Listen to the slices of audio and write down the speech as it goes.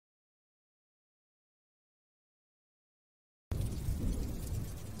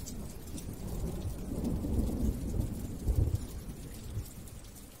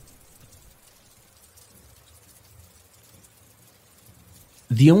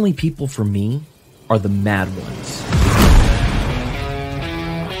The only people for me are the mad ones.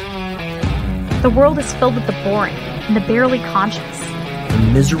 The world is filled with the boring and the barely conscious.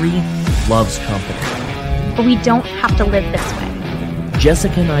 And misery loves company. But we don't have to live this way.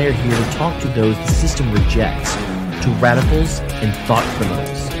 Jessica and I are here to talk to those the system rejects, to radicals and thought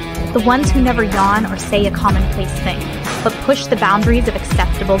criminals. The ones who never yawn or say a commonplace thing, but push the boundaries of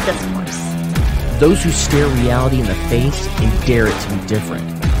acceptable discourse. Those who stare reality in the face and dare it to be different.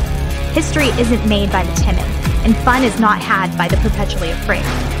 History isn't made by the timid, and fun is not had by the perpetually afraid.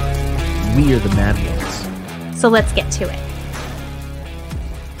 We are the mad ones. So let's get to it.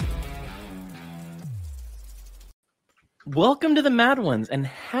 Welcome to the Mad Ones and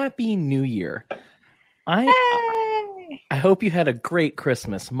Happy New Year. I hope you had a great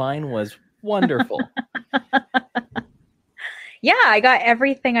Christmas. Mine was wonderful. Yeah, I got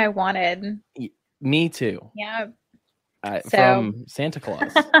everything I wanted. Me too. Yeah. From Santa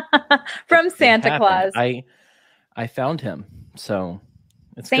Claus. From Santa Claus. I found him, so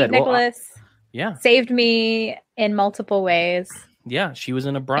it's Saint good. Nicholas Yeah. saved me in multiple ways. Yeah, she was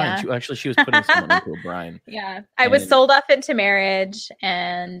in a brine. Yeah. She was putting someone into a brine. Yeah. I was sold off into marriage,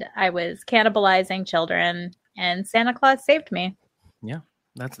 and I was cannibalizing children, and Santa Claus saved me. Yeah,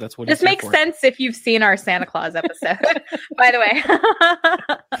 that's what. This makes sense if you've seen our Santa Claus episode, by the way.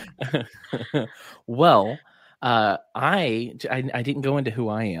 Well, I didn't go into who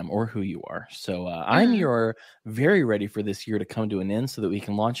I am or who you are. So I'm very ready for this year to come to an end so that we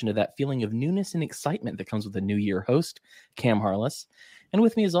can launch into that feeling of newness and excitement that comes with a new year host, Cam Harless. And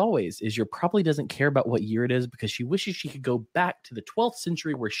with me, as always, is your probably doesn't care about what year it is because she wishes she could go back to the 12th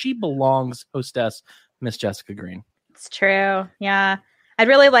century where she belongs, hostess, Miss Jessica Green. It's true. Yeah. I'd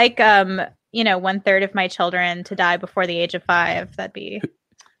really like, 1/3 of my children to die before the age of 5. That'd be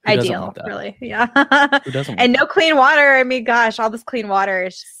ideal, really. Yeah. Who doesn't and no clean water. I mean, gosh, all this clean water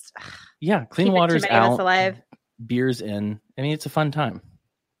is just clean water's out. Alive. Beer's in. I mean, it's a fun time.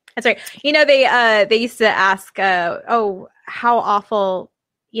 That's right. They used to ask, how awful,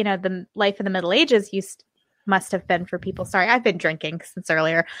 the life in the Middle Ages must have been for people. Sorry, I've been drinking since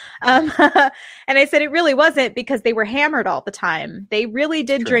earlier. And I said it really wasn't because they were hammered all the time. They really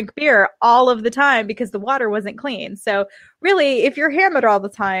did drink beer all of the time because the water wasn't clean. So really, if you're hammered all the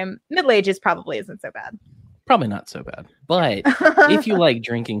time, Middle Ages probably isn't so bad. Probably not so bad. But if you like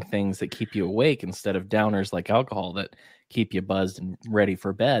drinking things that keep you awake instead of downers like alcohol that keep you buzzed and ready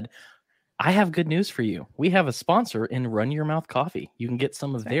for bed, I have good news for you. We have a sponsor in Run Your Mouth Coffee. You can get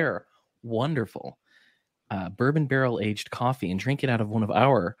some of their wonderful bourbon barrel aged coffee and drink it out of one of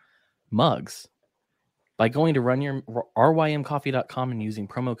our mugs by going to rymcoffee.com and using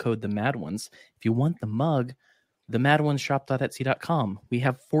promo code the Mad Ones. If you want the mug, the madoneshop.etsy.com. We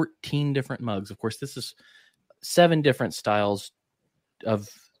have 14 different mugs. Of course, this is 7 different styles of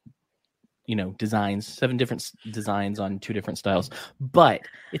designs, 7 different designs on 2 different styles, but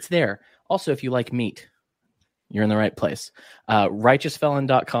it's there. Also, if you like meat, you're in the right place.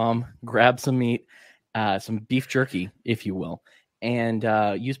 righteousfelon.com, grab some meat, some beef jerky, if you will, and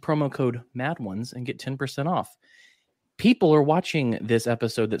use promo code MADONES and get 10% off. People are watching this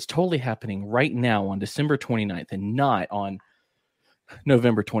episode that's totally happening right now on December 29th and not on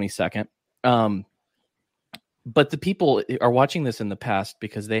November 22nd. But the people are watching this in the past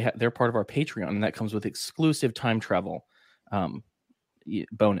because they're part of our Patreon, and that comes with exclusive time travel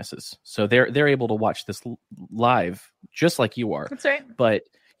bonuses. So they're able to watch this live just like you are. That's right. But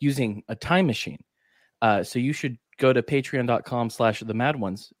using a time machine. So you should go to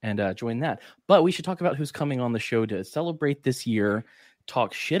patreon.com/themadOnes and join that. But we should talk about who's coming on the show to celebrate this year,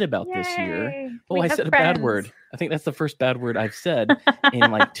 talk shit about this year. Oh, I said a bad word. I think that's the first bad word I've said in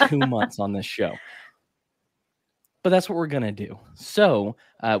like 2 months on this show. But that's what we're going to do. So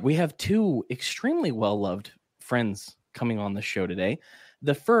we have 2 extremely well-loved friends coming on the show today.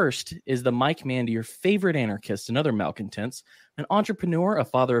 The first is the Mike Mandy, your favorite anarchist and other malcontents, an entrepreneur, a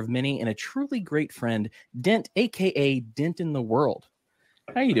father of many, and a truly great friend, Dent, a.k.a. Dent in the World.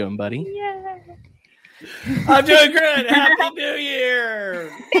 How you doing, buddy? Yeah. I'm doing good. Happy New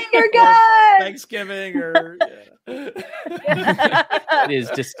Year. You're good. Thanksgiving or... It is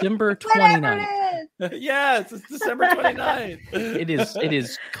December 29th. Yes, it's December 29th. It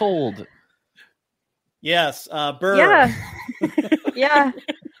is cold. Yes, burr. Yeah. Yeah.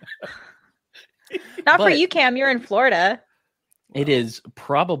 Not for you, Cam. You're in Florida. It is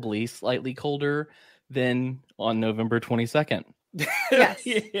probably slightly colder than on November 22nd. Yes.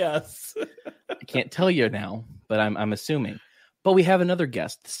 Yes. I can't tell you now, but I'm assuming. But we have another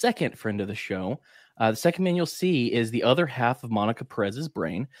guest, the second friend of the show, The second man you'll see is the other half of Monica Perez's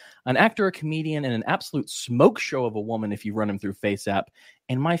brain, an actor, a comedian, and an absolute smoke show of a woman if you run him through FaceApp.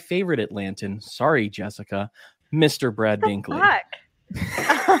 And my favorite Atlantan, sorry, Jessica, Mr. Brad Binkley.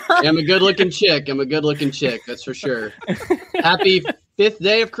 I'm a good-looking chick. That's for sure. Happy 5th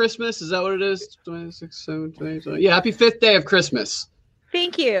day of Christmas. Is that what it is? 26, 7, 20. Yeah, happy 5th day of Christmas.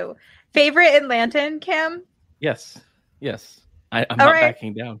 Thank you. Favorite Atlantan, Cam? Yes. I'm not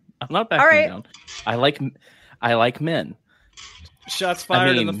backing down. I'm not backing down. I like men. Shots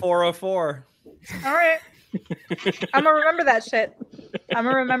fired in the 404. All right. I'm gonna remember that shit. I'm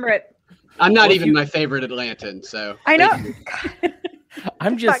gonna remember it. I'm not even my favorite Atlantan, so I know.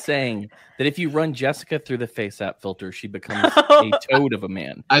 I'm just saying that if you run Jessica through the FaceApp filter, she becomes a toad of a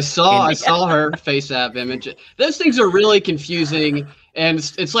man. I saw her FaceApp image. Those things are really confusing, and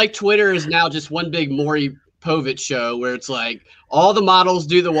it's like Twitter is now just one big Maury Povich show where it's like all the models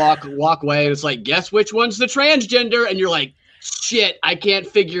do the walkway, and it's like, guess which one's the transgender, and you're like, shit, I can't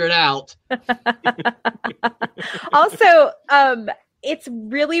figure it out. Also, it's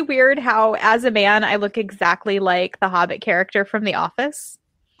really weird how, as a man, I look exactly like the Hobbit character from The Office.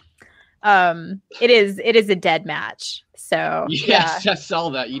 It is a dead match. So yes, I saw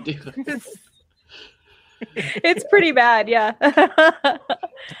that. You do. It's pretty bad, yeah.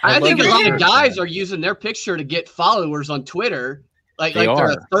 I think a lot of guys are using their picture to get followers on Twitter, like they're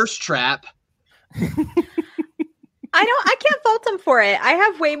a thirst trap. I can't fault them for it. I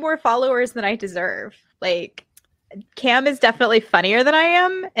have way more followers than I deserve. Like, Cam is definitely funnier than I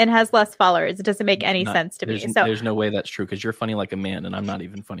am and has less followers. It doesn't make any sense to me. So there's no way that's true because you're funny like a man and I'm not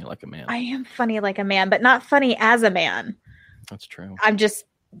even funny like a man. I am funny like a man, but not funny as a man. That's true. I'm just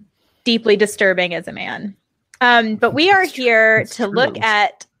deeply disturbing as a man. But we are here to look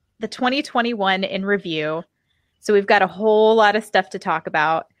at the 2021 in review. So we've got a whole lot of stuff to talk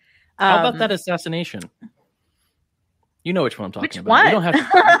about. How about that assassination? You know which one I'm talking about. One? We don't have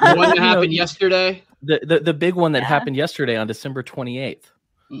to, the one that happened yesterday. The big one that happened yesterday on December 28th.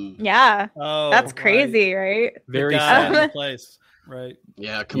 Yeah. Oh, that's crazy, right? Very sad place. Right.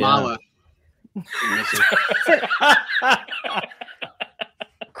 Yeah, Kamala. Yeah.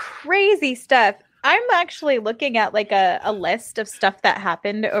 Crazy stuff. I'm actually looking at like a list of stuff that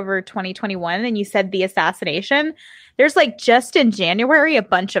happened over 2021, and you said the assassination. There's like just in January a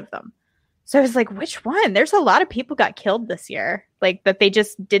bunch of them. So I was like, which one? There's a lot of people got killed this year, like that they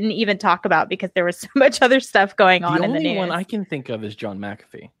just didn't even talk about because there was so much other stuff going on in the news. The only one I can think of is John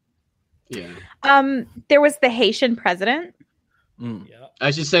McAfee. Yeah. There was the Haitian president. Yeah.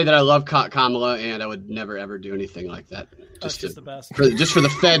 I should say that I love Kamala, and I would never ever do anything like that. Just the best. Just for the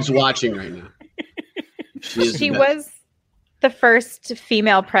feds watching right now. She was the first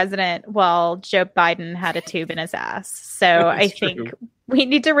female president while Joe Biden had a tube in his ass. So I think we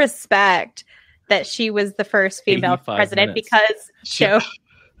need to respect that she was the first female president because Joe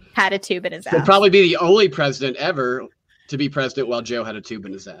had a tube in his ass. She'll probably be the only president ever to be president while Joe had a tube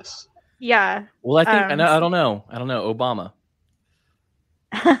in his ass. Yeah. Well, I think I don't know. Obama.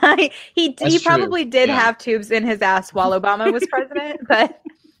 he probably did have tubes in his ass while Obama was president, but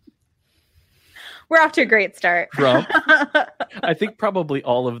we're off to a great start. Trump. I think probably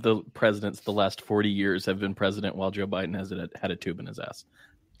all of the presidents the last 40 years have been president while Joe Biden has had a tube in his ass.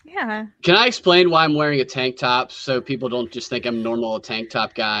 Yeah. Can I explain why I'm wearing a tank top so people don't just think I'm normal a tank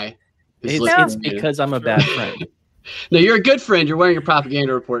top guy? It's because I'm a bad friend. No, you're a good friend. You're wearing a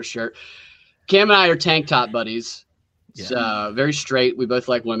propaganda report shirt. Cam and I are tank top buddies. It's very straight. We both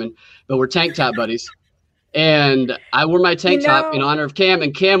like women, but we're tank top buddies. And I wore my tank top in honor of Cam,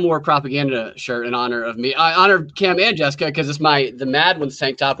 and Cam wore a propaganda shirt in honor of me. I honor Cam and Jessica because it's the Mad Ones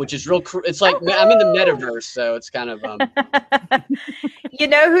tank top, which is real. It's like I'm in the metaverse, so it's kind of. You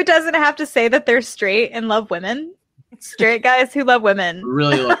know who doesn't have to say that they're straight and love women? Straight guys who love women.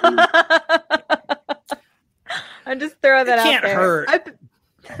 Really love women. I'm just throwing that out there. Hurt.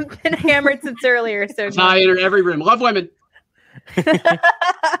 I've been hammered since earlier, so I enter every room. Love women.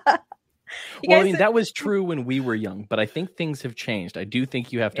 That was true when we were young, but I think things have changed. I do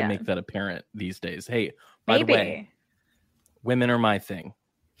think you have to make that apparent these days. Hey, by the way, women are my thing.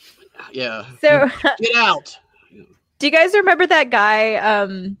 Yeah. So get out. Do you guys remember that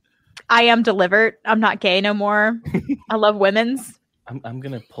guy? I am delivered. I'm not gay no more. I love women's. I'm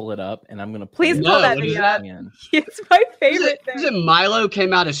gonna pull it up and I'm gonna please pull that video up. It's my favorite thing. Is it Milo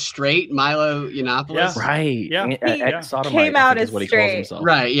came out as straight? Milo Yiannopoulos? Yeah. Right. Yeah. He came out as what he straight. calls himself.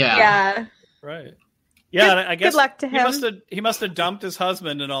 Right. Yeah. Yeah. Right. Yeah. I guess good luck to him. He must have dumped his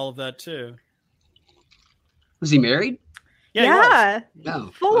husband and all of that too. Was he married? Yeah.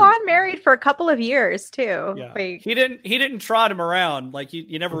 No. Full on married for a couple of years too. Yeah. Like, He didn't trot him around. Like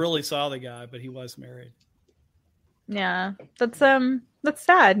you never really saw the guy, but he was married. yeah. That's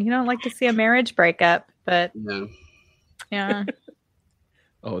sad. You don't like to see a marriage breakup, but No. yeah.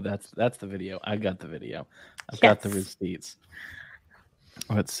 Oh, that's the video. I got the video. I've got the receipts.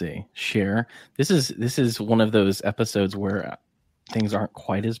 Let's see. Share. This is one of those episodes where things aren't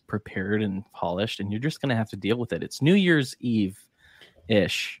quite as prepared and polished, and you're just gonna have to deal with it. It's New Year's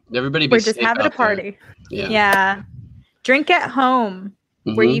Eve-ish. Everybody be We're just safe having a out there. party. Yeah. Yeah. Drink at home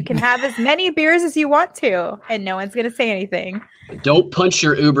where you can have as many beers as you want to, and no one's gonna say anything. Don't punch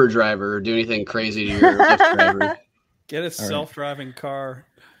your Uber driver or do anything crazy to your Lyft driver. Get a self-driving car.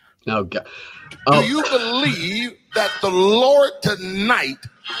 Oh God. Do you believe that the Lord tonight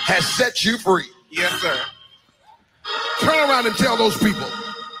has set you free? Yes, sir. Turn around and tell those people.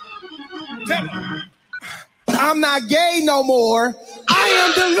 Tell them. I'm not gay no more. I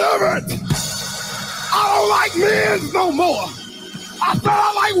am delivered. I don't like men no more. I said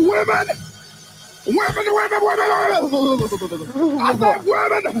I like women. Women. I said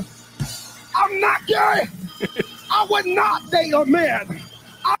women. I'm not gay. I would not date a man.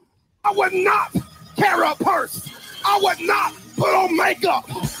 I would not carry a purse. I would not put on makeup.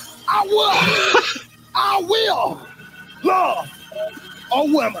 I will love a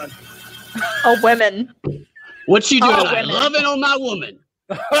woman. Oh, women. What you doing? Oh, I'm women. loving on my woman.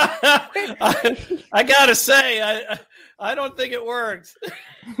 I gotta say, I don't think it worked.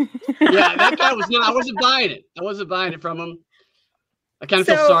 Yeah, that guy was not. I wasn't buying it. I wasn't buying it from him. I kind of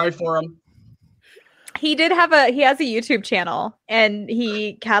feel sorry for him. He has a YouTube channel, and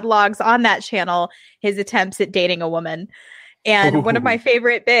he catalogs on that channel his attempts at dating a woman. And one of my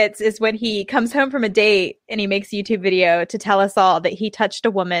favorite bits is when he comes home from a date and he makes a YouTube video to tell us all that he touched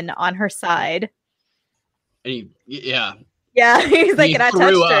a woman on her side. And yeah, he's like, and I touched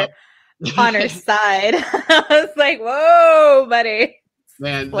her on her side. I was like, whoa, buddy.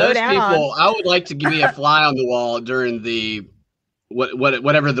 Man, Slow those down. people, I would like to give me a fly on the wall during the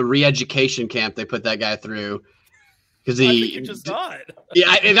whatever the re-education camp they put that guy through, because I think you just saw it.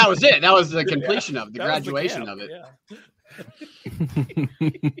 Yeah, and that was it. That was the completion of the That was the graduation camp, of it. Yeah.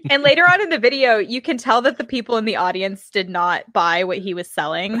 And later on in the video, you can tell that the people in the audience did not buy what he was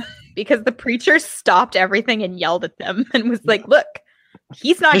selling, because the preacher stopped everything and yelled at them and was like, look,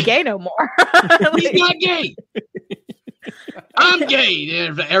 he's not gay no more. He's not gay. I'm gay.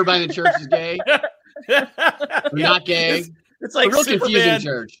 Everybody in the church is gay. We're not gay. It's like a real confusing Superman.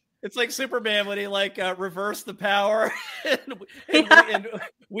 church. It's like Superman when he reversed the power and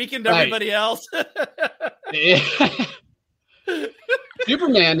weakened everybody else.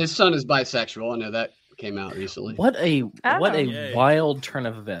 Superman, his son is bisexual. I know that came out recently. What a Yay. wild turn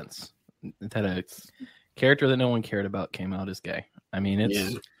of events that a character that no one cared about came out as gay. I mean,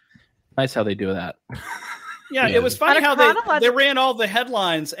 it's nice how they do that. Yeah, Yeah. it was funny On a how chronological- they ran all the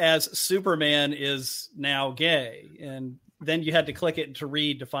headlines as Superman is now gay, and then you had to click it to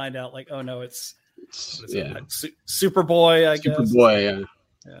read to find out, like, oh no, it's Superboy, I guess. Superboy,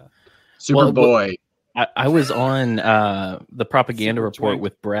 yeah. Well, Superboy. I was on the propaganda Super report twink.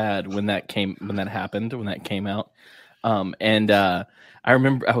 with Brad when that came out. And I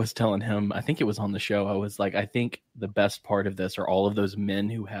remember I was telling him, I think it was on the show, I was like, I think the best part of this are all of those men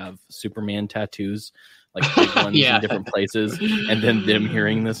who have Superman tattoos, like big ones Yeah. in different places, and then them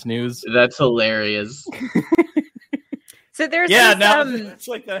hearing this news. That's hilarious. So there's Yeah, this, now it's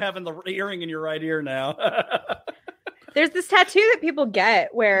like having the earring in your right ear now. there's this tattoo that people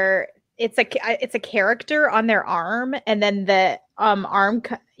get where it's a character on their arm, and then the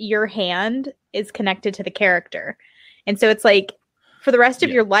your hand is connected to the character, and so it's like for the rest of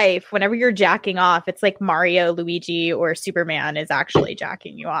your life, whenever you're jacking off, it's like Mario, Luigi, or Superman is actually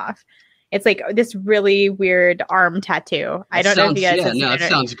jacking you off. It's like this really weird arm tattoo. I don't know if you guys. Yeah, no, that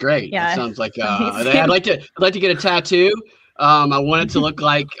sounds great. Yeah. That sounds like I'd like to get a tattoo. I want it to look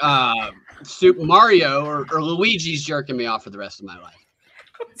like Super Mario or Luigi's jerking me off for the rest of my life.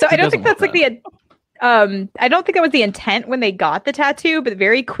 So I It don't doesn't think that's look like I don't think that was the intent when they got the tattoo, but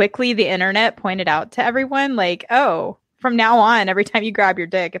very quickly the internet pointed out to everyone, like, oh, from now on, every time you grab your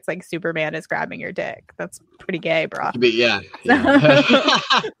dick, it's like Superman is grabbing your dick. That's pretty gay, bro. Yeah.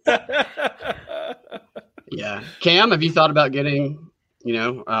 Yeah. Cam, have you thought about getting,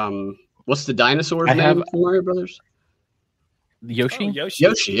 what's the dinosaur's I name have- from Mario Brothers? Yoshi, Yoshi.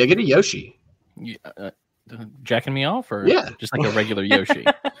 Yoshi. Yeah, get a Yoshi. Jacking me off, or Yeah. just like a regular Yoshi?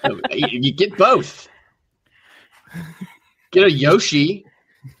 You get both. Get a Yoshi,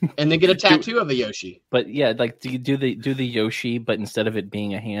 and then get a tattoo of a Yoshi. But yeah, like do you do the Yoshi, but instead of it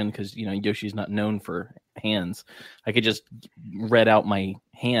being a hand, because Yoshi's not known for hands. I could just read out my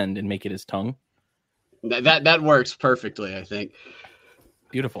hand and make it his tongue. That works perfectly, I think.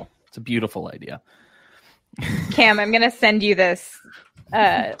 Beautiful. It's a beautiful idea. Cam, I'm going to send you this.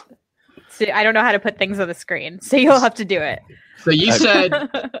 I don't know how to put things on the screen, so you'll have to do it. So you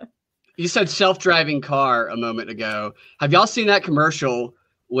said self-driving car a moment ago. Have y'all seen that commercial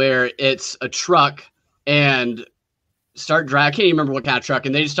where it's a truck and start driving? I can't even remember what kind of truck,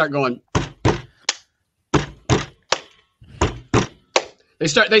 and they just start going.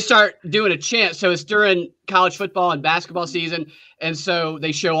 They start doing a chant. So it's during college football and basketball season. And so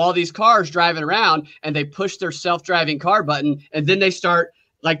they show all these cars driving around and they push their self-driving car button. And then they start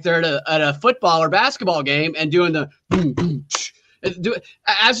like they're at a football or basketball game and doing the boom, boom,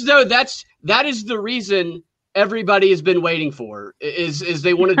 as though that is the reason everybody has been waiting for is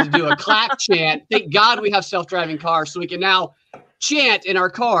they wanted to do a clap chant. Thank God we have self-driving cars so we can now chant in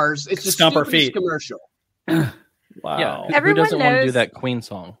our cars. It's a Stomp our feet commercial. Wow. Yeah, who Everyone doesn't want to do knows that Queen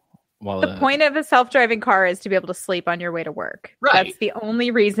song? The point of a self-driving car is to be able to sleep on your way to work. Right. That's the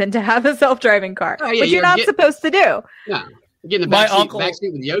only reason to have a self-driving car, Oh, yeah, which you're not supposed to do. Yeah. Get in the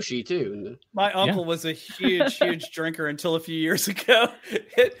backseat with Yoshi, too. My uncle was a huge drinker until a few years ago.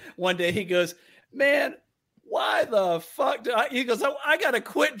 One day he goes, man, why the fuck? He goes, I got to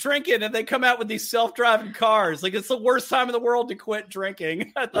quit drinking. And they come out with these self-driving cars. Like, it's the worst time in the world to quit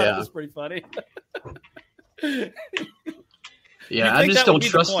drinking. I thought it was pretty funny. Yeah, I just don't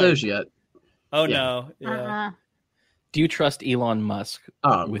trust those yet. Oh, no. Yeah. Do you trust Elon Musk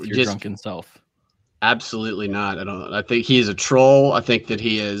with your drunken self? Absolutely not. I think he is a troll. I think that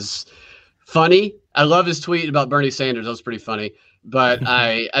he is funny. I love his tweet about Bernie Sanders. That was pretty funny. But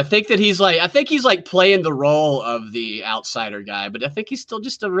I think that he's like playing the role of the outsider guy. But I think he's still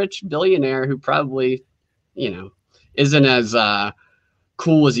just a rich billionaire who probably, isn't as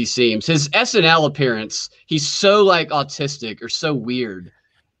cool as he seems. His SNL appearance, he's so like autistic or so weird.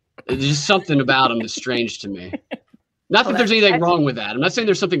 There's just something about him that's strange to me. Not that there's anything wrong with that. I'm not saying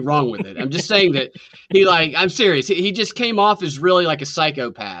there's something wrong with it. I'm just saying that I'm serious. He just came off as really like a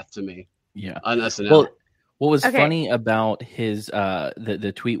psychopath to me. Yeah. On SNL. Well, what was funny about his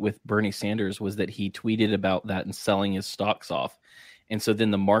the tweet with Bernie Sanders was that he tweeted about that and selling his stocks off. And so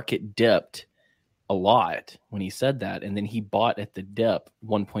then the market dipped a lot when he said that. And then he bought at the dip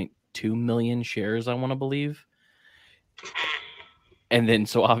 1.2 million shares, I want to believe. And then,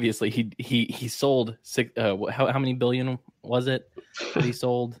 so obviously he sold six. How many billion was it that he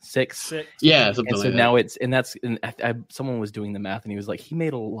sold? Six. Yeah. And so like now someone was doing the math and he was like, he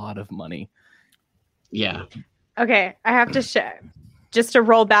made a lot of money. Yeah. Okay, I have to just to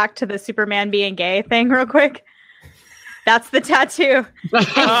roll back to the Superman being gay thing real quick. That's the tattoo.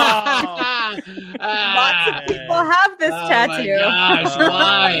 Lots of people have this tattoo. My gosh,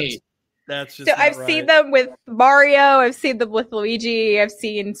 why? That's just so I've seen them with Mario. I've seen them with Luigi. I've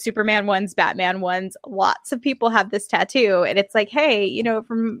seen Superman ones, Batman ones. Lots of people have this tattoo. And it's like, hey,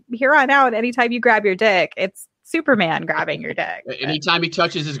 from here on out, anytime you grab your dick, it's Superman grabbing your dick. Anytime he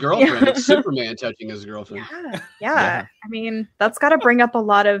touches his girlfriend, it's Superman touching his girlfriend. Yeah. I mean, that's got to bring up a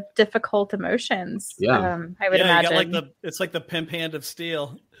lot of difficult emotions. Yeah. I would imagine. You got it's like the pimp hand of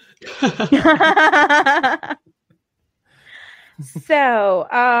steel. So,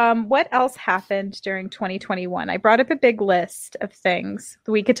 what else happened during 2021? I brought up a big list of things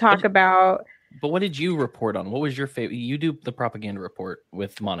that we could talk about. But what did you report on? What was your favorite? You do the propaganda report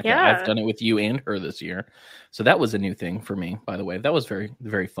with Monica. Yeah. I've done it with you and her this year. So that was a new thing for me, by the way. That was very,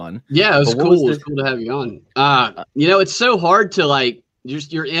 very fun. Yeah, it was cool. It was cool to have you on. It's so hard to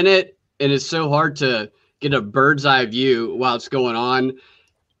you're in it, and it's so hard to get a bird's eye view while it's going on.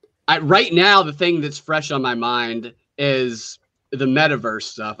 Right now, the thing that's fresh on my mind is the metaverse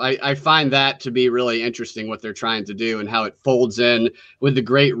stuff. I find that to be really interesting, what they're trying to do and how it folds in with the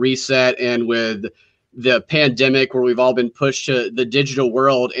Great Reset and with the pandemic, where we've all been pushed to the digital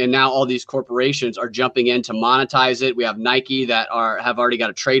world. And now all these corporations are jumping in to monetize it. We have Nike that have already got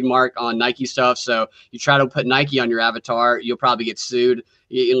a trademark on Nike stuff. So you try to put Nike on your avatar, you'll probably get sued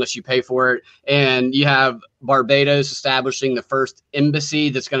unless you pay for it. And you have Barbados establishing the first embassy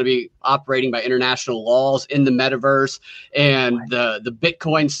that's going to be operating by international laws in the metaverse, and the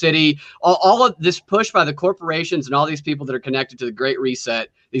Bitcoin city. All of this push by the corporations and all these people that are connected to the Great Reset,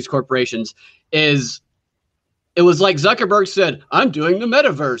 these corporations, it was like Zuckerberg said, I'm doing the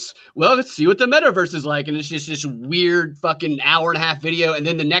metaverse. Well, let's see what the metaverse is like. And it's just this weird fucking hour-and-a-half video. And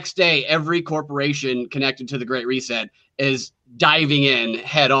then the next day, every corporation connected to the Great Reset is diving in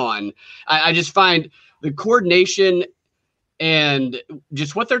head on. I just find the coordination And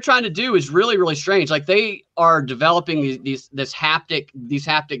just what they're trying to do is really, really strange. Like they are developing these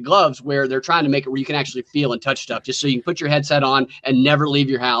haptic gloves where they're trying to make it where you can actually feel and touch stuff, just so you can put your headset on and never leave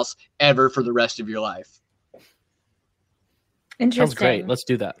your house ever for the rest of your life. Interesting. Sounds great. Let's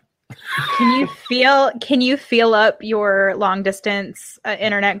do that. Can you feel up your long distance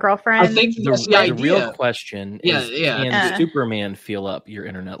internet girlfriend? I think that's the real question is, yeah. can Superman feel up your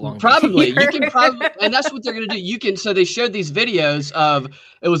internet long Probably. You can probably, and that's what they're going to do. You can, so they showed these videos of,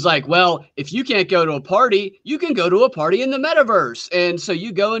 it was like, well, if you can't go to a party, you can go to a party in the metaverse. And so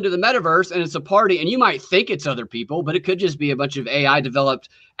you go into the metaverse and it's a party, and you might think it's other people, but it could just be a bunch of AI developed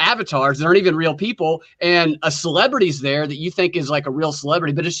avatars that aren't even real people, and a celebrity's there that you think is like a real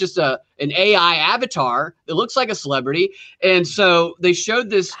celebrity, but it's just an AI avatar that looks like a celebrity. And so they showed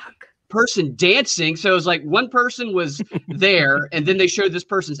this person dancing. So it was like one person was there, and then they showed this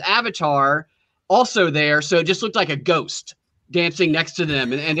person's avatar also there. So it just looked like a ghost dancing next to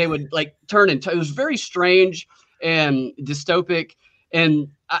them, and they would like turn into, it was very strange and dystopic. And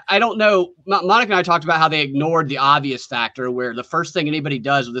I don't know, Monica and I talked about how they ignored the obvious factor, where the first thing anybody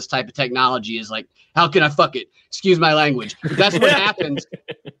does with this type of technology is like, how can I fuck it? Excuse my language. But that's what happens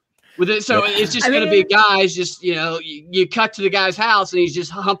with it. So it's just going to be guys, just, you cut to the guy's house and he's just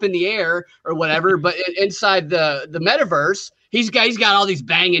humping the air or whatever. But inside the metaverse, he's got all these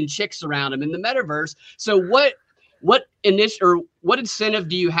banging chicks around him in the metaverse. So what incentive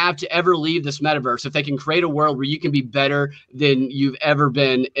do you have to ever leave this metaverse if they can create a world where you can be better than you've ever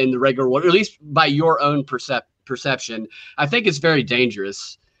been in the regular world, or at least by your own perception? I think it's very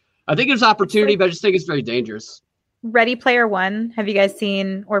dangerous. I think there's opportunity, but I just think it's very dangerous. Ready Player One. Have you guys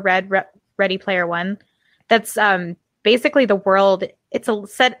seen or read Ready Player One? That's basically the world. It's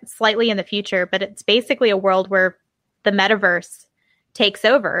set slightly in the future, but it's basically a world where the metaverse takes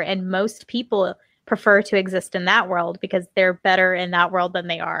over, and most people prefer to exist in that world because they're better in that world than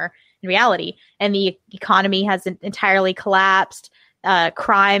they are in reality. And the economy has entirely collapsed.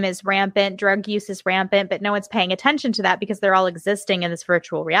 Crime is rampant. Drug use is rampant, but no one's paying attention to that because they're all existing in this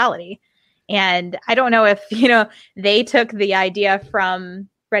virtual reality. And I don't know if, they took the idea from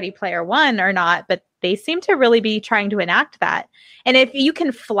Ready Player One or not, but they seem to really be trying to enact that. And if you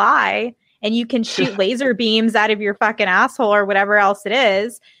can fly and you can shoot laser beams out of your fucking asshole or whatever else it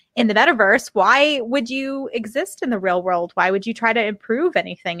is, in the metaverse, why would you exist in the real world? Why would you try to improve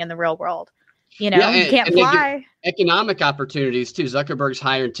anything in the real world? You can't fly. Economic opportunities too. Zuckerberg's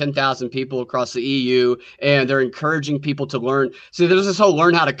hiring 10,000 people across the EU, and they're encouraging people to learn. So there's this whole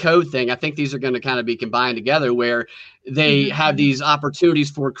learn how to code thing. I think these are going to kind of be combined together, where they have these opportunities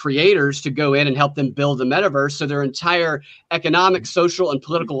for creators to go in and help them build the metaverse. So their entire economic, social, and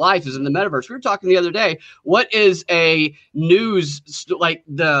political life is in the metaverse. We were talking the other day, what is a news, like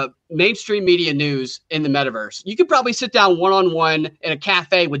the mainstream media news in the metaverse? You could probably sit down one-on-one in a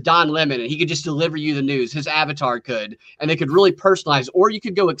cafe with Don Lemon, and he could just deliver you the news. His avatar could, and they could really personalize, or you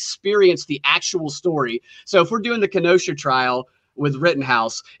could go experience the actual story. So if we're doing the Kenosha trial with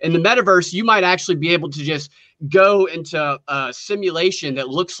Rittenhouse in the metaverse, you might actually be able to just go into a simulation that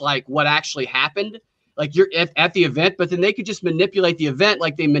looks like what actually happened, like you're at the event, but then they could just manipulate the event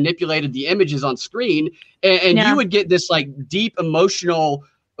like they manipulated the images on screen, and you would get this like deep emotional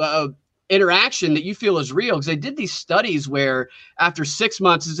interaction that you feel is real. Because they did these studies where after 6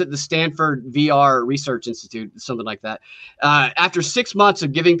 months, is at the Stanford VR Research Institute, something like that. After 6 months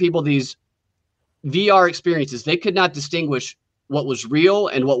of giving people these VR experiences, they could not distinguish what was real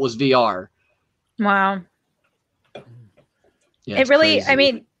and what was VR. Wow. Yeah, it really, crazy. I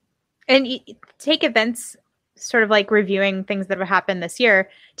mean, and take events, sort of like reviewing things that have happened this year.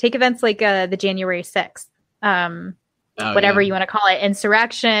 Take events like the January 6th, whatever you want to call it,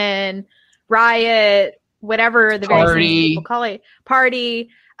 insurrection, riot, whatever the various things people call it, party.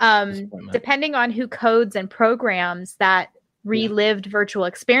 Depending on who codes and programs that relived virtual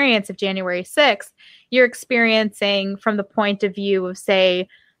experience of January 6th, you're experiencing from the point of view of, say,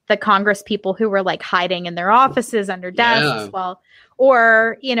 the Congress people who were like hiding in their offices under desks,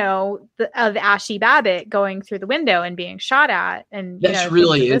 or the Ashley Babbitt going through the window and being shot at, and that's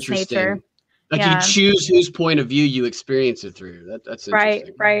really interesting. Like you choose whose point of view you experience it through. That's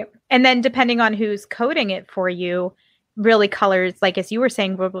interesting. Right. And then depending on who's coding it for you, really colors, like as you were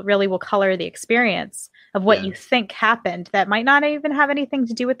saying, will color the experience of what you think happened. That might not even have anything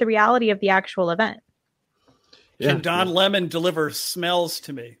to do with the reality of the actual event. Can Don Lemon deliver smells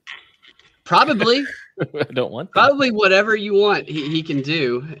to me? Probably. I don't want that. Probably whatever you want, he can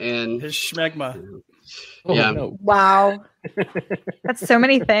do. And his schmegma. No. Wow. That's so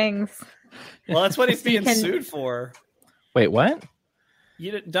many things. Well, that's what he's being sued for. Wait, what?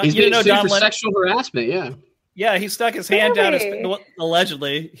 You didn't he's being know sued Don for Lemon? Sexual harassment, yeah. Yeah, he stuck his hand down his Really?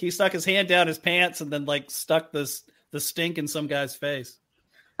 allegedly. He stuck his hand down his pants and then like stuck the stink in some guy's face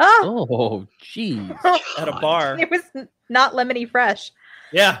Oh, Oh, geez. at a bar. it was not lemony fresh.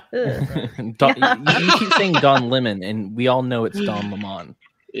 Yeah. Ugh. You keep saying Don Lemon, and we all know it's Don Lemon.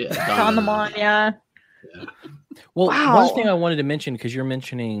 Yeah, On the lawn, yeah. Well, Wow. one thing I wanted to mention, because you're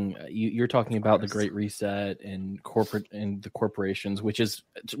mentioning you're talking about the Great Reset and the corporations, which is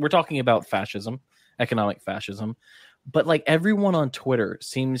we're talking about fascism, economic fascism, but like everyone on Twitter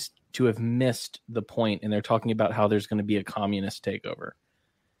seems to have missed the point, and they're talking about how there's going to be a communist takeover.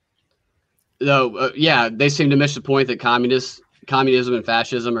 No, yeah, they seem to miss the point that communism and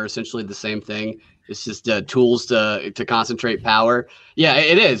fascism are essentially the same thing. It's just tools to concentrate power. Yeah,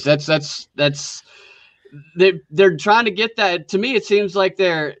 it is. They're trying to get that. To me, it seems like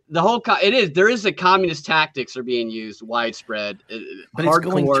there is a communist tactics are being used widespread, But it's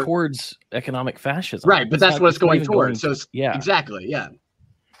going towards economic fascism, right? But that's what it's going towards. So yeah, exactly, yeah.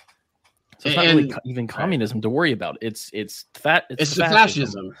 So it's not really even communism to worry about. It's the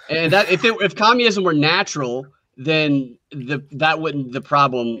fascism, and that if communism were natural, then the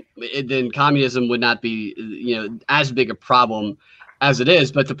problem. Then communism would not be as big a problem as it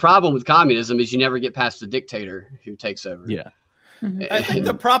is. But the problem with communism is you never get past the dictator who takes over. Yeah, I think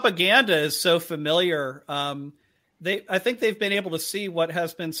the propaganda is so familiar. I think they've been able to see what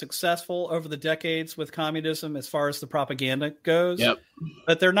has been successful over the decades with communism as far as the propaganda goes. Yep.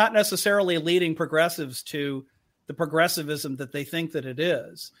 But they're not necessarily leading progressives to the progressivism that they think that it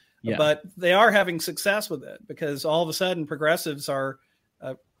is. Yeah. But they are having success with it because all of a sudden progressives are,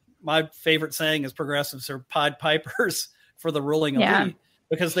 my favorite saying is progressives are Pied Pipers for the ruling elite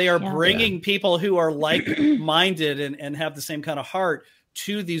because they are bringing people who are like-minded and have the same kind of heart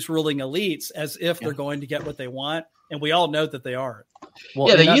to these ruling elites as if they're going to get what they want. And we all know that they aren't.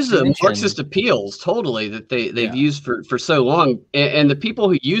 Well, they use the Marxist appeals totally that they've used for so long. And the people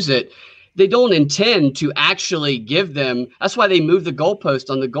who use it, they don't intend to actually give them. That's why they move the goalpost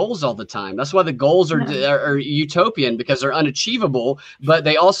on the goals all the time. That's why the goals are utopian because they're unachievable, but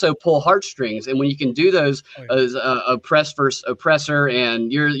they also pull heartstrings. And when you can do those as oppressed versus oppressor,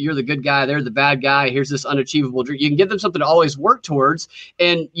 and you're the good guy, they're the bad guy. Here's this unachievable dream. You can give them something to always work towards,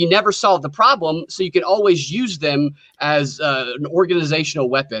 and you never solve the problem. So you can always use them as an organizational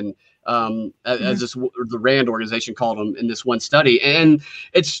weapon. As the Rand organization called them in this one study, and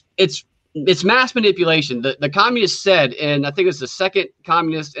it's mass manipulation. The communists said, and I think it's the Second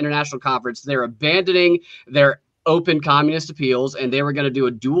Communist International Conference, they're abandoning their open communist appeals, and they were going to do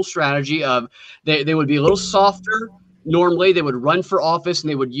a dual strategy of they would be a little softer. Normally, they would run for office and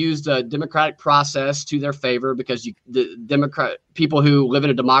they would use the democratic process to their favor because the Democrat people who live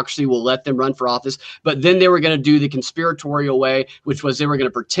in a democracy will let them run for office. But then they were going to do the conspiratorial way, which was they were going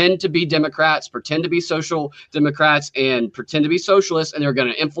to pretend to be Democrats, pretend to be social democrats, and pretend to be socialists, and they were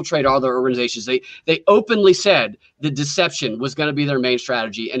going to infiltrate all their organizations. They openly said the deception was going to be their main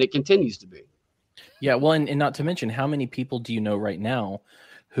strategy, and it continues to be. Yeah, well, and not to mention, how many people do you know right now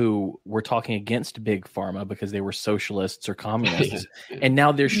who were talking against big pharma because they were socialists or communists, and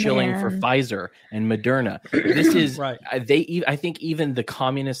now they're shilling for Pfizer and Moderna. This is right. I think even the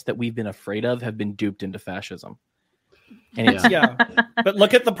communists that we've been afraid of have been duped into fascism. And it's, but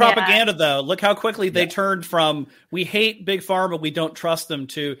look at the propaganda though. Look how quickly they turned from we hate big pharma, we don't trust them,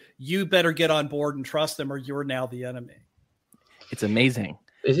 to you better get on board and trust them or you're now the enemy. It's amazing.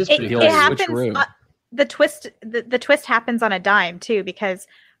 It is pretty it happens. The twist happens on a dime too, because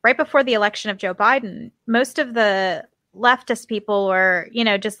right before the election of Joe Biden, most of the leftist people, or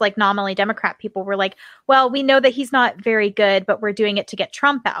just like nominally Democrat people, were like, well, we know that he's not very good, but we're doing it to get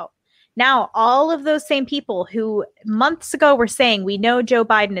Trump out. Now, all of those same people who months ago were saying, we know Joe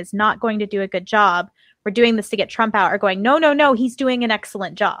Biden is not going to do a good job, we're doing this to get Trump out, are going, no, he's doing an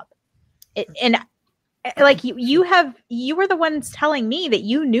excellent job. Like you were the ones telling me that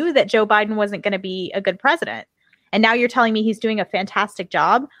you knew that Joe Biden wasn't going to be a good president. And now you're telling me he's doing a fantastic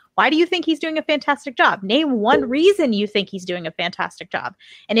job. Why do you think he's doing a fantastic job? Name one reason you think he's doing a fantastic job.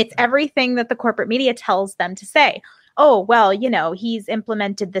 And it's everything that the corporate media tells them to say. Oh, well, he's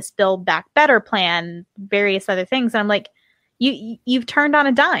implemented this Build Back Better plan, various other things. And I'm like, you've turned on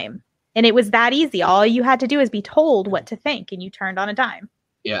a dime. And it was that easy. All you had to do is be told what to think, and you turned on a dime.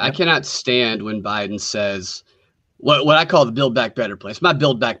 Yeah, I cannot stand when Biden says what I call the Build Back Better plan. It's my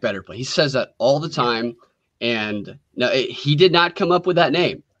Build Back Better plan. He says that all the time. And no, he did not come up with that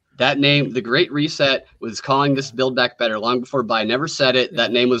name. That name, the Great Reset, was calling this Build Back Better long before Biden ever said it.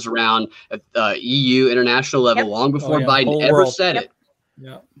 That name was around at EU international level long before Biden ever said it.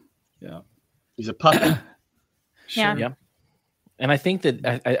 Yeah. He's a puppet. Yeah. And I think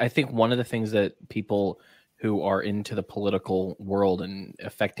that I think one of the things that people who are into the political world and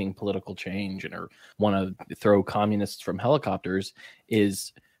affecting political change and want to throw communists from helicopters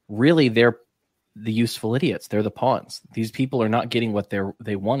is really they're the useful idiots. They're the pawns. These people are not getting what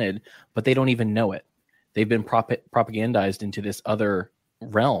they wanted, but they don't even know it. They've been propagandized into this other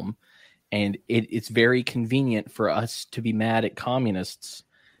realm, and it's very convenient for us to be mad at communists,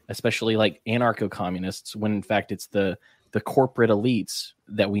 especially like anarcho-communists, when in fact it's the corporate elites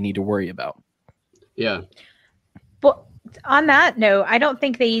that we need to worry about. Yeah. Well, on that note, I don't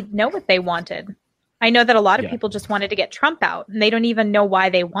think they know what they wanted. I know that a lot of people just wanted to get Trump out, and they don't even know why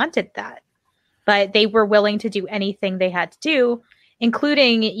they wanted that. But they were willing to do anything they had to do,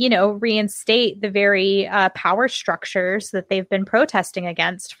 including, reinstate the very power structures that they've been protesting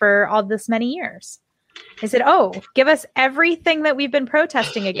against for all this many years. They said, give us everything that we've been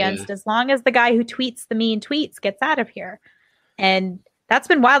protesting against as long as the guy who tweets the mean tweets gets out of here. And that's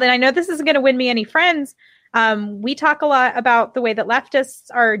been wild. And I know this isn't going to win me any friends. We talk a lot about the way that leftists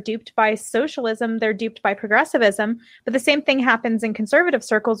are duped by socialism. They're duped by progressivism. But the same thing happens in conservative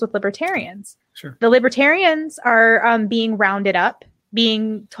circles with libertarians. Sure. The libertarians are being rounded up,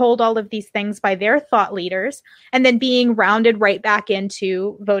 being told all of these things by their thought leaders, and then being rounded right back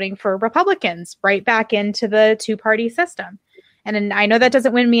into voting for Republicans, right back into the two-party system. And I know that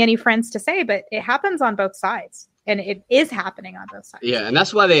doesn't win me any friends to say, but it happens on both sides. And it is happening on both sides. Yeah, and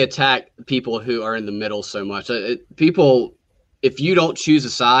that's why they attack people who are in the middle so much. People, if you don't choose a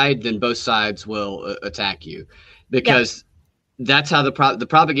side, then both sides will attack you, because that's how the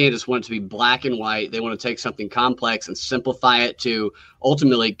propagandists want it to be black and white. They want to take something complex and simplify it to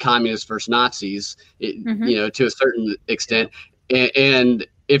ultimately communists versus Nazis, to a certain extent. And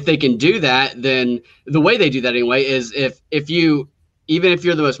if they can do that, then the way they do that anyway is even if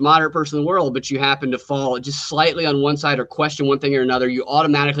you're the most moderate person in the world, but you happen to fall just slightly on one side or question one thing or another, you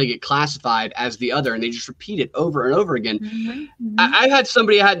automatically get classified as the other, and they just repeat it over and over again. I had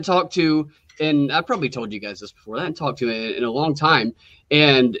somebody I hadn't talked to, and I probably told you guys this before, I hadn't talked to in a long time,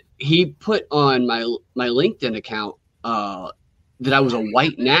 and he put on my LinkedIn account that I was a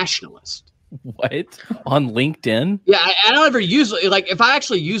white nationalist. What? On LinkedIn? Yeah, I don't ever use, like, if I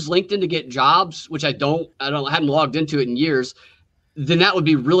actually use LinkedIn to get jobs, which I haven't logged into it in years, then that would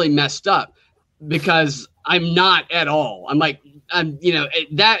be really messed up, because I'm not at all. I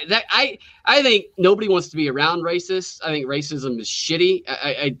think nobody wants to be around racists. I think racism is shitty.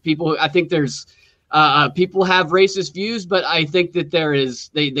 I think there's people have racist views, but I think that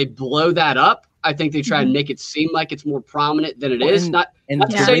they blow that up. I think they try and make it seem like it's more prominent than it is. Not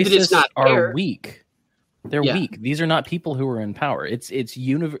to say that it's not fair. Are weak. They're weak. These are not people who are in power.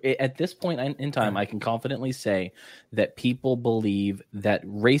 At this point in time, I can confidently say that people believe that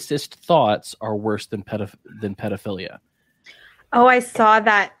racist thoughts are worse than pedophilia. Oh, I saw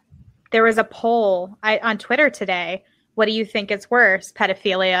that there was a poll on Twitter today. What do you think is worse,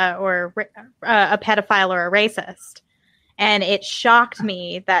 pedophilia or a pedophile or a racist? And it shocked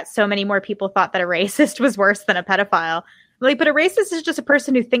me that so many more people thought that a racist was worse than a pedophile. Like, but a racist is just a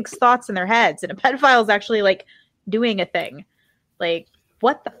person who thinks thoughts in their heads, and a pedophile is actually like doing a thing. Like,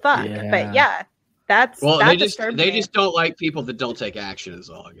 what the fuck? Yeah. But yeah, they just don't like people that don't take action, is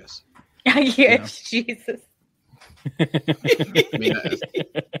all, I guess. Jesus. I mean,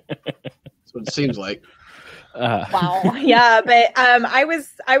 that's what it seems like. Wow. Yeah, but I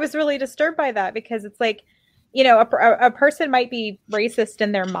was really disturbed by that, because it's like, a person might be racist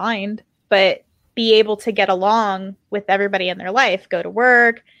in their mind, but be able to get along with everybody in their life, go to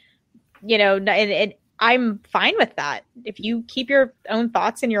work, and I'm fine with that. If you keep your own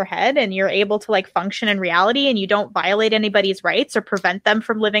thoughts in your head and you're able to like function in reality and you don't violate anybody's rights or prevent them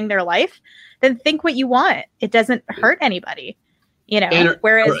from living their life, then think what you want. It doesn't hurt anybody,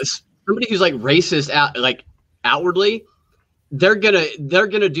 whereas somebody who's like racist outwardly, they're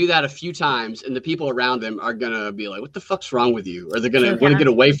gonna do that a few times, and the people around them are gonna be like, "What the fuck's wrong with you?" Or they're gonna want to get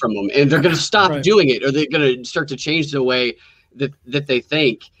away from them, and they're gonna stop doing it, or they're gonna start to change the way that they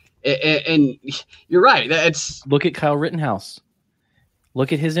think. And you're right. Look at Kyle Rittenhouse.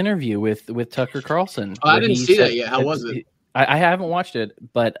 Look at his interview with Tucker Carlson. Oh, I didn't see that yet. How was it? I haven't watched it,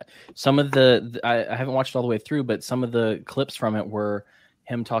 but some of I haven't watched it all the way through, but some of the clips from it were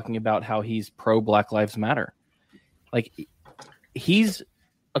him talking about how he's pro Black Lives Matter. Like, he's,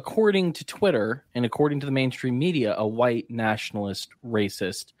 according to Twitter and according to the mainstream media, a white nationalist,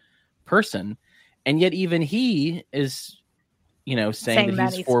 racist person. And yet even he is, saying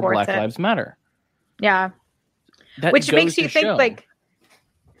that he's for Black Lives Matter. Yeah. Which makes you think, like,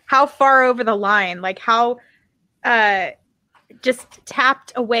 how far over the line, like how just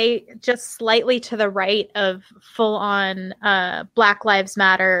tapped away just slightly to the right of full on Black Lives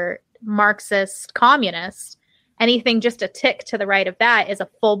Matter, Marxist, communist. anything just a tick to the right of that is a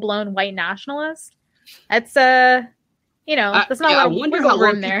full-blown white nationalist. That's that's not I a wonder how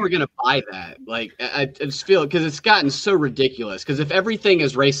long people are going to buy that. Like, I just feel because it's gotten so ridiculous. Because if everything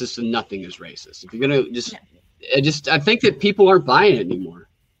is racist, then nothing is racist. If you're going to I think that people aren't buying it anymore.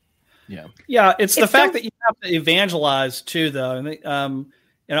 Yeah. It's the fact that you have to evangelize too, though. And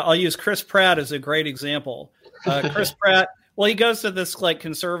I'll use Chris Pratt as a great example. Chris Pratt. Well, he goes to this like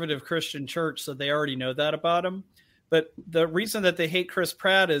conservative Christian church, so they already know that about him. But the reason that they hate Chris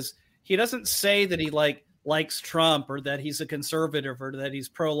Pratt is he doesn't say that he likes Trump or that he's a conservative or that he's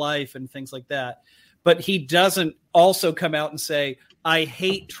pro-life and things like that. But he doesn't also come out and say, I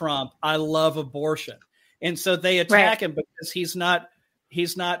hate Trump. I love abortion. And so they attack him because he's not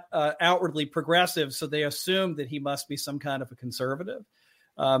outwardly progressive. So they assume that he must be some kind of a conservative.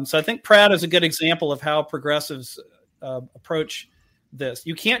 So I think Pratt is a good example of how progressives approach this.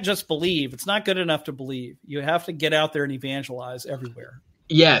 You can't just believe. It's not good enough to believe. You have to get out there and evangelize everywhere.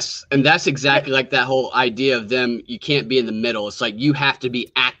 Yes, and that's exactly like that whole idea of them. You can't be in the middle. It's like you have to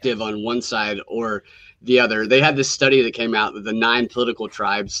be active on one side or the other. They had this study that came out with the 9 political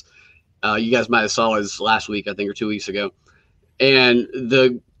tribes. You guys might have saw it last week, I think, or 2 weeks ago. And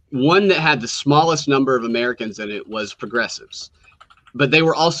the one that had the smallest number of Americans in it was progressives. But they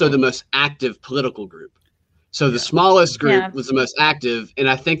were also the most active political group. So the smallest group was the most active. And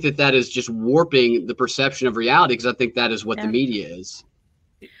I think that is just warping the perception of reality because I think that is what the media is.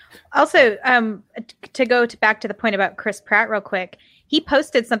 Also, to go back to the point about Chris Pratt real quick, he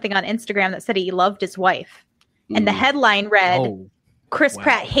posted something on Instagram that said he loved his wife. And the headline read, Chris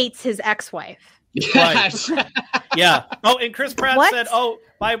Pratt hates his ex-wife. Yes. Yeah. Oh, and Chris Pratt said,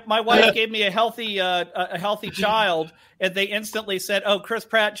 my wife gave me a healthy child. And they instantly said, Chris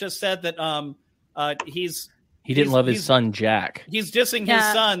Pratt just said that he didn't love his son, Jack. He's dissing his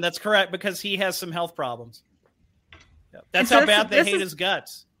son. That's correct, because he has some health problems. Yeah. That's how bad they hate his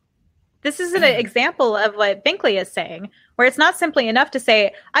guts. This is an example of what Binkley is saying, where it's not simply enough to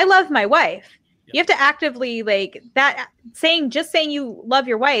say, I love my wife. You have to actively saying you love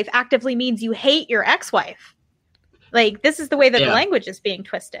your wife actively means you hate your ex-wife. Like, this is the way that the language is being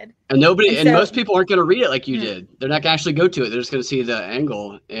twisted. And most people aren't going to read it like you did. They're not going to actually go to it. They're just going to see the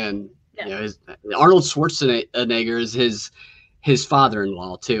angle. And Arnold Schwarzenegger is his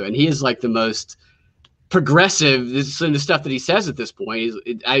father-in-law too. And he is like the most progressive. This is the stuff that he says at this point.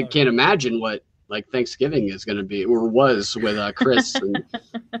 I can't imagine what like Thanksgiving is going to be or was with Chris. And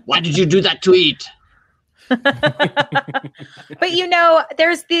why did you do that tweet? But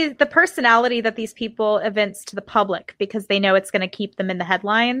there's the personality that these people evince to the public because they know it's going to keep them in the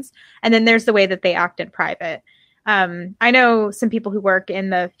headlines. And then there's the way that they act in private. I know some people who work in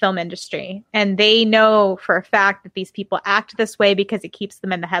the film industry, and they know for a fact that these people act this way because it keeps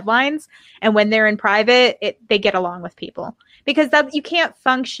them in the headlines. And when they're in private, they get along with people because you can't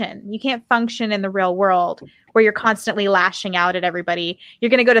function. You can't function in the real world where you're constantly lashing out at everybody. You're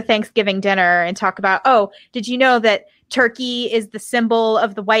going to go to Thanksgiving dinner and talk about, did you know that turkey is the symbol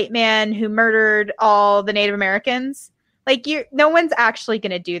of the white man who murdered all the Native Americans? Like, no one's actually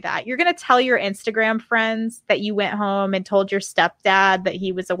going to do that. You're going to tell your Instagram friends that you went home and told your stepdad that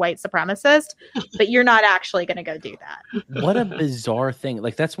he was a white supremacist, but you're not actually going to go do that. What a bizarre thing.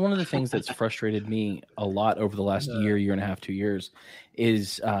 Like, that's one of the things that's frustrated me a lot over the last year and a half, 2 years,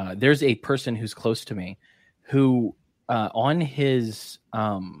 is there's a person who's close to me who on his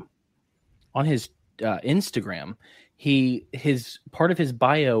Instagram, his part of his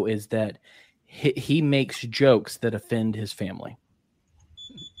bio is that he makes jokes that offend his family.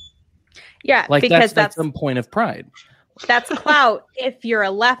 Yeah, like because that's some point of pride. That's clout. If you're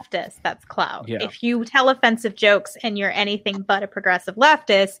a leftist, that's clout. Yeah. If you tell offensive jokes and you're anything but a progressive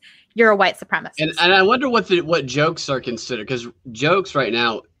leftist, you're a white supremacist. And I wonder what jokes are considered, because jokes right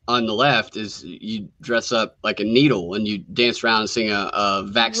now on the left is you dress up like a needle and you dance around and sing a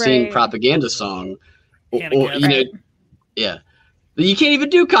vaccine propaganda song, yeah. You can't even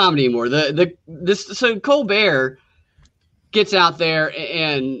do comedy anymore. So Colbert gets out there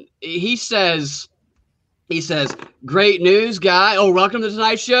and he says, great news, guy. Oh, welcome to the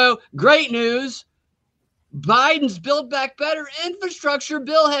Tonight Show. Great news. Biden's Build Back Better infrastructure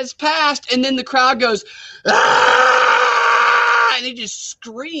bill has passed. And then the crowd goes, ah! And they just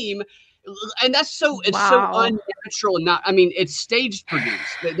scream. And that's so unnatural. And it's stage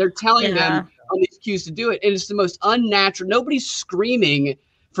produced. They're telling them on these cues to do it. And it's the most unnatural. Nobody's screaming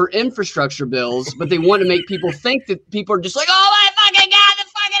for infrastructure bills, but they want to make people think that people are just like, oh my fucking God, the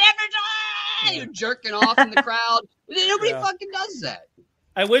fucking infrastructure. You're jerking off in the crowd. Nobody fucking does that.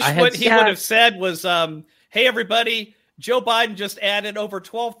 I wish what he would have said was, hey, everybody, Joe Biden just added over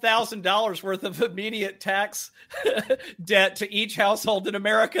 $12,000 worth of immediate tax debt to each household in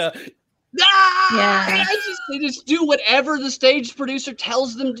America. Yeah. They just do whatever the stage producer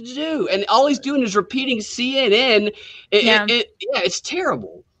tells them to do, and all he's doing is repeating CNN. It's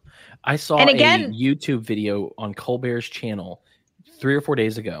terrible. I saw a YouTube video on Colbert's channel 3 or 4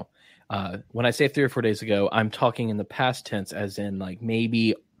 days ago. When I say 3 or 4 days ago, I'm talking in the past tense, as in like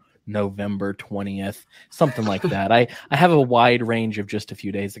maybe November 20th, something like that. I have a wide range of just a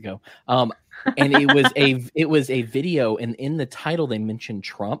few days ago. And it was a video, and in the title they mentioned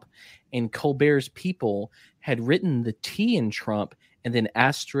Trump, and Colbert's people had written the T in Trump and then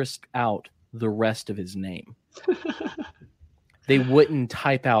asterisked out the rest of his name. They wouldn't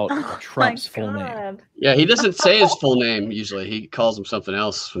type out Trump's full name. Yeah, he doesn't say his full name usually. He calls him something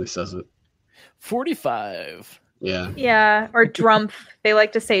else when he says it. 45. Yeah. Yeah, or Drumpf. They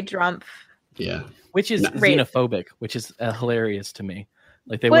like to say Drumpf. Yeah. Which is xenophobic, which is hilarious to me.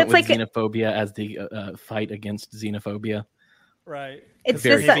 Like they went with xenophobia as the fight against xenophobia. Right. It's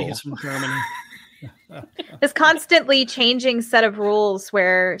very this, from Germany. this constantly changing set of rules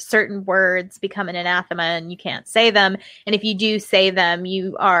where certain words become an anathema and you can't say them. And if you do say them,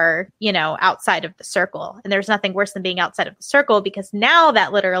 you are, outside of the circle. And there's nothing worse than being outside of the circle, because now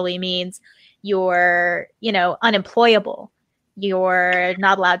that literally means you're, unemployable. You're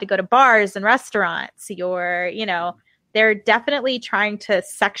not allowed to go to bars and restaurants. They're definitely trying to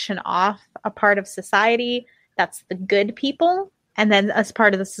section off a part of society that's the good people, and then as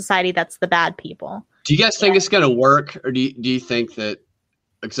part of the society that's the bad people. Do you guys think it's going to work, or do you think that,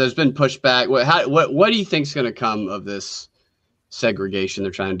 because there's been pushback? What do you think is going to come of this segregation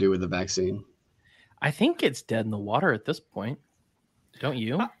they're trying to do with the vaccine? I think it's dead in the water at this point. Don't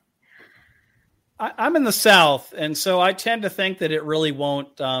you? I'm in the South, and so I tend to think that it really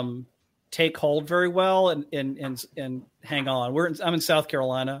won't take hold very well. And hang on, I'm in South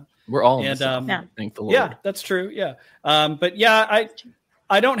Carolina. We're all in the South, thank the Lord. Yeah, that's true. Yeah, but yeah,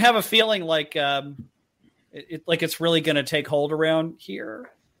 I don't have a feeling like it's really going to take hold around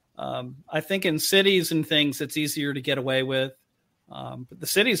here. I think in cities and things, it's easier to get away with. But the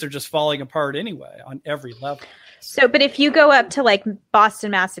cities are just falling apart anyway on every level. So, but if you go up to like Boston,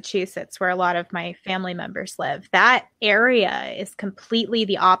 Massachusetts, where a lot of my family members live, that area is completely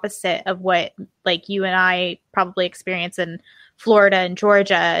the opposite of what like you and I probably experience in Florida and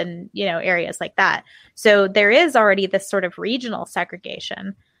Georgia and, areas like that. So there is already this sort of regional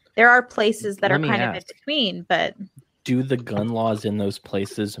segregation. There are places that are kind of in between, but do the gun laws in those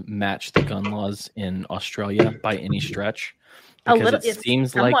places match the gun laws in Australia by any stretch? Because it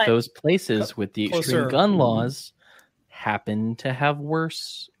seems like those places with the extreme gun laws happen to have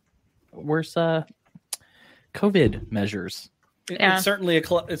worse COVID measures. It's certainly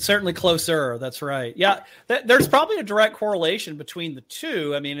closer. That's right. Yeah, there's probably a direct correlation between the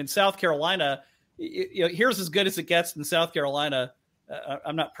two. I mean, in South Carolina, here's as good as it gets in South Carolina.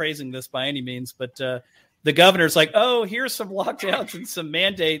 I'm not praising this by any means, but the governor's like, oh, here's some lockdowns and some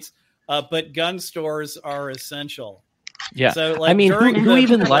mandates, but gun stores are essential. Yeah, so, like, I mean, who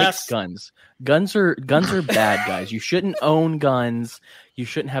even likes guns? Guns are bad, guys. You shouldn't own guns. You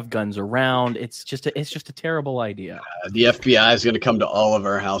shouldn't have guns around. It's just a terrible idea. The FBI is going to come to all of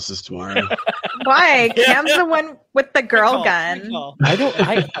our houses tomorrow. Why? Cam's the one with the girl gun. I don't.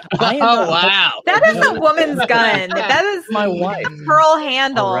 I am wow. That is a woman's gun. That is my wife. Pearl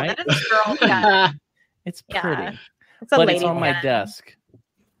handle. Right. That is a girl gun. It's pretty. It's a but lady it's on gun. my desk.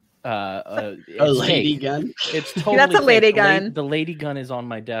 A lady gun. It's totally that's a lady gun. The lady gun is on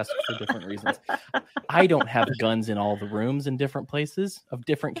my desk for different reasons. I don't have guns in all the rooms in different places of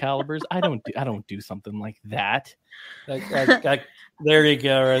different calibers. I don't do something like that. There you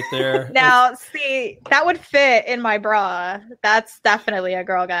go, right there. Now, see, that would fit in my bra. That's definitely a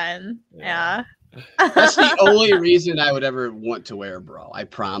girl gun. Yeah. That's the only reason I would ever want to wear a bra. I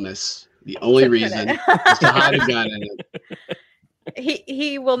promise. The only reason is to hide a gun in it.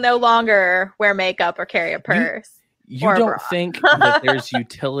 He will no longer wear makeup or carry a purse. You don't think that there's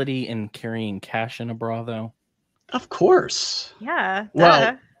utility in carrying cash in a bra, though? Of course. Yeah.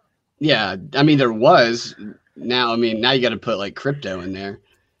 Well, yeah. I mean, there was. Now you got to put like crypto in there.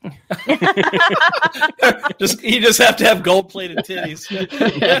 You just have to have gold-plated titties.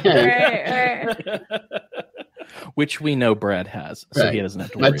 Right. Which we know Brad has, so he doesn't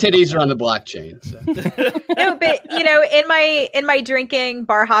have to My worry. titties are on the blockchain. So. No, but in my drinking,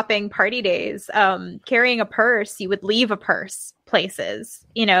 bar hopping party days, carrying a purse, you would leave a purse places.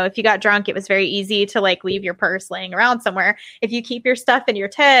 If you got drunk, it was very easy to like leave your purse laying around somewhere. If you keep your stuff in your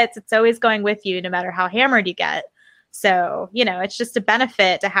tits, it's always going with you, no matter how hammered you get. So, it's just a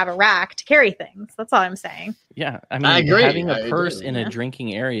benefit to have a rack to carry things. That's all I'm saying. Yeah. I mean, I agree. having a I purse agree. in a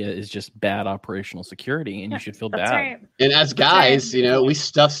drinking area is just bad operational security, and you should feel That's bad. right. And as guys, we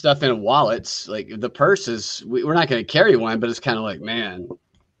stuff stuff in wallets. Like the purse is, we're not going to carry one, but it's kind of like, man,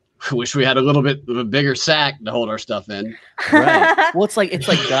 I wish we had a little bit of a bigger sack to hold our stuff in. Right. Well, it's like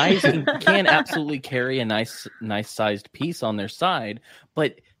guys can absolutely carry a nice sized piece on their side,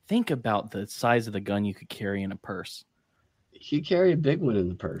 but think about the size of the gun you could carry in a purse. You carry a big one in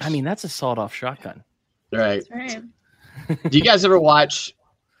the purse. I mean, that's a sawed-off shotgun. Right. That's right. Do you guys ever watch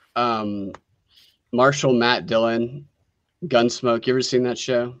Marshall Matt Dillon, Gunsmoke? You ever seen that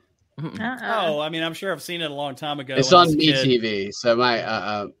show? Oh, I mean, I'm sure I've seen it a long time ago. It's on MeTV. So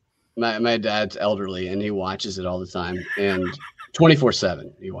my dad's elderly, and he watches it all the time, and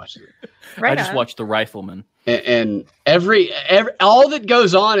 24/7 he watches it. Right I just on. watched The Rifleman. And every all that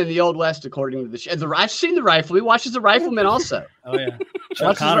goes on in the Old West, according to the show. I've seen The Rifle. He watches The Rifleman also. Oh yeah,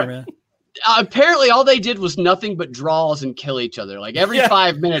 Chuck Connor, man. Apparently, all they did was nothing but draws and kill each other. Like every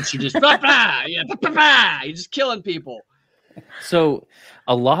 5 minutes, you just you're just killing people. So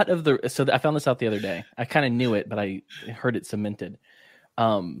a lot of I found this out the other day. I kind of knew it, but I heard it cemented.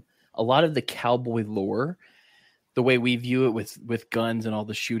 A lot of the cowboy lore, the way we view it with guns and all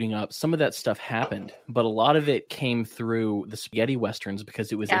the shooting up, some of that stuff happened, but a lot of it came through the spaghetti westerns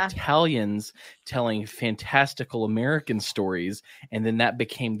because it was Italians telling fantastical American stories, and then that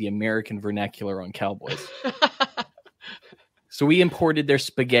became the American vernacular on cowboys. So we imported their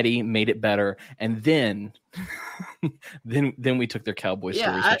spaghetti, made it better, and then we took their cowboy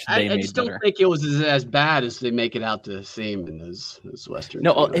stories, which they made I just don't better. think it was as bad as they make it out to seem in those westerns.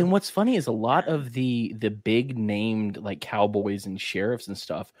 No, and what's funny is a lot of the big named like cowboys and sheriffs and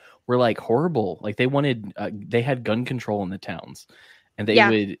stuff were like horrible. Like they had gun control in the towns, and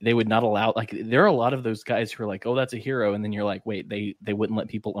they would not allow. Like there are a lot of those guys who are like, oh, that's a hero, and then you're like, wait, they wouldn't let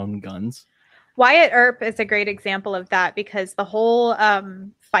people own guns. Wyatt Earp is a great example of that because the whole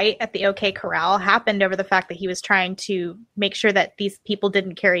fight at the OK Corral happened over the fact that he was trying to make sure that these people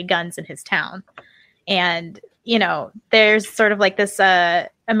didn't carry guns in his town. And, there's sort of like this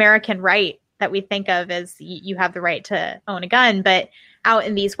American right that we think of as you have the right to own a gun. But out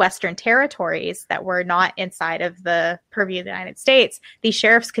in these Western territories that were not inside of the purview of the United States, these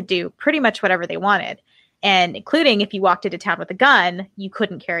sheriffs could do pretty much whatever they wanted. And including if you walked into town with a gun, you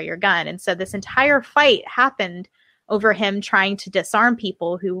couldn't carry your gun. And so this entire fight happened over him trying to disarm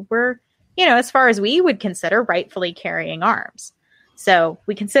people who were, as far as we would consider, rightfully carrying arms. So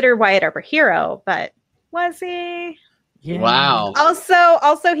we consider Wyatt Earp a hero, but was he? Yeah. Wow.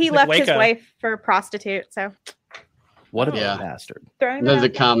 Also, he left his Waco. wife for a prostitute. So What a Yeah. bastard. throwing That's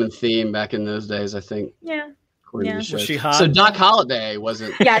that a out common theme back in those days, I think. there. Yeah. according to Yeah. the show. Was she hot? So Doc Holliday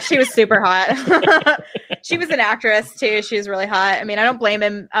wasn't. Yeah, she was super hot. She was an actress too. She was really hot. I mean, I don't blame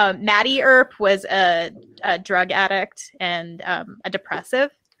him. Matty Earp was a drug addict and a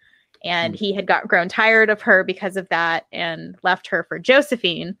depressive, and he had grown tired of her because of that and left her for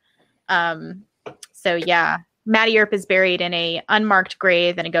Josephine. So yeah, Matty Earp is buried in a unmarked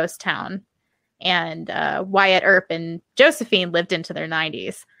grave in a ghost town, and Wyatt Earp and Josephine lived into their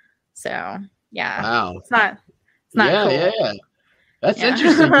 90s. So yeah, Wow. it's not cool. Yeah. That's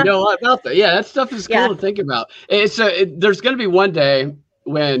interesting. You know a lot about that. Yeah, that stuff is cool to think about. There's going to be one day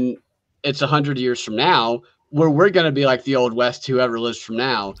when it's 100 years from now where we're going to be like the Old West, whoever lives from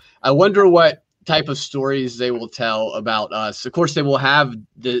now. I wonder what type of stories they will tell about us. Of course, they will have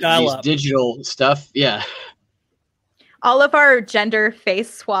these digital stuff. Yeah. All of our gender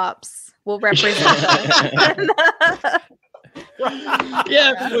face swaps will represent us.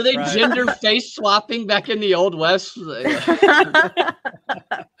 Yeah, were they gender face swapping back in the Old West? They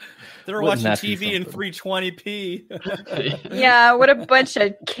were watching TV in 320p. Yeah, what a bunch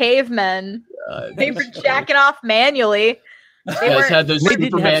of cavemen. They were jacking off manually. They guys had those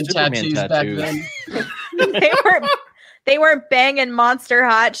Superman tattoos back then. They weren't banging monster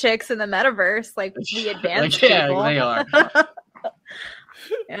hot chicks in the metaverse like the advanced people. Yeah, they are.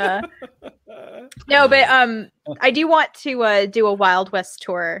 Yeah. No, but I do want to do a Wild West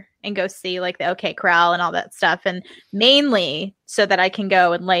tour and go see like the OK Corral and all that stuff, and mainly so that I can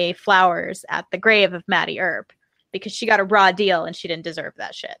go and lay flowers at the grave of Matty Earp because she got a raw deal and she didn't deserve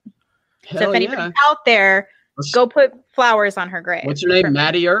that shit. So if anybody's out there, go put flowers on her grave. What's her name?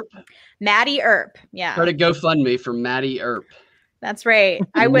 Matty Earp? Matty Earp. Yeah. Try to GoFundMe for Matty Earp. That's right.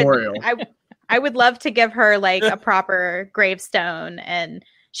 I would love to give her like a proper gravestone, and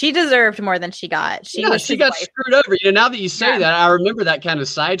she deserved more than she got. She got screwed over. You know, now that you say that, I remember that kind of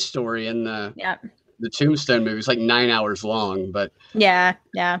side story in the Tombstone movie. It's like 9 hours long, but yeah.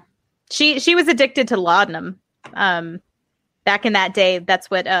 She was addicted to laudanum, Back in that day, that's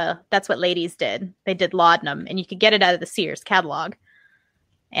what ladies did. They did laudanum, and you could get it out of the Sears catalog.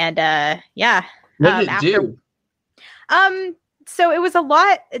 And yeah. What did it do? So it was a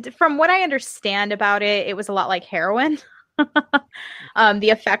lot, from what I understand about it, it was a lot like heroin. The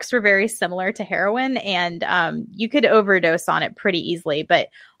effects were very similar to heroin, and you could overdose on it pretty easily. But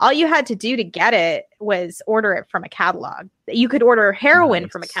all you had to do to get it was order it from a catalog. You could order heroin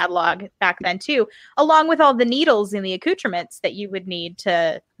from a catalog back then too, along with all the needles and the accoutrements that you would need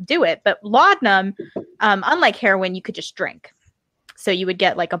to do it. But laudanum, unlike heroin, you could just drink. So you would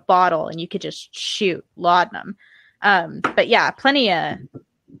get like a bottle and you could just shoot laudanum. But yeah, plenty of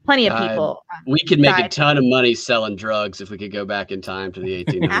people. We could make a ton of money selling drugs if we could go back in time to the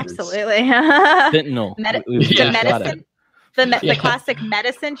 1800s. Absolutely. Fentanyl. The classic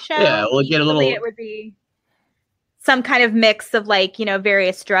medicine show. Yeah, we'll get a little. It would be some kind of mix of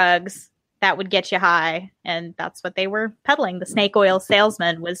various drugs that would get you high, and that's what they were peddling. The snake oil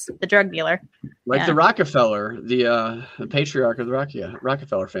salesman was the drug dealer. Like the Rockefeller, the patriarch of the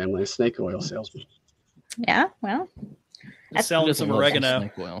Rockefeller family, snake oil salesman. Yeah, well, selling some oregano.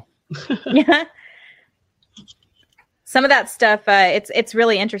 Snake oil. Yeah, some of that stuff. It's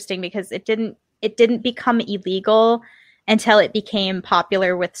really interesting because it didn't become illegal until it became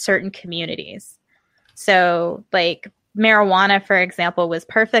popular with certain communities. So, like marijuana, for example, was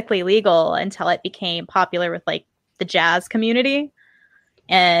perfectly legal until it became popular with the jazz community,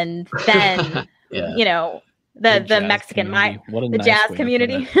 and then the Mexican the jazz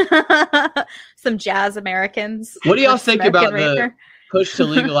community, some jazz Americans. What do y'all think about the push to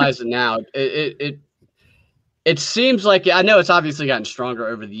legalize it now? It seems like, I know it's obviously gotten stronger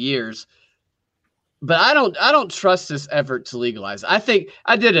over the years, but I don't trust this effort to legalize. I think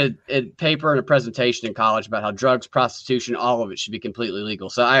I did a paper and a presentation in college about how drugs, prostitution, all of it should be completely legal.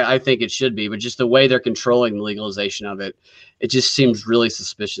 So I think it should be, but just the way they're controlling the legalization of it, it just seems really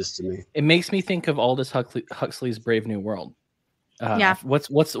suspicious to me. It makes me think of Aldous Huxley's Brave New World. Yeah.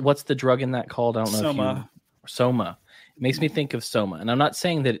 What's the drug in that called? I don't know. Soma. It makes me think of Soma. And I'm not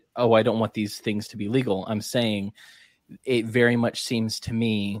saying that, I don't want these things to be legal. I'm saying it very much seems to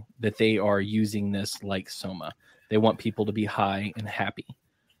me that they are using this like Soma. They want people to be high and happy.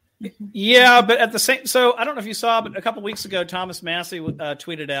 Yeah, but at the same, so I don't know if you saw, but a couple weeks ago, Thomas Massey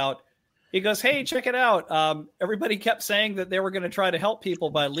tweeted out, he goes, "Hey, check it out. Everybody kept saying that they were going to try to help people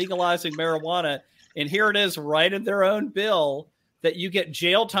by legalizing marijuana. And here it is right in their own bill that you get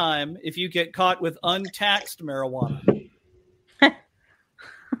jail time if you get caught with untaxed marijuana."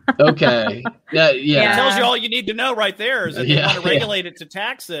 Okay. Yeah. It tells you all you need to know right there is that they want to regulate it to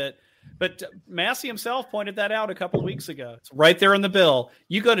tax it. But Massey himself pointed that out a couple of weeks ago. It's right there in the bill.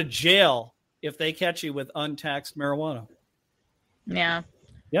 You go to jail if they catch you with untaxed marijuana. Yeah.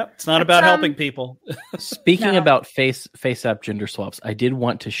 Yep. It's not about helping people. Speaking about face-up gender swaps, I did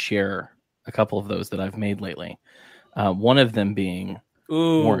want to share a couple of those that I've made lately. One of them being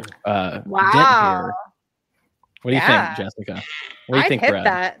wow. Dent hair. What do you think, Jessica? What do you think, Brad?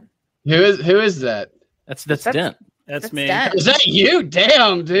 That. Who is that? That's Dent. That's me. Dent. Is that you?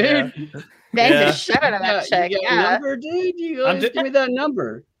 Damn, dude. Yeah. Bang the shit out of that chick. You got a number, dude? You always give me that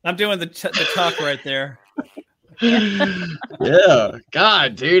number. I'm doing the tuck right there. Yeah.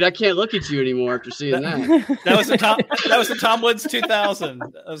 God, dude, I can't look at you anymore after seeing that. That was the Tom Woods 2000.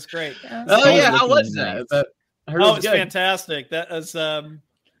 That was great. Oh yeah, how was that? It's fantastic. That was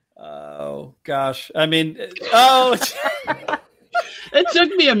oh gosh. I mean, it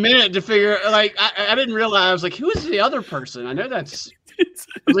took me a minute to figure. Like, I didn't realize. I was like, who is the other person? I know that's. I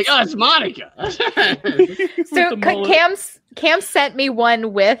was like, oh, it's Monica. So Cam sent me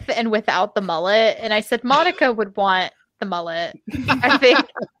one with and without the mullet, and I said Monica would want the mullet. I think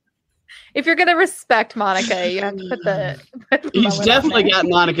if you're gonna respect Monica, you have to put the He's definitely got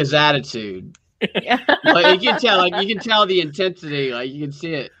Monica's attitude. Yeah. Like, you can tell the intensity. Like, you can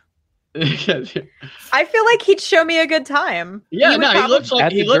see it. I feel like he'd show me a good time. Yeah, he looks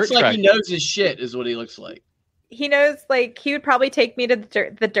like he knows his shit. Is what he looks like. He knows, like, he would probably take me to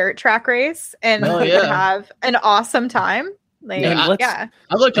the dirt track race, and we would have an awesome time. Like, I look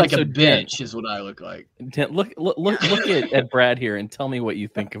like a bitch, is what I look like. Look at Brad here and tell me what you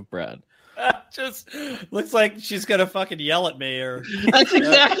think of Brad. Just looks like she's gonna fucking yell at me, or that's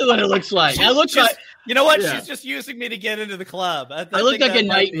exactly what it looks like. I look like, you know what? Yeah. She's just using me to get into the club. I look like a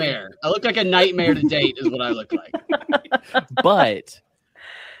nightmare. I look like a nightmare to date, is what I look like. But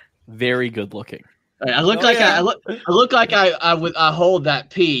very good looking. I look I hold that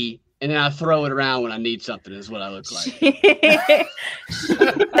pee and then I throw it around when I need something, is what I look like. That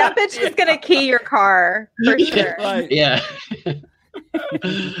bitch is gonna key your car for sure. Yeah.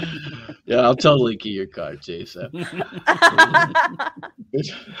 Yeah, I'll totally key your car too. So.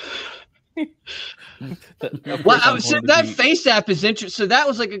 That face app is interesting. So that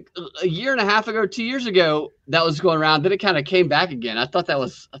was like a year and a half ago, 2 years ago. That was going around. Then it kind of came back again. I thought that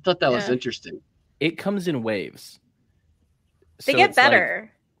was interesting. It comes in waves. They get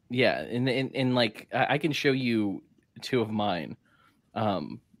better. Like, yeah, and like I can show you two of mine,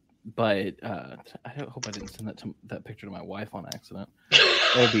 but I hope I didn't send that picture to my wife on accident.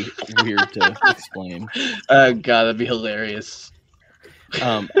 That would be weird to explain. Oh god, that'd be hilarious.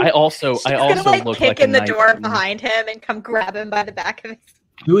 I also gonna, look kick like in the door behind him and come grab him by the back of his.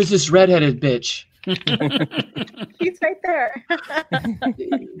 Who is this redheaded bitch? She's right there.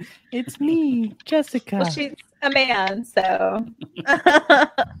 It's me, Jessica. Well, she's a man, so.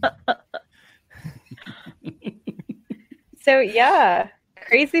 So yeah,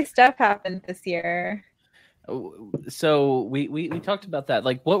 crazy stuff happened this year. So we talked about that.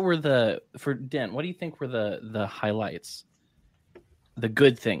 Like, what were for Dent? What do you think were the highlights, the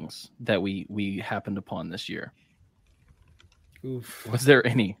good things that we happened upon this year? Oof. Was there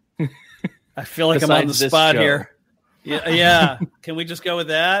any? I feel like I'm on the spot here. Yeah. Can we just go with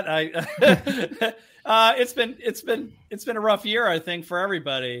that? It's been a rough year, I think, for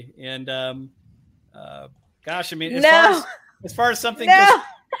everybody. And gosh, I mean, as far as something just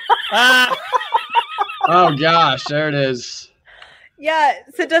oh gosh, there it is. Yeah.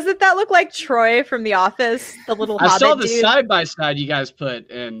 So doesn't that look like Troy from The Office? The little I Hobbit saw the dude? side by side you guys put,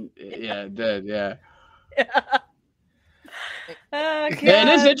 and yeah, it did, yeah. Oh, yeah, it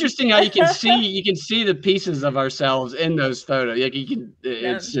is interesting how you can see the pieces of ourselves in those photos. Like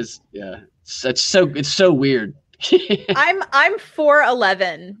it's just it's so weird. I'm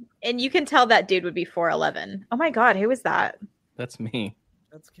 4'11", and you can tell that dude would be 4'11". Oh my god, who is that? That's me.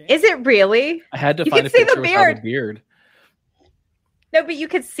 Is it really? I had to you find a can see picture the without a beard. No, but you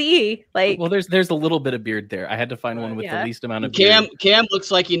could see like. Well, there's a little bit of beard there. I had to find one with the least amount of beard. beard. Cam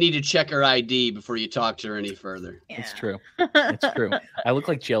looks like you need to check her ID before you talk to her any further. Yeah. It's true. It's true. I look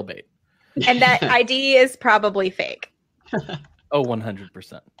like jailbait. And that ID is probably fake. Oh,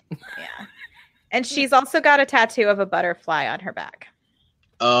 100%. Yeah. And she's also got a tattoo of a butterfly on her back.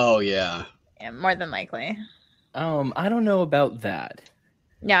 Oh yeah. Yeah, more than likely. I don't know about that.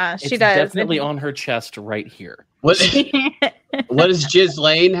 Yeah, she it's does. Definitely on her chest right here. What does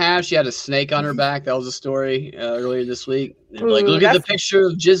Ghislaine have? She had a snake on her back. That was a story earlier this week. Like, look at the picture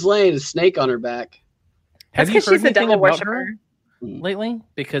of Ghislaine, a snake on her back. That's because she's a devil worshiper lately?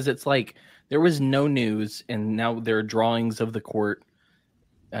 Because it's like there was no news, and now there are drawings of the court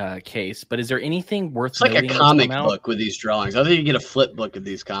case. But is there anything worth? It's like a comic book with these drawings. I think you get a flip book of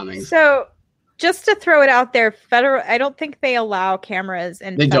these comics. So, just to throw it out there, I don't think they allow cameras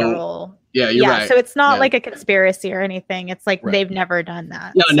in federal. Don't. Yeah, you're right. So it's not like a conspiracy or anything. It's like they've never done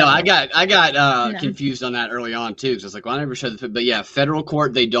that. No, I got confused on that early on too. Because I was like, well, I never showed the. But yeah, federal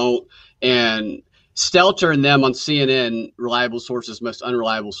court they don't. And Stelter and them on CNN, reliable sources, most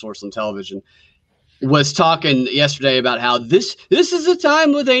unreliable source on television, was talking yesterday about how this is a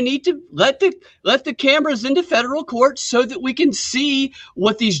time where they need to let the cameras into federal court so that we can see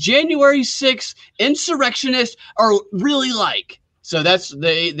what these January 6th insurrectionists are really like. So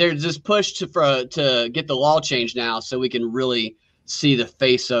they're just pushed to get the law changed now so we can really see the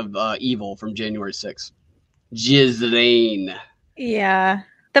face of evil from January 6th. Ghislaine. Yeah.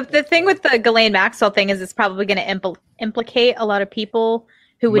 The thing with the Ghislaine Maxwell thing is it's probably going to implicate a lot of people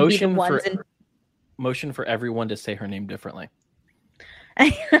who would be the ones in. Motion for everyone to say her name differently.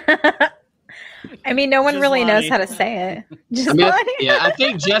 I mean, no one really knows how to say it. I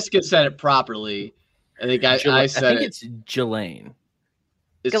think Jessica said it properly. I think I said I think it's Ghislaine.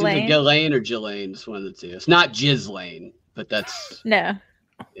 It's either Ghislaine or Ghislaine. It's one of the two. It's not Ghislaine, but that's no.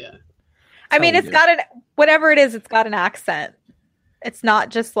 Yeah. I mean, it's got whatever it is. It's got an accent. It's not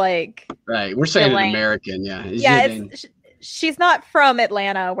just like right. We're saying an American. Yeah. She's not from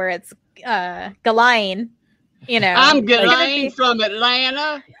Atlanta, where it's Ghislaine. You know, I'm Ghislaine from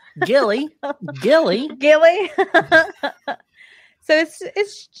Atlanta. Gilly. So it's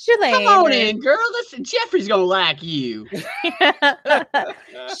Ghislaine. Come on in, girl. Listen, Jeffrey's gonna like you.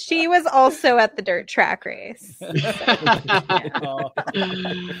 She was also at the dirt track race.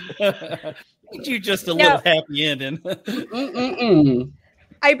 You just a little happy ending.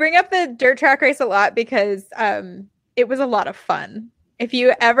 I bring up the dirt track race a lot because it was a lot of fun. If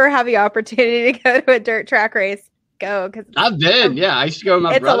you ever have the opportunity to go to a dirt track race, go. Because I've been. Yeah, I used to go with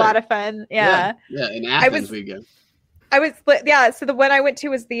my brother. It's a lot of fun. Yeah. In Athens we go. So the one I went to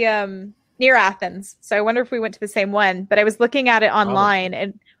was the near Athens. So I wonder if we went to the same one. But I was looking at it online,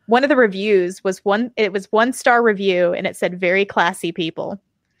 and one of the reviews was one 1-star review, and it said very classy people.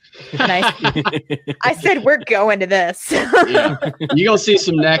 And I said, we're going to this. Yeah. You're going to see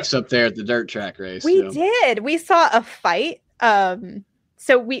some necks up there at the dirt track race. We did. We saw a fight.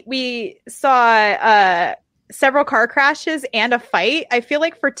 So we saw several car crashes and a fight. I feel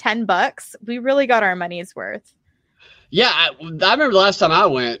like for $10, we really got our money's worth. Yeah, I remember the last time I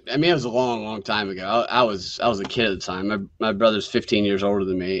went. I mean, it was a long, long time ago. I was a kid at the time. My brother's 15 years older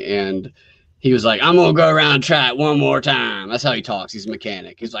than me, and he was like, "I'm gonna go around track one more time." That's how he talks. He's a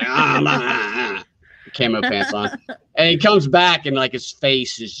mechanic. He's like, camo pants on, and he comes back and like his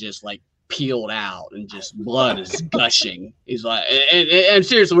face is just like peeled out and just blood is gushing. He's like, and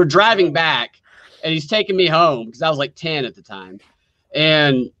seriously, we're driving back, and he's taking me home because I was like 10 at the time,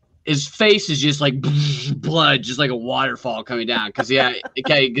 and his face is just like blood, just like a waterfall coming down because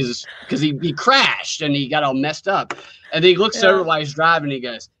he crashed and he got all messed up. And then he looks over while he's driving and he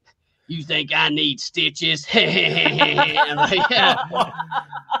goes, "You think I need stitches?" I'm like,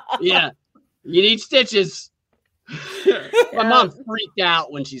 yeah, you need stitches. My mom freaked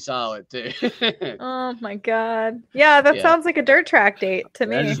out when she saw it too. Oh my God. Yeah, that sounds like a dirt track date to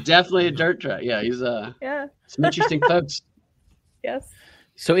me. It's definitely a dirt track. Yeah, he's some interesting folks. Yes.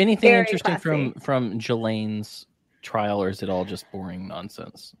 So anything Very interesting classy. from Jelane's trial, or is it all just boring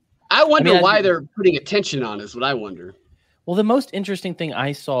nonsense? I wonder why they're putting attention on is what I wonder. Well, the most interesting thing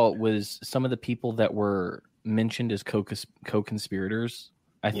I saw was some of the people that were mentioned as co-conspirators,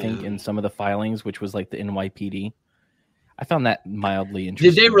 I think, in some of the filings, which was like the NYPD. I found that mildly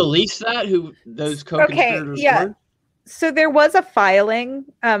interesting. Did they release that, who those co-conspirators were? So there was a filing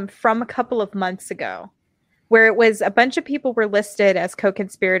from a couple of months ago where it was a bunch of people were listed as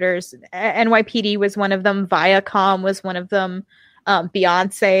co-conspirators. NYPD was one of them. Viacom was one of them.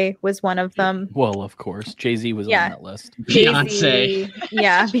 Beyonce was one of them. Well, of course. Jay-Z was on that list. Beyonce.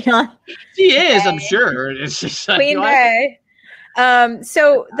 Yeah, Beyonce. She is, I'm sure. It's just like, Queen Bey.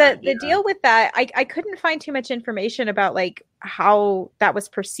 So the deal with that, I couldn't find too much information about like how that was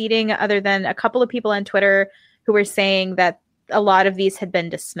proceeding other than a couple of people on Twitter who were saying that a lot of these had been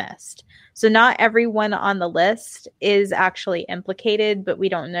dismissed. So not everyone on the list is actually implicated, but we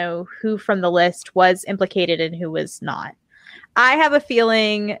don't know who from the list was implicated and who was not. I have a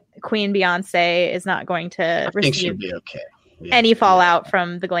feeling Queen Beyonce is not going to receive any fallout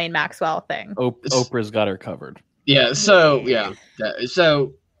from the Ghislaine Maxwell thing. Oprah's got her covered. Yeah. So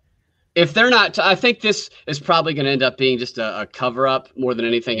so if they're not, I think this is probably going to end up being just a cover up more than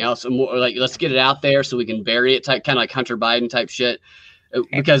anything else. More like, let's get it out there so we can bury it, type, kind of like Hunter Biden type shit.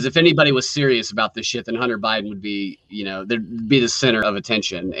 Because if anybody was serious about this shit, then Hunter Biden would be, there'd be the center of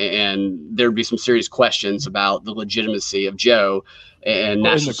attention, and there'd be some serious questions about the legitimacy of Joe and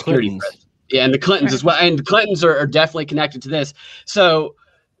national security. Yeah, and the Clintons as well. And the Clintons are definitely connected to this. So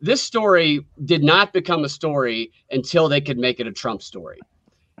this story did not become a story until they could make it a Trump story.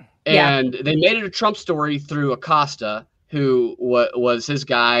 And they made it a Trump story through Acosta, who was his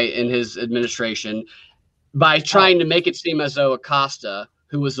guy in his administration, by trying to make it seem as though Acosta,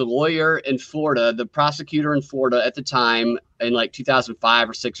 who was a lawyer in Florida, the prosecutor in Florida at the time in like 2005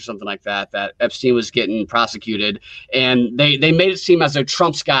 or 6 or something like that, that Epstein was getting prosecuted. And they made it seem as though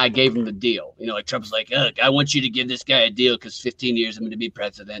Trump's guy gave him the deal. Like Trump's like, "Look, I want you to give this guy a deal because 15 years I'm going to be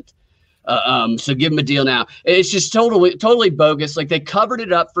president. So give him a deal now." It's just totally bogus. Like they covered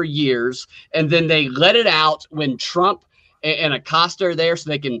it up for years and then they let it out when Trump and Acosta are there so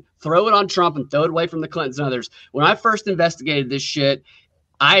they can throw it on Trump and throw it away from the Clintons and others. When I first investigated this shit,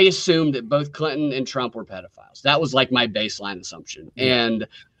 I assumed that both Clinton and Trump were pedophiles. That was like my baseline assumption. And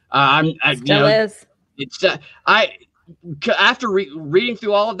after reading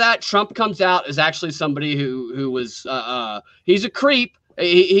through all of that, Trump comes out as actually somebody who was he's a creep.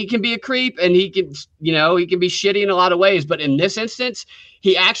 He can be a creep and he can be shitty in a lot of ways. But in this instance,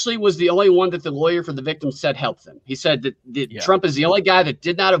 he actually was the only one that the lawyer for the victim said helped them. He said that Trump is the only guy that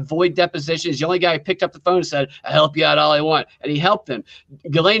did not avoid depositions. The only guy who picked up the phone and said, "I'll help you out all I want." And he helped them.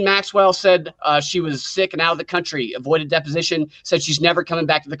 Ghislaine Maxwell said she was sick and out of the country, avoided deposition, said she's never coming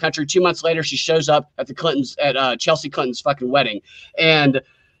back to the country. 2 months later, she shows up at the Clintons, at Chelsea Clinton's fucking wedding. And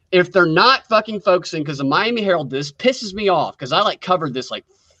if they're not fucking focusing, because the Miami Herald, this pisses me off because I covered this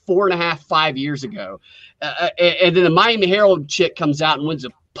 4.5 years ago. And then the Miami Herald chick comes out and wins a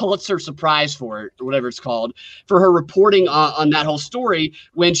Pulitzer Prize for it, or whatever it's called, for her reporting on that whole story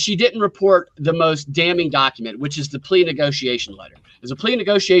when she didn't report the most damning document, which is the plea negotiation letter. There's a plea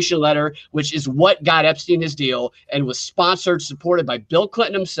negotiation letter, which is what got Epstein his deal and was sponsored, supported by Bill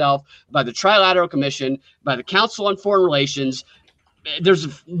Clinton himself, by the Trilateral Commission, by the Council on Foreign Relations.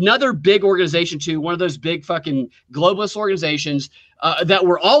 There's another big organization too, one of those big fucking globalist organizations, that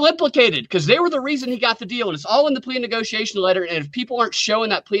were all implicated because they were the reason he got the deal. And it's all in the plea negotiation letter. And if people aren't showing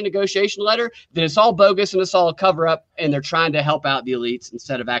that plea negotiation letter, then it's all bogus and it's all a cover up. And they're trying to help out the elites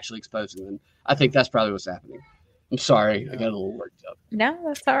instead of actually exposing them. I think that's probably what's happening. I'm sorry. I got a little worked up. No,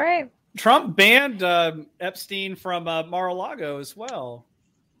 that's all right. Trump banned Epstein from Mar-a-Lago as well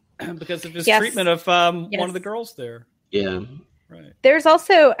because of his treatment of one of the girls there. Yeah. Right. There's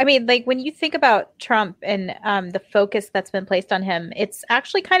also, I mean, like when you think about Trump and the focus that's been placed on him, it's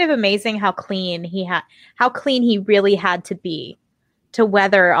actually kind of amazing how clean he really had to be to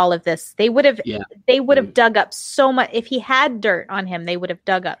weather all of this. They would have dug up so much if he had dirt on him. They would have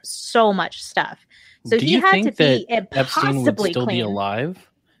dug up so much stuff. So Do he you had think to be that Epstein would still clean. be alive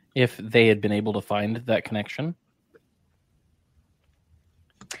if they had been able to find that connection?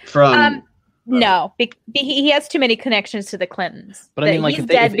 From no, he has too many connections to the Clintons. But I mean, like, he's if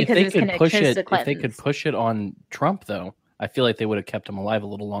dead they because of his could push connections it, to the if they Clintons. could push it on Trump, though, I feel like they would have kept him alive a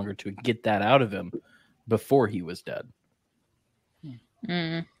little longer to get that out of him before he was dead.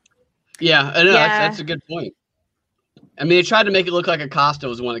 Mm. Yeah, I know. That's a good point. I mean, they tried to make it look like Acosta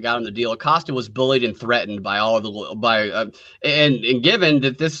was the one that got him the deal. Acosta was bullied and threatened by all of the and given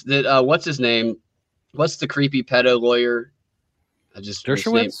that what's his name? What's the creepy pedo lawyer?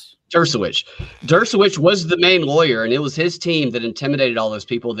 Dershowitz? Dershowitz was the main lawyer, and it was his team that intimidated all those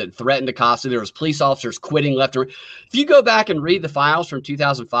people that threatened Acosta. There was police officers quitting left and right. If you go back and read the files from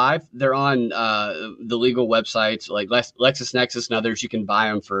 2005, they're on the legal websites like LexisNexis and others. You can buy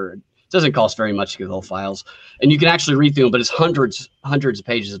them for. It doesn't cost very much to get the whole files, and you can actually read through them. But it's hundreds of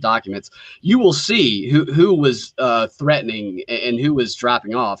pages of documents. You will see who was threatening and who was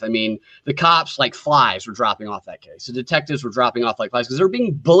dropping off. I mean, the cops like flies were dropping off that case. The detectives were dropping off like flies because they were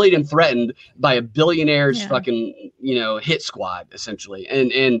being bullied and threatened by a billionaire's fucking hit squad essentially.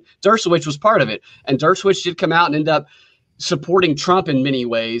 And Dershowitz was part of it. And Dershowitz did come out and end up supporting Trump in many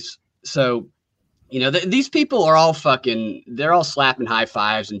ways. So. These people are all they're all slapping high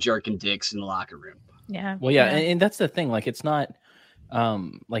fives and jerking dicks in the locker room. Yeah. Well, yeah. And that's the thing. Like, it's not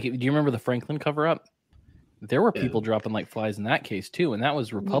like, do you remember the Franklin cover up? There were people dropping like flies in that case too. And that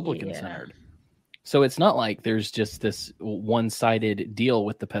was Republican centered. So it's not like there's just this one-sided deal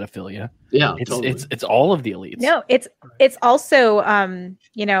with the pedophilia. Yeah. It's all of the elites. No, it's also, and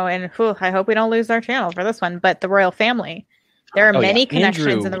I hope we don't lose our channel for this one, but the royal family. There are many connections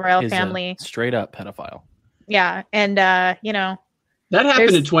Andrew in the royal is family. Straight up pedophile. Yeah. And, that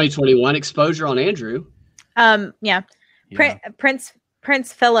happened in 2021. Exposure on Andrew. Yeah.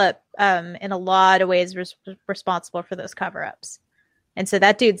 Prince Philip, in a lot of ways, was responsible for those cover-ups. And so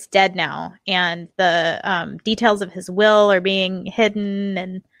that dude's dead now. And the details of his will are being hidden.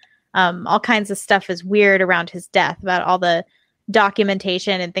 And all kinds of stuff is weird around his death about all the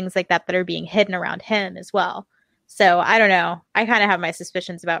documentation and things like that are being hidden around him as well. So I don't know. I kind of have my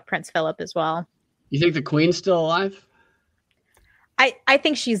suspicions about Prince Philip as well. You think the Queen's still alive? I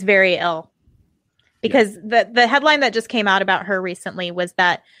think she's very ill because the headline that just came out about her recently was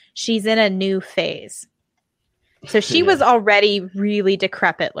that she's in a new phase. So she was already really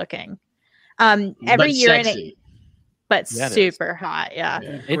decrepit looking. Every year, but super hot. Yeah.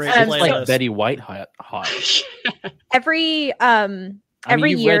 It's like Betty White hot. Every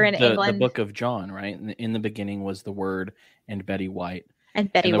year in the England, the Book of John, right? In the beginning was the Word and Betty White,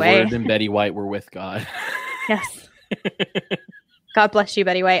 and Betty the White. Word and Betty White were with God. Yes. God bless you,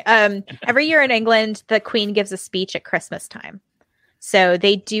 Betty White. Every year in England, the Queen gives a speech at Christmas time, so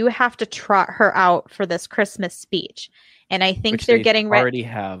they do have to trot her out for this Christmas speech, and I think they're getting ready. Already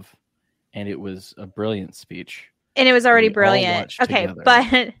have, and it was a brilliant speech. And it was already brilliant. Okay,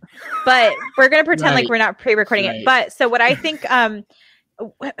 together. but we're gonna pretend like we're not pre-recording it. But so what I think,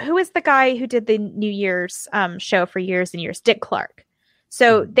 who is the guy who did the New Year's show for years and years? Dick Clark.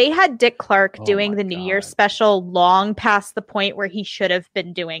 So they had Dick Clark doing the New Year's special long past the point where he should have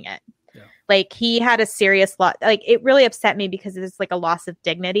been doing it. Yeah. Like he had a serious lot. Like it really upset me because it's like a loss of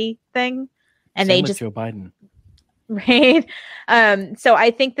dignity thing, and Same they with just Joe Biden. Right. So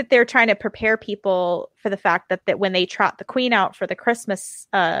I think that they're trying to prepare people for the fact that when they trot the Queen out for the Christmas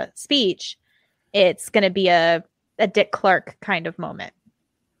speech, it's going to be a Dick Clark kind of moment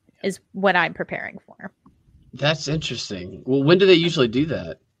is what I'm preparing for. That's interesting. Well, when do they usually do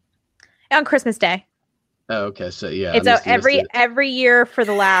that? On Christmas Day. Oh, okay. So yeah, it's every year for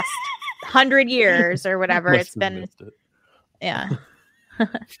the last 100 years or whatever. It's been, yeah.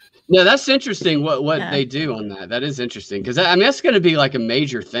 No, that's interesting. What they do on that. That is interesting because I mean that's going to be like a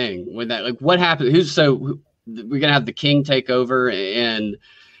major thing when that like what happened. We're going to have the king take over and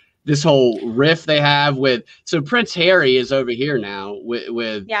this whole riff they have with. So Prince Harry is over here now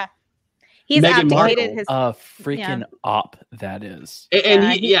with He's Meghan abdicated Markle. his. Freaking op that is. And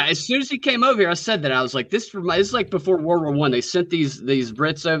as soon as he came over here, I said that I was like, this is like before World War I. They sent these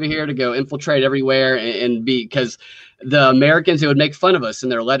Brits over here to go infiltrate everywhere and be, because the Americans, they would make fun of us in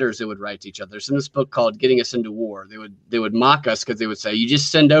their letters they would write to each other. There's in this book called Getting Us into War. They would mock us because they would say, you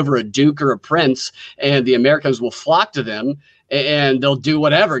just send over a duke or a prince and the Americans will flock to them and they'll do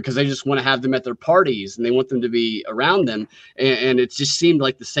whatever because they just want to have them at their parties and they want them to be around them. And it just seemed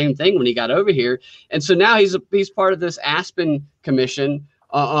like the same thing when he got over here. And so now he's part of this Aspen Commission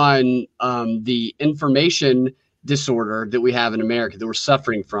on the information disorder that we have in America that we're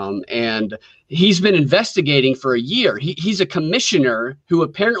suffering from. And he's been investigating for a year. He's a commissioner who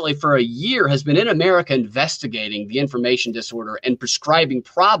apparently for a year has been in America investigating the information disorder and prescribing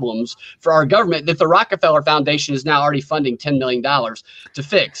problems for our government that the Rockefeller Foundation is now already funding $10 million to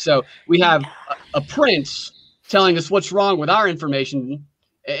fix. So we have a prince telling us what's wrong with our information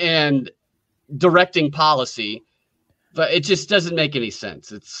and directing policy, but it just doesn't make any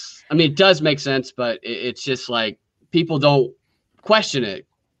sense. It does make sense, but it's just like people don't question it.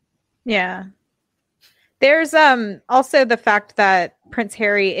 Yeah. There's also the fact that Prince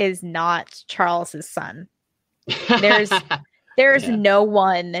Harry is not Charles's son. There's no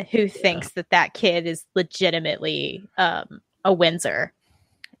one who thinks that kid is legitimately a Windsor.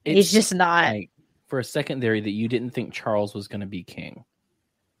 He's just not. Like, for a second there, that you didn't think Charles was going to be king.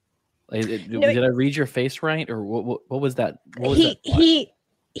 Did I read your face right, or what was that?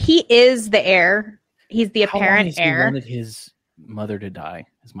 He is the heir. He's the apparent heir. He wanted his mother to die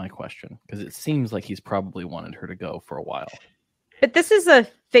is my question, because it seems like he's probably wanted her to go for a while. But this is a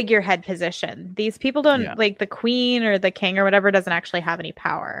figurehead position. These people don't like the queen or the king or whatever doesn't actually have any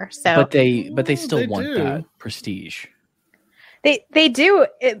power. So, but they still want that prestige. They do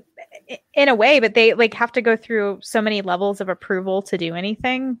in a way, but they like have to go through so many levels of approval to do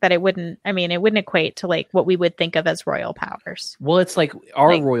anything that it wouldn't equate to like what we would think of as royal powers. Well, it's like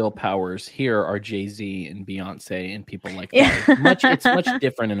our royal powers here are Jay-Z and Beyonce and people like that. It's much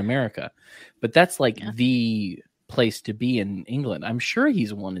different in America, but that's like the place to be in England. I'm sure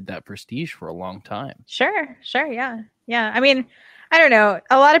he's wanted that prestige for a long time. Sure. Yeah. I mean, I don't know.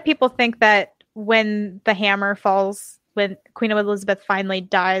 A lot of people think that when the hammer falls, when Queen Elizabeth finally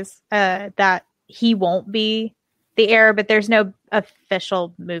dies, that he won't be the heir, but there's no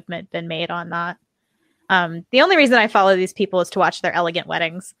official movement been made on that. The only reason I follow these people is to watch their elegant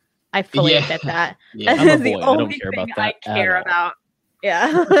weddings. I fully admit that. Yeah, that is the only I don't care thing about that I care about.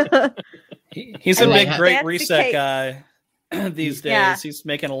 Yeah. He's a big Great Reset guy these days. Yeah. He's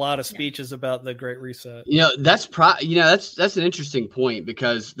making a lot of speeches about the Great Reset. That's an interesting point,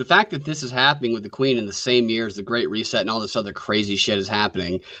 because the fact that this is happening with the Queen in the same year as the Great Reset and all this other crazy shit is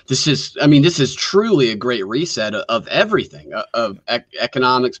happening. This is truly a Great Reset of everything, of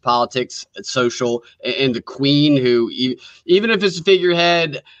economics, politics, social, and the Queen, who even if it's a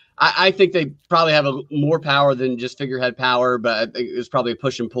figurehead, I think they probably have more power than just figurehead power, but I think there's probably a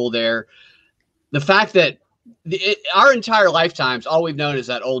push and pull there. The fact that our entire lifetimes, all we've known is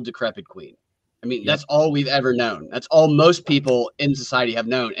that old decrepit queen. I mean, that's all we've ever known. That's all most people in society have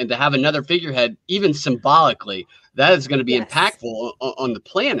known. And to have another figurehead, even symbolically, that is going to be impactful on the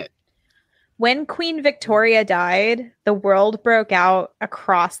planet. When Queen Victoria died, the world broke out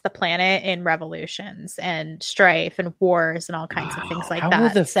across the planet in revolutions and strife and wars and all kinds of things like that. How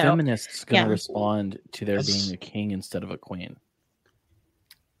are the feminists going to respond to there being a king instead of a queen?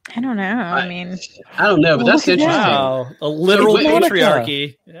 I don't know. I don't know, but that's interesting. Wow, a literal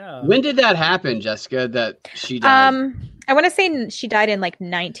patriarchy. Yeah. When did that happen, Jessica? That she died? I want to say she died in like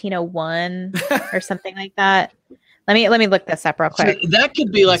 1901 or something like that. Let me look this up real quick. So that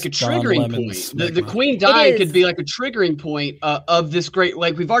could be like a triggering point. The Queen dying could be like a triggering point of this great.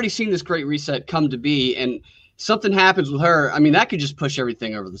 Like we've already seen this Great Reset come to be, and something happens with her. I mean, that could just push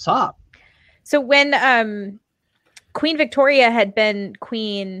everything over the top. So when Queen Victoria had been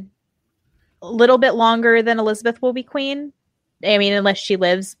queen a little bit longer than Elizabeth will be queen. I mean, unless she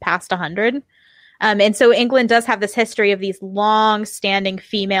lives past 100. And so England does have this history of these long-standing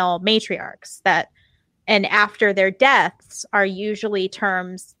female matriarchs and after their deaths are usually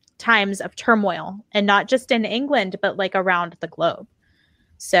times of turmoil, and not just in England, but like around the globe.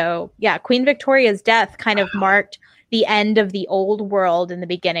 So yeah, Queen Victoria's death kind of marked the end of the old world and the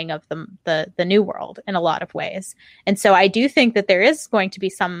beginning of the new world in a lot of ways. And so I do think that there is going to be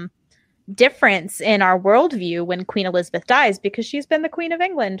some difference in our worldview when Queen Elizabeth dies, because she's been the Queen of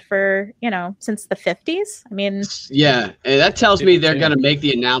England for, since the 50s. I mean, yeah, and that tells me they're going to make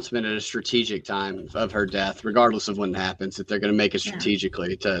the announcement at a strategic time of her death, regardless of when it happens, that they're going to make it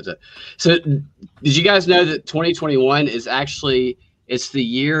strategically. So did you guys know that 2021 is actually It's the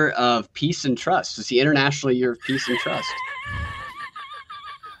year of peace and trust. It's the International Year of Peace and Trust.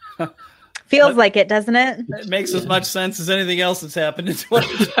 Feels like it, doesn't it? It makes as much sense as anything else that's happened in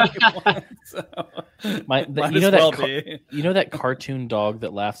 2021. So, you know that cartoon dog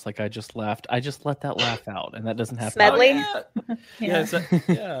that laughs like I just laughed? I just let that laugh out, and that doesn't happen. Smedley?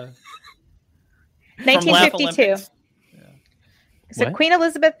 Yeah. 1952. So What? Queen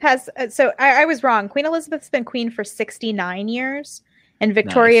Elizabeth has. I was wrong. Queen Elizabeth's been queen for 69 years, and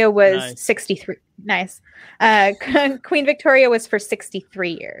Victoria was 63. Nice. Queen Victoria was for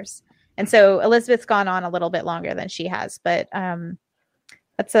 63 years, and so Elizabeth's gone on a little bit longer than she has, but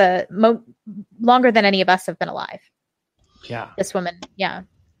that's longer than any of us have been alive. Yeah, this woman, yeah,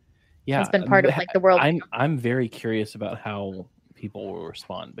 has been part of like the world. I'm very curious about how people will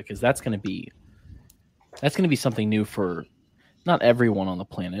respond, because that's going to be something new for not everyone on the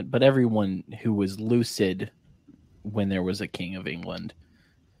planet, but everyone who was lucid when there was a king of England.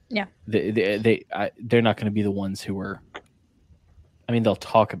 Yeah, they're not going to be the ones who are. I mean, they'll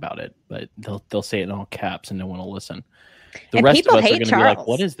talk about it, but they'll say it in all caps, and no one will listen. The rest of us are going to be like,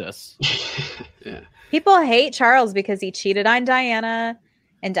 "What is this?" Yeah. People hate Charles because he cheated on Diana,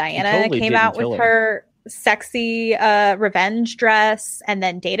 and Diana came out with her sexy revenge dress, and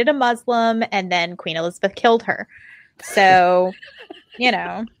then dated a Muslim, and then Queen Elizabeth killed her. So,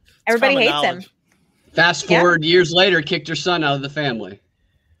 everybody hates him. Fast forward years later, kicked her son out of the family.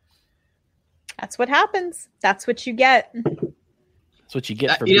 That's what happens. That's what you get. That's what you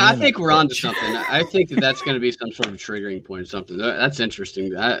get for I think we're on to something. I think that's going to be some sort of triggering point or something. That's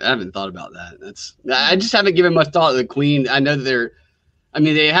interesting. I haven't thought about that. I just haven't given much thought to the Queen. I know that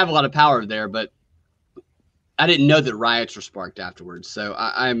they have a lot of power there, but I didn't know that riots were sparked afterwards. So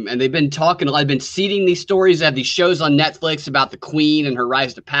and they've been talking a lot. I've been seeding these stories. They have these shows on Netflix about the Queen and her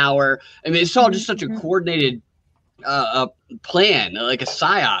rise to power. I mean, it's all just such a coordinated plan, like a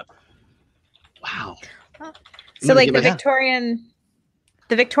psyop. Wow. So like the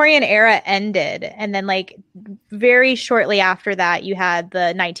Victorian era ended, and then like very shortly after that, you had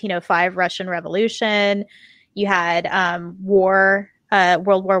the 1905 Russian Revolution. You had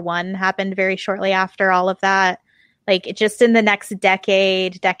World War I happened very shortly after all of that. Like just in the next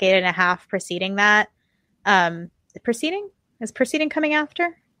decade and a half preceding that. Is proceeding coming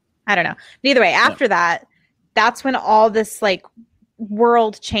after? I don't know. But either way, after that, that's when all this like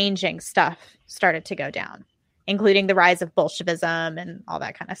world changing stuff started to go down, including the rise of Bolshevism and all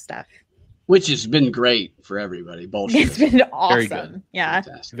that kind of stuff. Which has been great for everybody. Bolshevism. It's been awesome. Very good. Yeah.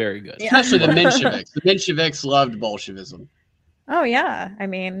 Fantastic. Very good. Yeah. Especially the Mensheviks. The Mensheviks loved Bolshevism. Oh, yeah. I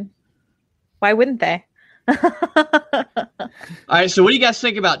mean, why wouldn't they? All right. So what do you guys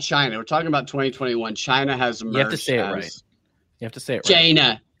think about China? We're talking about 2021. China has emerged. You have to say it right. You have to say it right.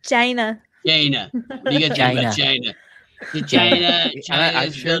 China. What do you got to think about China?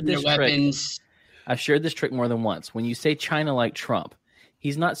 China's building their weapons. I've shared this trick more than once. When you say China like Trump,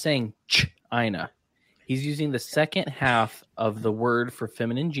 he's not saying China. He's using the second half of the word for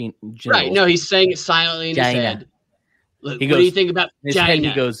feminine genitals. Right. No, he's saying it silently in his head. Look, what do you think about China?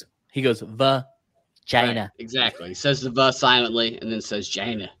 He goes, the China. Right, exactly. He says the silently and then says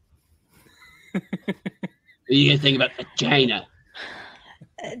China. What do you think about China?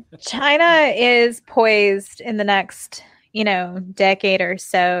 China is poised in the next, decade or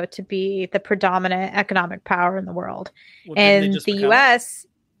so to be the predominant economic power in the world. Well, and the U.S.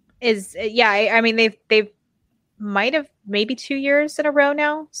 is, I mean, they've might have maybe 2 years in a row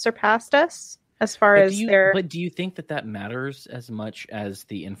now surpassed us as far as their. But do you think that matters as much as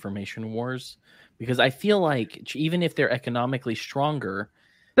the information wars? Because I feel like even if they're economically stronger,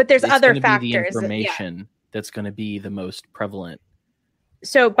 but there's other factors. factors. The information that's going to be the most prevalent.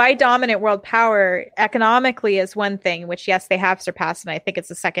 So by dominant world power, economically is one thing, which yes, they have surpassed, and I think it's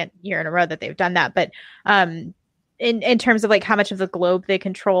the second year in a row that they've done that. But in terms of like how much of the globe they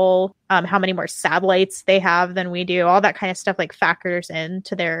control, how many more satellites they have than we do, all that kind of stuff like factors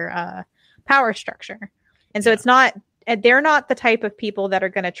into their power structure. And so they're not the type of people that are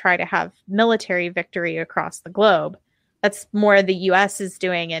going to try to have military victory across the globe. That's more the U.S. is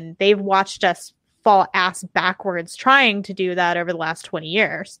doing, and they've watched us fall ass backwards trying to do that over the last 20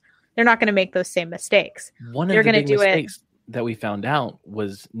 years. They're not going to make those same mistakes. One of the big mistakes that we found out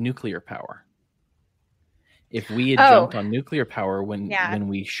was nuclear power. If we had jumped on nuclear power when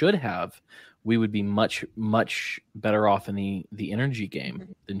we should have, we would be much, much better off in the energy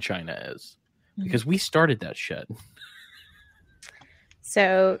game than China is, because we started that shit.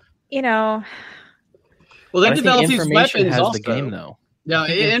 So, well, they developed these weapons has also. The game, though. No,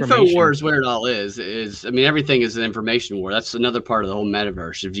 InfoWars is where it all is. I mean, everything is an information war. That's another part of the whole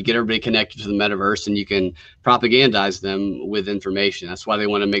metaverse. If you get everybody connected to the metaverse, and you can propagandize them with information. That's why they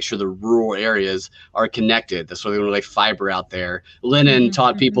want to make sure the rural areas are connected. That's why they want to lay fiber out there. Lenin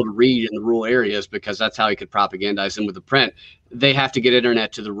taught people to read in the rural areas because that's how he could propagandize them with the print. They have to get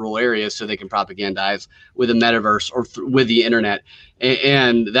internet to the rural areas so they can propagandize with a metaverse or with the internet.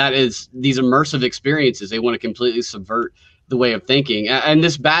 And that is these immersive experiences. They want to completely subvert the way of thinking. And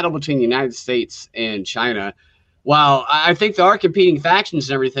this battle between the United States and China, while I think there are competing factions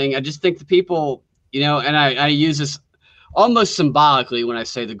and everything, I just think the people, and I use this almost symbolically when I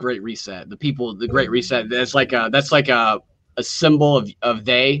say the Great Reset. The Great Reset, that's like a symbol of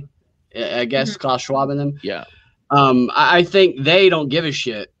they, I guess, Klaus Schwab and them. Yeah. I think they don't give a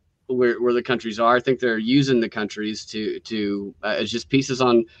shit where the countries are. I think they're using the countries to as just pieces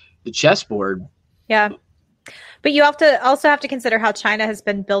on the chessboard. Yeah. But you also have to consider how China has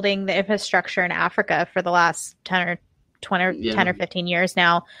been building the infrastructure in Africa for the last 10 or 10 or 15 years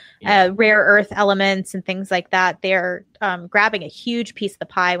now. Rare earth elements and things like that. They're grabbing a huge piece of the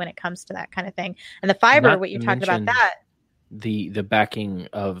pie when it comes to that kind of thing. And the fiber, what you're talking about that. The backing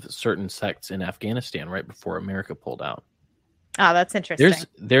of certain sects in Afghanistan right before America pulled out. Oh, that's interesting.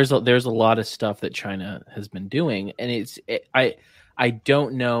 There's a lot of stuff that China has been doing, and I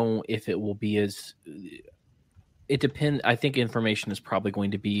don't know if it will be as. It depends. I think information is probably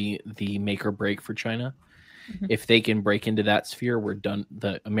going to be the make or break for China. Mm-hmm. If they can break into that sphere, we're done.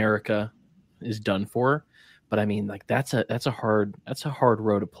 America is done for. But I mean, like that's a hard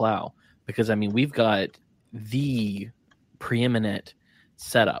road to plow, because I mean we've got the preeminent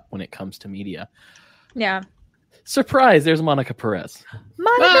setup when it comes to media. Yeah. Surprise! There's Monica Perez.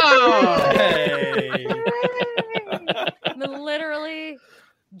 Hey. Literally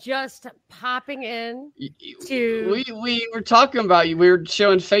just popping in to. We were talking about you. We were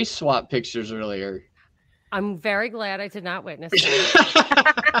showing face swap pictures earlier. I'm very glad I did not witness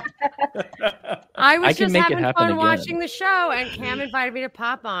that. I was just having fun watching the show, and Cam invited me to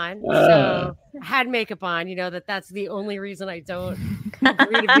pop on. So I had makeup on. You know that's the only reason I don't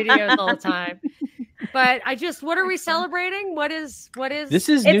agree to videos all the time. But what are we celebrating? What is? This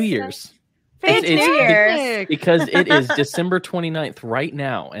is New Year's. It's New Year's. Because it is December 29th right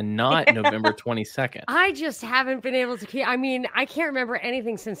now and not November 22nd. I just haven't been able to keep. I mean, I can't remember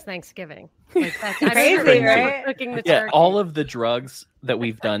anything since Thanksgiving. Like that's crazy, right? Cooking the yeah, turkey. all of the drugs that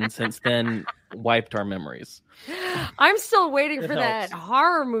we've done since then wiped our memories. I'm still waiting for that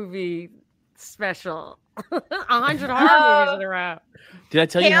horror movie special. 100 horror movies in a row. Did I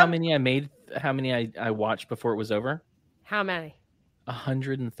tell you how many I made? How many I watched before it was over? How many?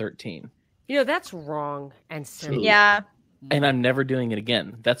 113. You know, that's wrong and silly. Yeah. And I'm never doing it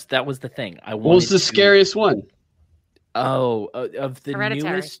again. That was the thing. What was the scariest one? Oh, of the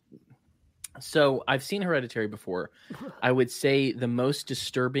Hereditary. newest. So I've seen Hereditary before. I would say the most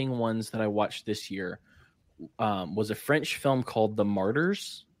disturbing ones that I watched this year was a French film called The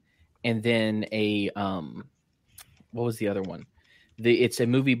Martyrs, and then what was the other one? It's a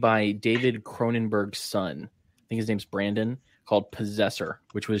movie by David Cronenberg's son. I think his name's Brandon, called Possessor,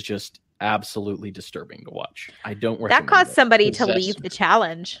 which was just absolutely disturbing to watch. I don't recommend that caused somebody Possessor. to leave the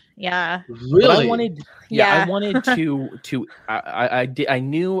challenge. Yeah. Really? But I wanted to. I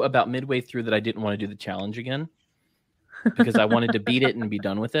knew about midway through that I didn't want to do the challenge again because I wanted to beat it and be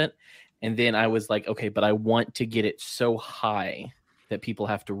done with it. And then I was like, okay, but I want to get it so high that people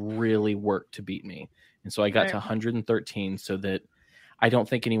have to really work to beat me. And so I got to 113, so that I don't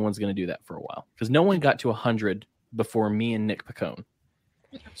think anyone's going to do that for a while, because no one got to 100 before me and Nick Pacone.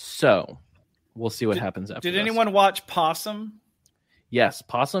 So we'll see what happens after. Did anyone watch Possum? Yes,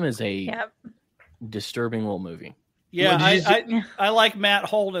 Possum is a disturbing little movie. Yeah, I like Matt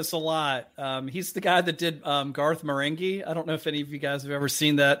Holness a lot. He's the guy that did Garth Marenghi. I don't know if any of you guys have ever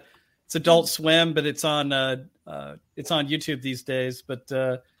seen that. It's Adult Swim, but it's on YouTube these days. But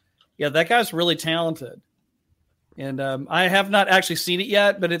yeah, that guy's really talented. And I have not actually seen it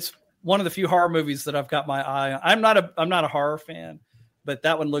yet, but it's one of the few horror movies that I've got my eye on. I'm not a horror fan, but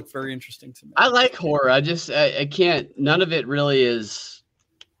that one looked very interesting to me. I like horror. I can't. None of it really is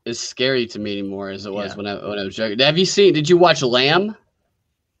scary to me anymore as it was when I was young. Did you watch Lamb?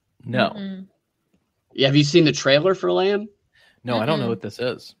 No. Mm-hmm. Yeah, have you seen the trailer for Lamb? No, I don't know what this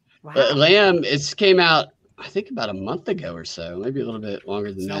is. Wow. Lamb, it came out, I think, about a month ago or so, maybe a little bit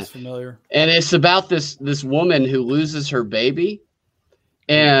longer than Sounds that. familiar. And it's about this woman who loses her baby,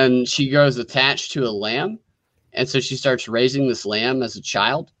 and she grows attached to a lamb, and so she starts raising this lamb as a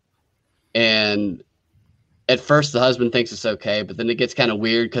child, and at first the husband thinks it's okay, but then it gets kind of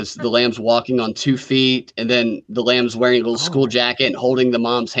weird because the lamb's walking on 2 feet, and then the lamb's wearing a little school jacket and holding the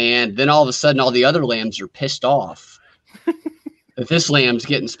mom's hand. Then all of a sudden, all the other lambs are pissed off that this lamb's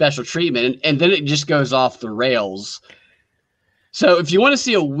getting special treatment, and then it just goes off the rails. So if you want to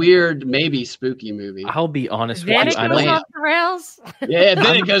see a weird, maybe spooky movie, I'll be honest then with you. Then it goes off the rails? Yeah,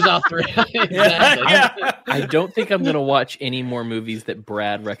 then it goes off the rails. Exactly. I don't think I'm going to watch any more movies that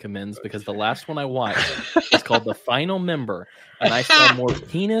Brad recommends, because the last one I watched is called The Final Member, and I saw more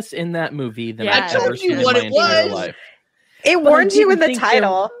penis in that movie than I've ever seen in my entire life. It warned you in the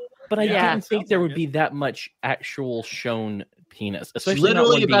title. But I didn't think there would be that much actual shown penis. Especially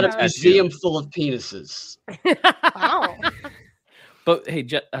literally about a museum full of penises. Wow. But hey,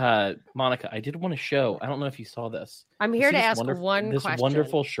 Monica, I did want to show. I don't know if you saw this. I'm here to ask one this question.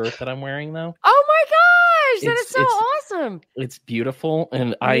 Wonderful shirt that I'm wearing, though. Oh my gosh, that is so awesome! It's beautiful,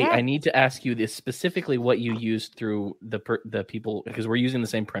 and I need to ask you this specifically: what you used through the people, because we're using the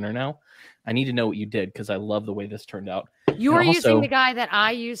same printer now. I need to know what you did, because I love the way this turned out. You are using the guy that I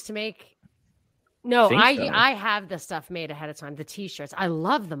used to make. No, I have the stuff made ahead of time. The T-shirts. I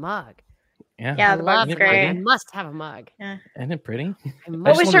love the mug. Yeah, the mug's great. I must have a mug. Yeah. Isn't it pretty?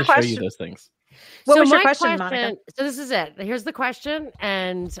 What was your question? Show you those things. What was your question, Monica? So this is it. Here's the question,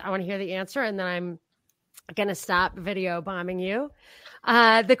 and I want to hear the answer, and then I'm going to stop video bombing you.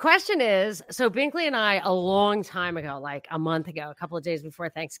 The question is, so Binkley and I, a long time ago, like a month ago, a couple of days before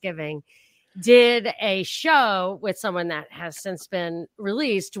Thanksgiving, did a show with someone that has since been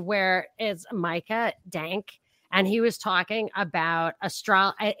released where it's Micah Dank. And he was talking about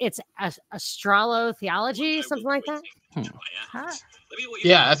astrolotheology, something like that. Huh.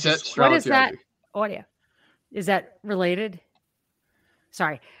 Yeah, that's it. What is that audio? Is that related?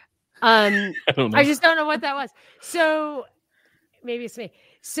 Sorry. I just don't know what that was. So maybe it's me.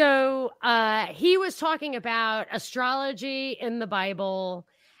 So he was talking about astrology in the Bible.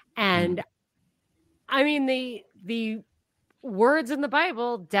 And I mean, the words in the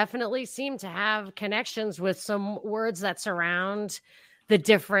Bible definitely seem to have connections with some words that surround the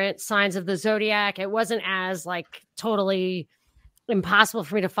different signs of the zodiac. It wasn't as like totally impossible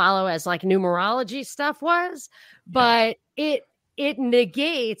for me to follow as like numerology stuff was, but it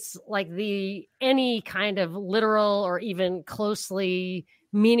negates like any kind of literal or even closely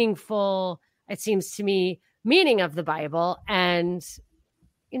meaningful, it seems to me, meaning of the Bible, and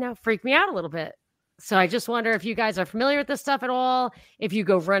freaked me out a little bit. So I just wonder if you guys are familiar with this stuff at all. If you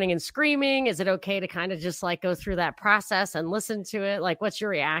go running and screaming, is it okay to kind of just like go through that process and listen to it? Like, what's your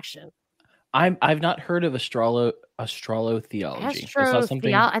reaction? I've not heard of astrotheology. I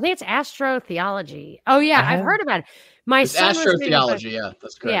think it's astrotheology. Oh yeah, I've heard about it. It's astrotheology. Yeah,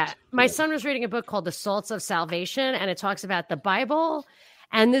 that's correct. Yeah, my son was reading a book called The Salts of Salvation, and it talks about the Bible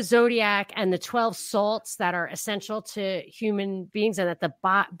and the zodiac and the 12 salts that are essential to human beings, and that the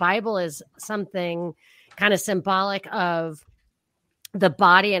Bible is something kind of symbolic of the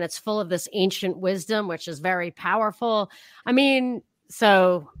body, and it's full of this ancient wisdom, which is very powerful. I mean,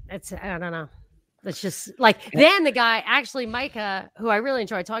 so it's, I don't know. It's just like, then the guy, actually Micah, who I really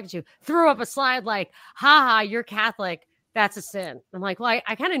enjoyed talking to, threw up a slide like, haha, you're Catholic. That's a sin. I'm like, well,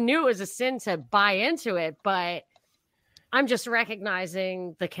 I kind of knew it was a sin to buy into it, but I'm just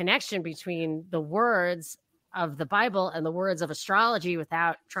recognizing the connection between the words of the Bible and the words of astrology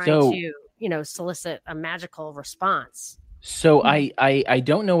without trying to, solicit a magical response. So I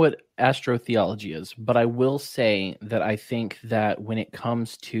don't know what astrotheology is, but I will say that I think that when it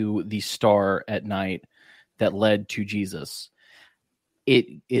comes to the star at night that led to Jesus,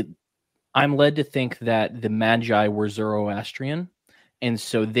 I'm led to think that the Magi were Zoroastrian. And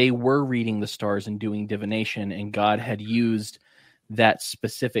so they were reading the stars and doing divination, and God had used that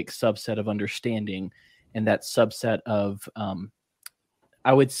specific subset of understanding and that subset of,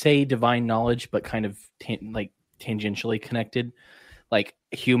 I would say, divine knowledge, but kind of tangentially connected, like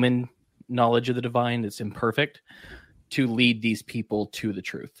human knowledge of the divine that's imperfect, to lead these people to the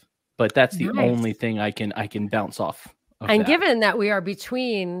truth. But that's the only thing I can bounce off of. And given that we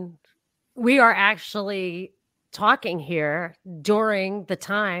are actually talking here during the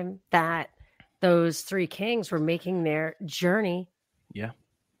time that those three kings were making their journey. Yeah.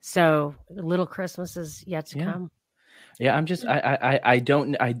 So Little Christmas is yet to come. Yeah. I'm just, I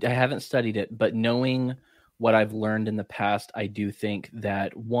haven't studied it, but knowing what I've learned in the past, I do think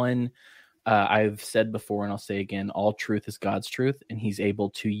that I've said before, and I'll say again, all truth is God's truth, and he's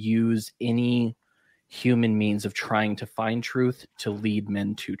able to use any human means of trying to find truth to lead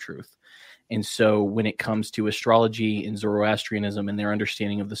men to truth. And so when it comes to astrology and Zoroastrianism and their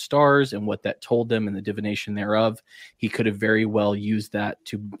understanding of the stars and what that told them and the divination thereof, he could have very well used that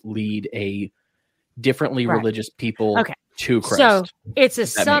to lead a differently religious people to Christ. So it's a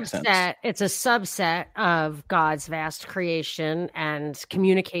subset. It's a subset of God's vast creation and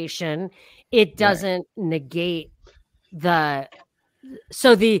communication. It doesn't negate the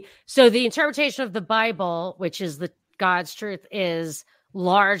interpretation of the Bible, which is the God's truth, is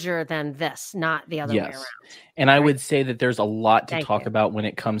larger than this, not the other way around. And I would say that there's a lot to talk about when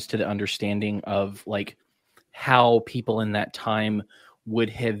it comes to the understanding of like how people in that time would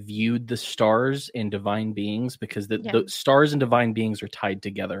have viewed the stars and divine beings, because the stars and divine beings are tied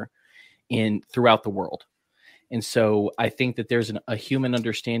together throughout the world. And so I think that there's a human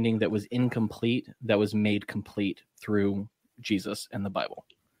understanding that was incomplete, that was made complete through Jesus and the Bible.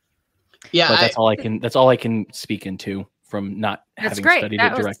 Yeah, but that's all I can speak into from not having studied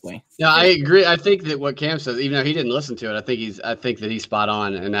it directly. Yeah, I agree. I think that what Cam says, even though he didn't listen to it, I think that he's spot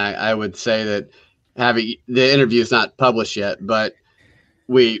on. And I would say that the interview is not published yet, but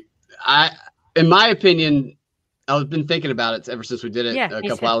in my opinion, I've been thinking about it ever since we did it a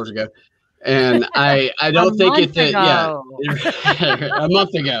couple hours ago. And I don't think it's a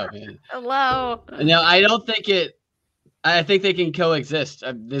month ago. Man. Hello. No, I don't think it. I think they can coexist.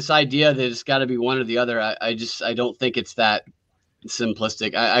 This idea that it's got to be one or the other, I don't think it's that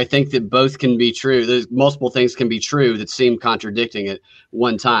simplistic. I think that both can be true. There's multiple things can be true that seem contradicting at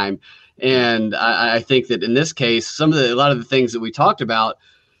one time. And I think that in this case, a lot of the things that we talked about,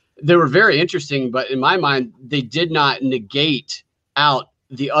 they were very interesting, but in my mind, they did not negate out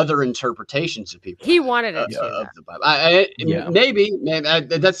the other interpretations of people. He wanted it of the Bible. Maybe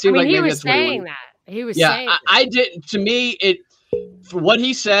that seemed like he maybe was that's saying that. He was saying I didn't. To me, for what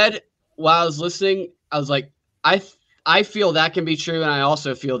he said while I was listening, I was like, I feel that can be true, and I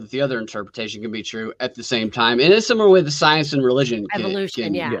also feel that the other interpretation can be true at the same time. And it's similar with the science and religion.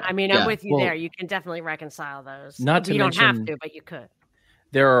 Evolution, I mean, I'm with you there. You can definitely reconcile those. You don't have to, but you could.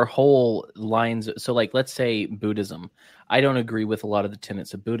 There are whole lines. So, like, let's say Buddhism. I don't agree with a lot of the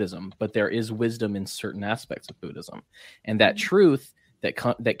tenets of Buddhism, but there is wisdom in certain aspects of Buddhism, and that truth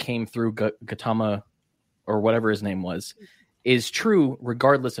that came through Gautama, or whatever his name was, is true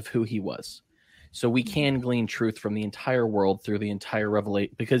regardless of who he was. So we can glean truth from the entire world through the entire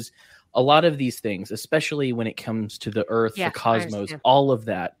revelation, because a lot of these things, especially when it comes to the earth, the cosmos, all of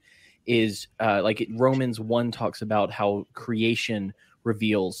that is Romans 1 talks about how creation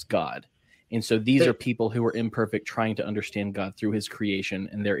reveals God. And so these are people who are imperfect trying to understand God through his creation.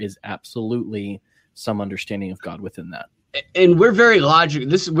 And there is absolutely some understanding of God within that. And we're very logical.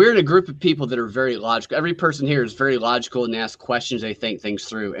 We're in a group of people that are very logical. Every person here is very logical and asks questions. They think things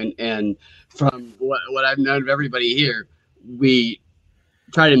through. And from what I've known of everybody here, we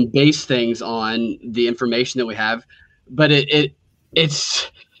try to base things on the information that we have. But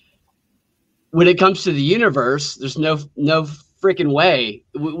it's when it comes to the universe, there's no freaking way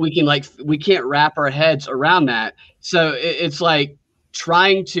we can't wrap our heads around that. So it's like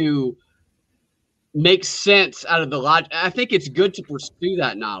trying to make sense out of the logic. I think it's good to pursue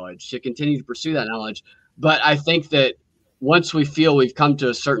that knowledge, to continue to pursue that knowledge. But I think that once we feel we've come to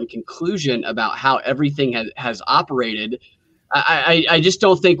a certain conclusion about how everything has operated, I just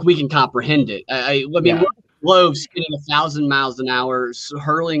don't think we can comprehend it. I mean, we're a globe spinning 1,000 miles an hour,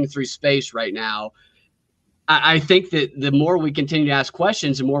 hurling through space right now. I think that the more we continue to ask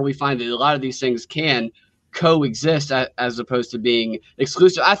questions, the more we find that a lot of these things can coexist as opposed to being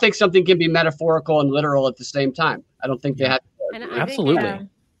exclusive. I think something can be metaphorical and literal at the same time. I don't think they have to. And absolutely.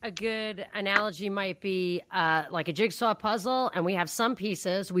 A good analogy might be like a jigsaw puzzle, and we have some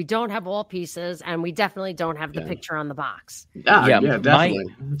pieces, we don't have all pieces, and we definitely don't have the picture on the box. Definitely.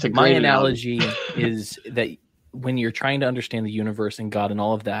 My analogy is that when you're trying to understand the universe and God and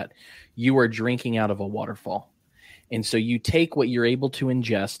all of that, you are drinking out of a waterfall. And so you take what you're able to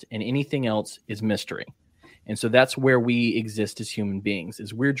ingest, and anything else is mystery. And so that's where we exist as human beings,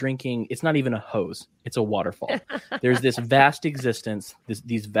 is we're drinking. It's not even a hose. It's a waterfall. There's this vast existence,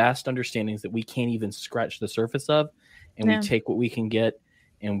 these vast understandings that we can't even scratch the surface of. And we take what we can get,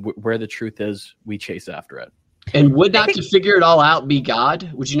 and where the truth is, we chase after it. And would not to figure it all out be God?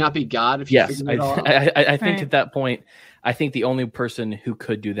 Would you not be God if you figured it all out? I think at that point, I think the only person who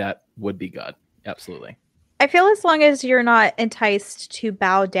could do that would be God. Absolutely. I feel as long as you're not enticed to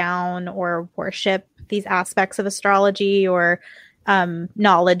bow down or worship these aspects of astrology or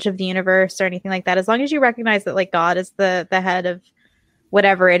knowledge of the universe or anything like that, as long as you recognize that like God is the head of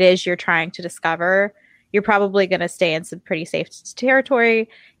whatever it is you're trying to discover, you're probably going to stay in some pretty safe territory.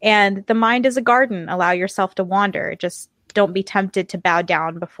 And the mind is a garden. Allow yourself to wander. Just don't be tempted to bow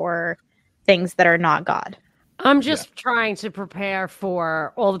down before things that are not God. I'm just trying to prepare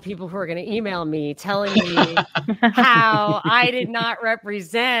for all the people who are going to email me telling me how I did not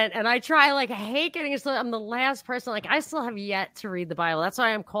represent. And I try, like, I hate getting it. I'm the last person. Like, I still have yet to read the Bible. That's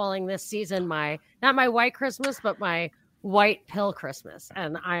why I'm calling this season not my white Christmas, but my white pill Christmas.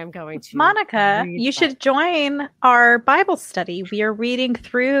 And I am going to. Monica, you should join our Bible study. We are reading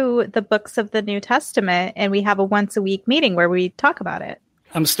through the books of the New Testament, and we have a once a week meeting where we talk about it.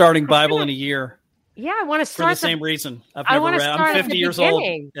 I'm starting Bible in a year. Yeah, I want to start for the same reason. I've never read. I'm 50 years old,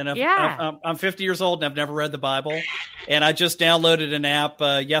 and I'm 50 years old, and I've never read the Bible. And I just downloaded an app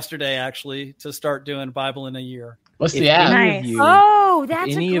yesterday, actually, to start doing Bible in a year. What's the app? Nice.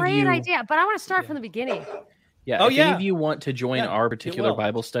 That's a great idea. But I want to start from the beginning. Yeah. If any of you want to join our particular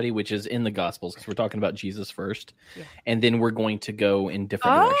Bible study, which is in the Gospels, because we're talking about Jesus first, and then we're going to go in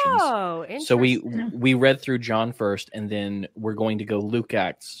different directions. So we read through John first, and then we're going to go Luke,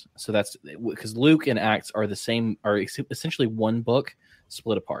 Acts. So that's because Luke and Acts are the same, are essentially one book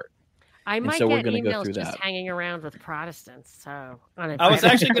split apart. I might get emails just hanging around with Protestants. So I was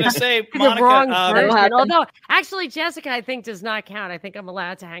actually going to say, Monica, the wrong version. Although actually, Jessica, I think does not count. I think I'm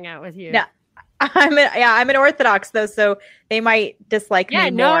allowed to hang out with you. Yeah. I'm an Orthodox though, so they might dislike me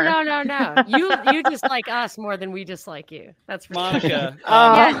more. No. You dislike us more than we dislike you. That's for Monica.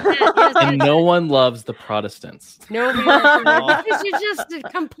 Yes. And no one loves the Protestants. Nobody loves them because you're just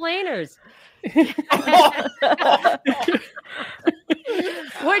complainers.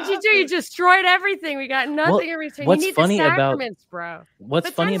 What'd you do? You destroyed everything. We got nothing in return. You need the sacraments, bro.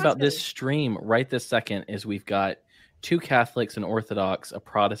 What's funny about this stream right this second is we've got 2 Catholics, an Orthodox, a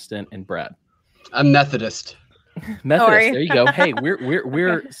Protestant, and Brad. I'm Methodist. There you go. Hey,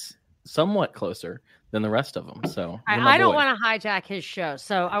 we're somewhat closer than the rest of them. So I don't want to hijack his show.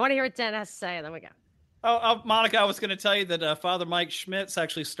 So I want to hear what Dent has to say, and then we go. Monica, I was going to tell you that Father Mike Schmitz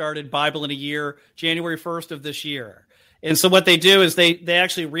actually started Bible in a year, January 1st of this year. And so what they do is they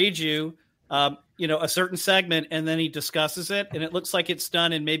actually read you, a certain segment, and then he discusses it. And it looks like it's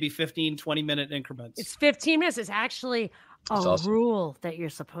done in maybe 15, 20-minute increments. It's 15 minutes. It's actually rule that you're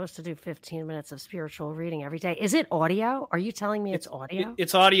supposed to do 15 minutes of spiritual reading every day. Is it audio? Are you telling me it's audio?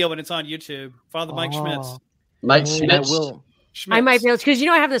 It's audio, and it's on YouTube. Father Mike Schmitz. Mike Schmitz. I might be able to, because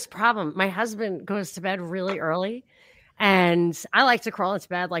I have this problem. My husband goes to bed really early, and I like to crawl into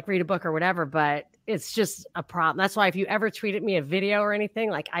bed, like read a book or whatever, but it's just a problem. That's why if you ever tweeted me a video or anything,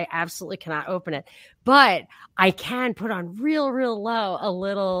 like I absolutely cannot open it. But I can put on real low a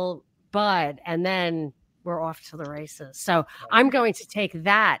little bud, and then we're off to the races. So I'm going to take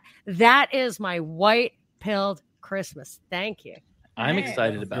that. That is my white pilled Christmas. Thank you. I'm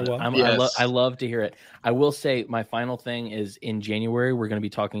excited about it. I love to hear it. I will say my final thing is in January, we're going to be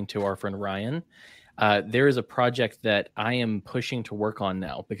talking to our friend Ryan. There is a project that I am pushing to work on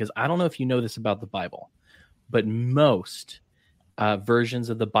now, because I don't know if you know this about the Bible, but most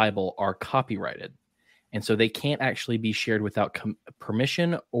versions of the Bible are copyrighted. And so they can't actually be shared without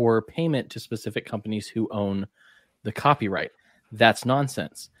permission or payment to specific companies who own the copyright. That's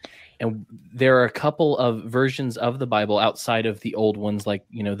nonsense. And there are a couple of versions of the Bible outside of the old ones, like,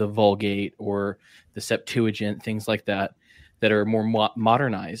 the Vulgate or the Septuagint, things like that, that are more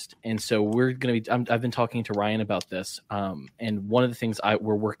modernized. And so we're going to be, I've been talking to Ryan about this. And one of the things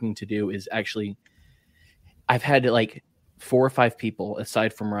we're working to do is actually, I've had like 4 or 5 people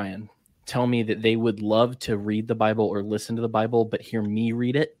aside from Ryan tell me that they would love to read the Bible or listen to the Bible, but hear me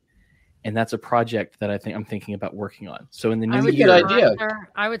read it. And that's a project that I'm thinking about working on. So in the new year,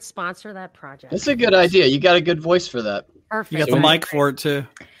 I would sponsor that project. That's a good idea. You got a good voice for that. Perfect. You got the mic for it too.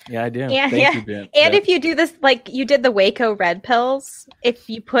 Yeah, I do. Thank you, Ben. And if you do this, like you did the Waco red pills, if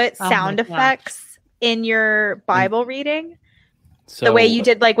you put sound effects in your Bible reading, the way you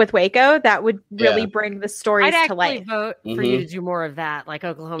did like with Waco, that would really bring the stories to life. I'd vote for you to do more of that, like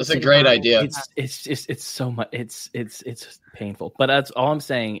Oklahoma. That's a great idea. It's so much. It's painful. But that's all I'm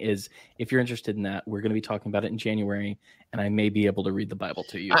saying is, if you're interested in that, we're going to be talking about it in January, and I may be able to read the Bible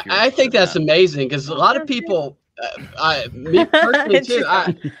to you. I think that's amazing, because a lot of people, me personally too,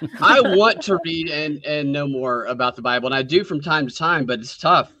 I want to read and know more about the Bible, and I do from time to time, but it's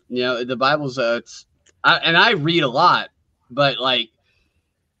tough. The Bible's and I read a lot. But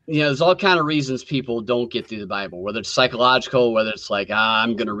there's all kind of reasons people don't get through the Bible, whether it's psychological, whether it's like,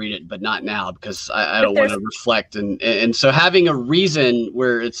 I'm going to read it, but not now because I don't want to reflect. And so having a reason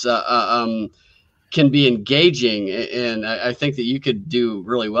where it's can be engaging, and I think that you could do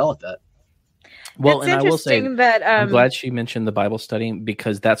really well at that. Well, and I will say that I'm glad she mentioned the Bible study,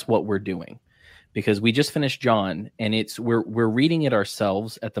 because that's what we're doing. Because we just finished John, and we're reading it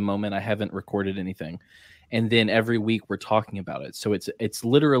ourselves at the moment. I haven't recorded anything. And then every week we're talking about it. So it's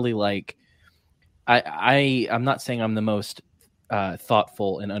literally like I'm not saying I'm the most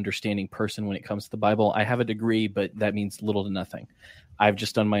thoughtful and understanding person when it comes to the Bible. I have a degree, but that means little to nothing. I've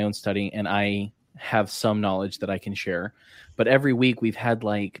just done my own study, and I have some knowledge that I can share. But every week we've had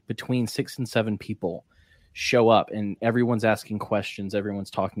like between 6 and 7 people show up, and everyone's asking questions.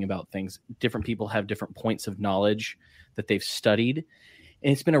 Everyone's talking about things. Different people have different points of knowledge that they've studied.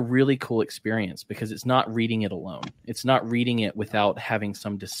 And it's been a really cool experience because it's not reading it alone. It's not reading it without having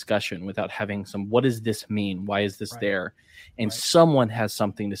some discussion, without having some, what does this mean? Why is this there? And someone has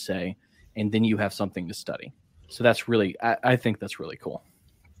something to say, and then you have something to study. So that's really, I think that's really cool.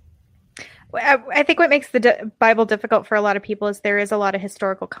 I think what makes the Bible difficult for a lot of people is there is a lot of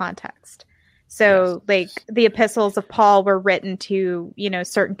historical context. So like the epistles of Paul were written to,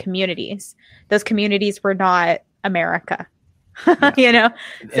 certain communities. Those communities were not America. So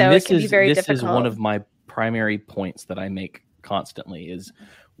it can be very difficult. This is one of my primary points that I make constantly is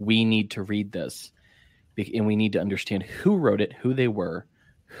we need to read this, and we need to understand who wrote it, who they were,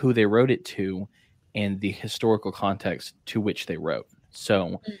 who they wrote it to, and the historical context to which they wrote.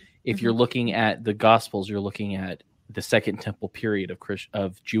 So if you're looking at the Gospels, you're looking at the Second Temple period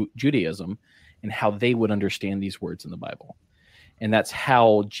of Judaism and how they would understand these words in the Bible. And that's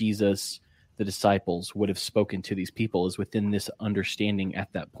how Jesus, the disciples, would have spoken to these people, is within this understanding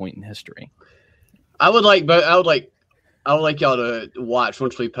at that point in history. I would like y'all to watch,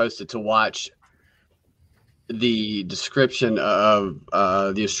 once we post it, to watch the description of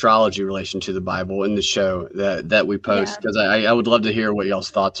the astrology relation to the Bible in the show that we post, because I would love to hear what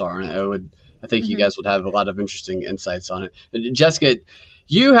y'all's thoughts are. And I think you guys would have a lot of interesting insights on it. Jessica,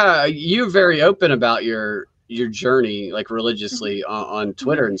 you're very open about your journey, like religiously on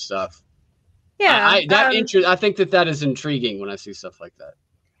Twitter and stuff. Yeah, I think that is intriguing when I see stuff like that.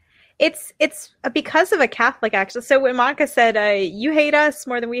 It's because of a Catholic, actually. So when Monica said, you hate us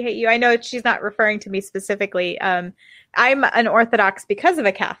more than we hate you, I know she's not referring to me specifically. I'm an Orthodox because of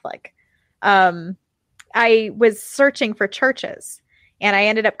a Catholic. I was searching for churches, and I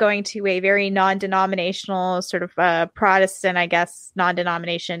ended up going to a very non-denominational sort of Protestant, I guess,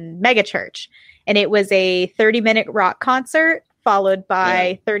 non-denomination megachurch. And it was a 30-minute rock concert followed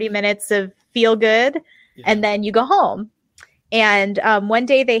by 30 minutes of feel good, and then you go home. And one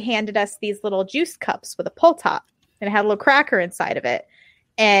day they handed us these little juice cups with a pull top, and it had a little cracker inside of it.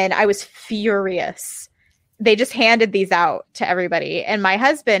 And I was furious. They just handed these out to everybody. And my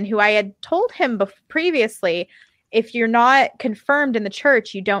husband, who I had told him previously, if you're not confirmed in the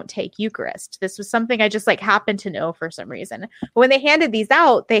church, you don't take Eucharist. This was something I just happened to know for some reason. But when they handed these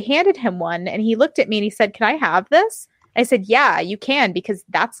out, they handed him one, and he looked at me and he said, "Can I have this?" I said, "Yeah, you can, because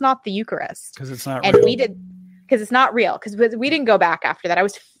that's not the Eucharist." Because it's not real. And because it's not real. Because we didn't go back after that. I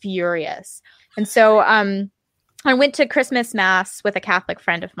was furious. And so I went to Christmas Mass with a Catholic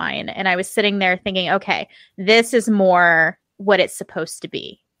friend of mine, and I was sitting there thinking, okay, this is more what it's supposed to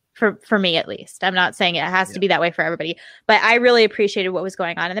be. For me, at least. I'm not saying it has to be that way for everybody, but I really appreciated what was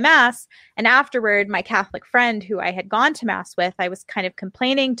going on in the Mass. And afterward, my Catholic friend who I had gone to Mass with, I was kind of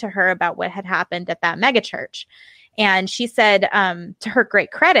complaining to her about what had happened at that megachurch. And she said, to her great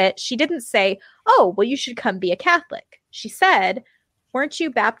credit, she didn't say, "Oh, well, you should come be a Catholic." She said, "Weren't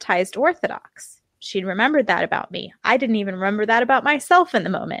you baptized Orthodox?" She'd remembered that about me. I didn't even remember that about myself in the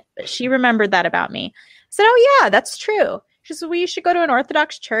moment, but she remembered that about me. I said, "Oh, yeah, that's true." She said, "Well, you should go to an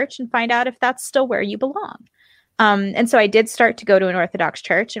Orthodox church and find out if that's still where you belong." And so I did start to go to an Orthodox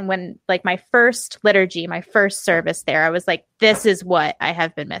church. And when my first liturgy, my first service there, I was like, this is what I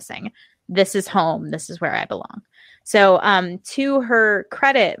have been missing. This is home. This is where I belong. So to her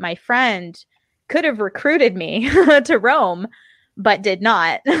credit, my friend could have recruited me to Rome, but did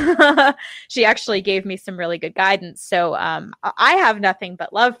not. She actually gave me some really good guidance. So I have nothing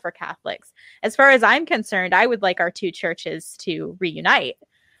but love for Catholics. As far as I'm concerned, I would like our two churches to reunite.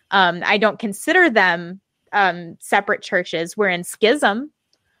 I don't consider them separate churches. We're in schism,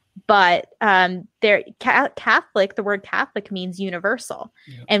 but they're Catholic. The word Catholic means universal.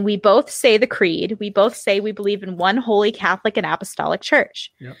 Yep. And we both say the creed. We both say we believe in one holy Catholic and apostolic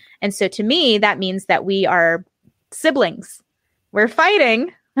church. Yep. And so to me, that means that we are siblings. We're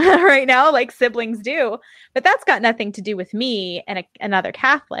fighting right now like siblings do, but that's got nothing to do with me and another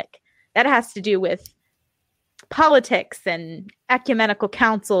Catholic. That has to do with politics and ecumenical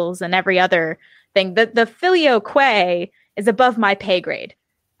councils and every other thing. The filioque is above my pay grade.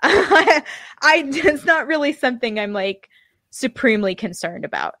 It's not really something I'm supremely concerned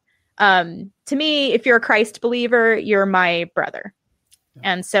about. To me, if you're a Christ believer, you're my brother.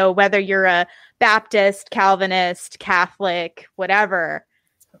 Yeah. And so whether you're a Baptist, Calvinist, Catholic, whatever,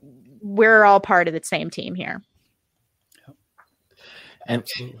 we're all part of the same team here. And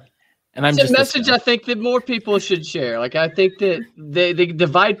And I'm it's just a message I think that more people should share. Like, I think that they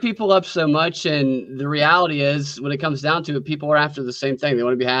divide people up so much, and the reality is, when it comes down to it, people are after the same thing. They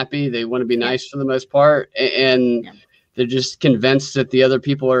want to be happy. They want to be nice for the most part, and they're just convinced that the other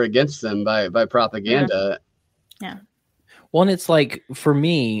people are against them by propaganda. Yeah. Well, and it's like, for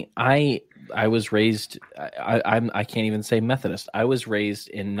me, I was raised, I can't even say Methodist. I was raised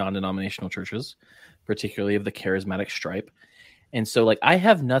in non-denominational churches, particularly of the charismatic stripe. And so, like, I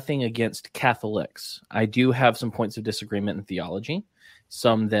have nothing against Catholics. I do have some points of disagreement in theology.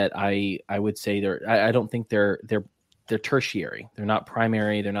 Some that I would say I don't think they're tertiary. They're not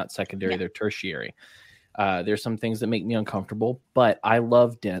primary. They're not secondary. They're tertiary. There's some things that make me uncomfortable, but I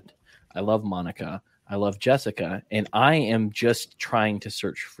love Dent. I love Monica. I love Jessica. And I am just trying to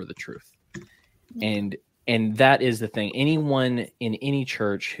search for the truth. And that is the thing. Anyone in any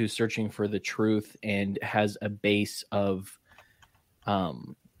church who's searching for the truth and has a base of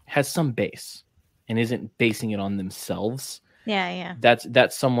has some base and isn't basing it on themselves. Yeah.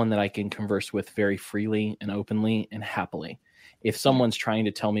 That's someone that I can converse with very freely and openly and happily. If someone's trying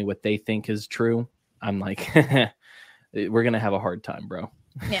to tell me what they think is true, I'm like, we're going to have a hard time, bro.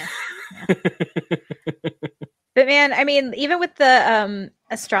 Yeah. But man, I mean, even with the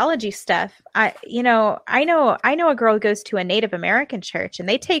astrology stuff, I know a girl who goes to a Native American church and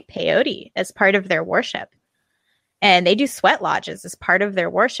they take peyote as part of their worship. And they do sweat lodges as part of their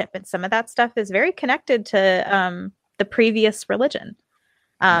worship. And some of that stuff is very connected to the previous religion.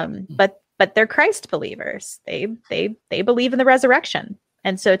 But they're Christ believers. They believe in the resurrection.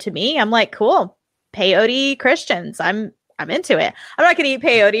 And so to me, I'm like, cool, peyote Christians. I'm into it. I'm not going to eat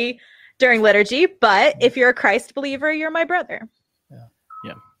peyote during liturgy, but if you're a Christ believer, you're my brother.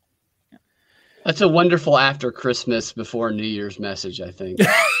 Yeah. That's a wonderful after Christmas, before New Year's message, I think.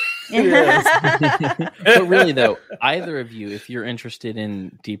 But really, though, either of you, if you're interested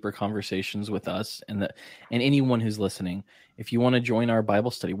in deeper conversations with us and anyone who's listening, if you want to join our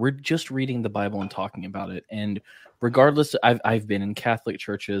Bible study, we're just reading the Bible and talking about it. And regardless, I've been in Catholic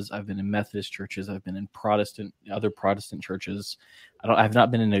churches, I've been in Methodist churches, I've been in other Protestant churches. I've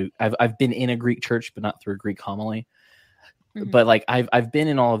been in a Greek church, but not through a Greek homily. Mm-hmm. But like I've been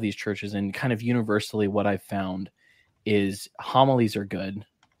in all of these churches, and kind of universally, what I've found is homilies are good.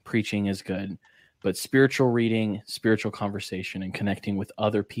 Preaching is good, but spiritual reading, spiritual conversation, and connecting with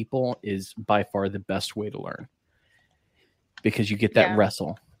other people is by far the best way to learn, because you get that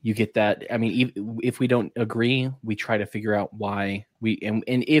wrestle. You get that. I mean, if we don't agree, we try to figure out why and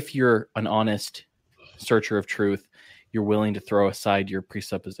if you're an honest searcher of truth, you're willing to throw aside your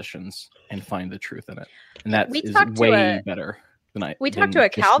presuppositions and find the truth in it. And that is way better than we talked to a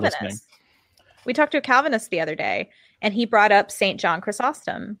Calvinist. Listening. We talked to a Calvinist the other day, and he brought up St. John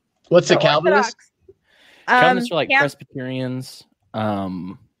Chrysostom. What's a Calvinist? Calvinists are like Presbyterians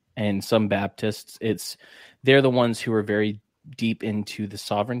and some Baptists. They're the ones who are very deep into the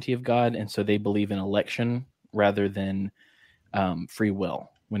sovereignty of God, and so they believe in election rather than free will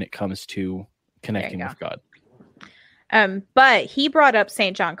when it comes to connecting with God. But he brought up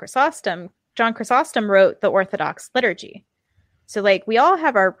St. John Chrysostom. John Chrysostom wrote the Orthodox liturgy. So, like, we all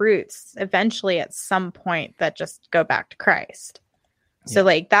have our roots eventually at some point that just go back to Christ. So,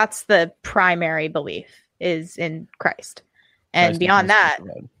 like, that's the primary belief, is in Christ. And beyond that,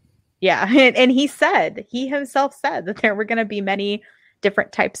 and he himself said that there were going to be many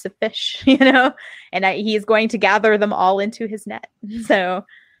different types of fish, and he's going to gather them all into his net. So,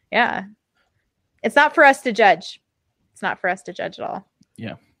 yeah, it's not for us to judge. It's not for us to judge at all.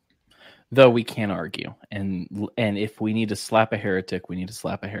 Yeah. Though we can argue, and if we need to slap a heretic, we need to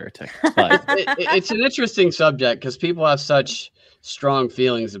slap a heretic. But it's an interesting subject because people have such strong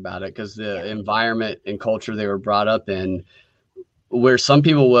feelings about it, because the environment and culture they were brought up in, where some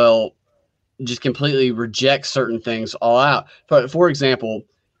people will just completely reject certain things all out. For example,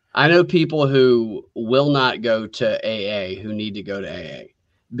 I know people who will not go to AA who need to go to AA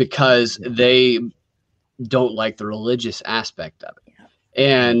because they don't like the religious aspect of it.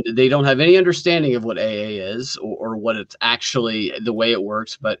 And they don't have any understanding of what AA is or what it's actually, the way it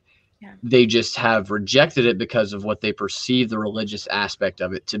works, but they just have rejected it because of what they perceive the religious aspect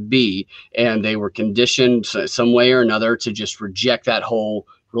of it to be. And they were conditioned some way or another to just reject that whole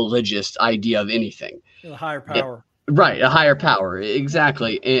religious idea of anything. A higher power. Right. A higher power.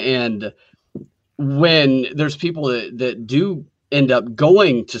 Exactly. And when there's people that do end up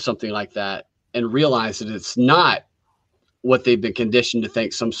going to something like that and realize that it's not what they've been conditioned to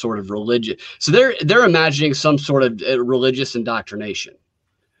think, some sort of religion. So they're imagining some sort of religious indoctrination,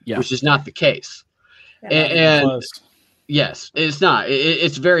 which is not the case. And yes, it's not.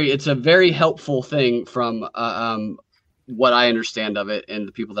 It's a very helpful thing from what I understand of it and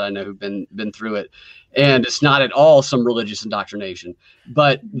the people that I know who've been through it. And it's not at all some religious indoctrination,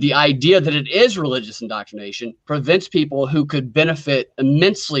 but the idea that it is religious indoctrination prevents people who could benefit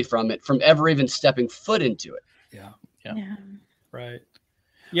immensely from it from ever even stepping foot into it. Yeah. Right.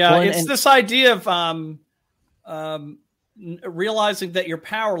 Yeah. Well, it's this idea of realizing that you're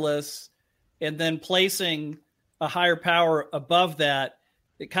powerless and then placing a higher power above that.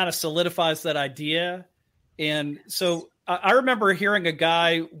 It kind of solidifies that idea. And so I remember hearing a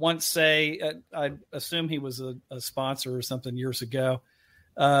guy once say, I assume he was a sponsor or something years ago,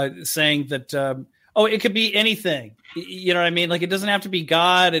 saying that, it could be anything. You know what I mean? Like, it doesn't have to be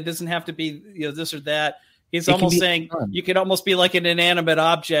God. It doesn't have to be, this or that. He's almost saying you could almost be like an inanimate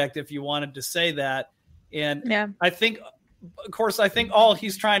object if you wanted to say that. And I think all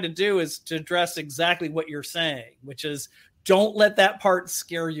he's trying to do is to address exactly what you're saying, which is don't let that part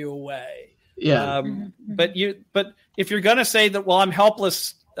scare you away. Yeah. But if you're going to say that, well, I'm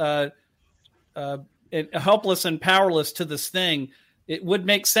helpless and powerless to this thing, it would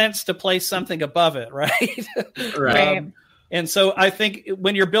make sense to place something above it. Right. Right. And so I think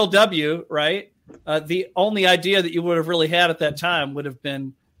when you're Bill W., right, the only idea that you would have really had at that time would have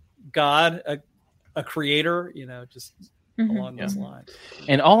been God, a creator, just along those lines.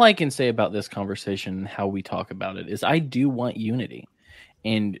 And all I can say about this conversation and how we talk about it is I do want unity.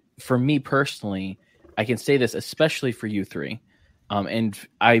 And for me personally, I can say this, especially for you three, and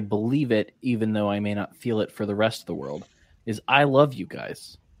I believe it, even though I may not feel it for the rest of the world, is I love you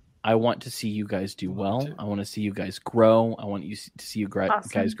guys. I want to see you guys do well. I want to see you guys grow. I want to see you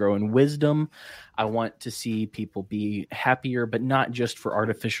guys grow in wisdom. I want to see people be happier, but not just for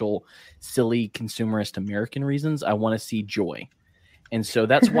artificial, silly, consumerist American reasons. I want to see joy. And so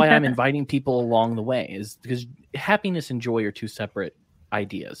that's why I'm inviting people along the way, is because happiness and joy are two separate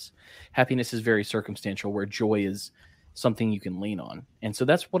ideas. Happiness is very circumstantial, where joy is something you can lean on. And so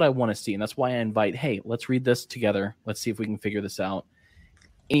that's what I want to see. And that's why I invite, hey, let's read this together. Let's see if we can figure this out.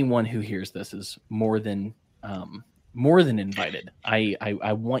 Anyone who hears this is more than invited.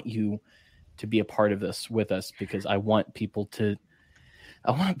 I want you to be a part of this with us, because I want people to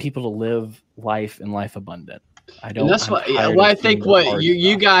live life and life abundant. I think what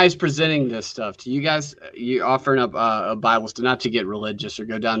you guys presenting this stuff to you guys, you offering up Bibles, to not to get religious or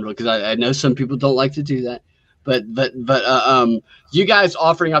go down, because I know some people don't like to do that, but you guys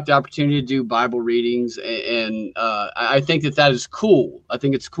offering up the opportunity to do Bible readings, and I think that is cool. I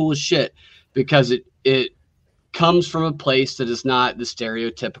think it's cool as shit, because it comes from a place that is not the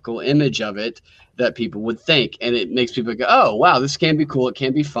stereotypical image of it that people would think, and it makes people go, oh wow, this can be cool, it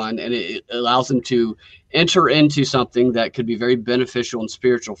can be fun, and it allows them to enter into something that could be very beneficial and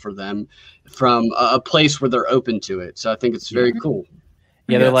spiritual for them from a place where they're open to it. So I think it's very cool.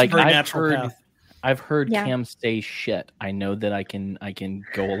 Yeah, they're like, I've heard Cam say shit. I know that I can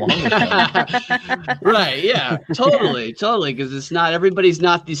go along with that. Right, yeah, totally, because everybody's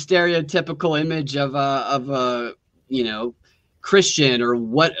not the stereotypical image of a Christian or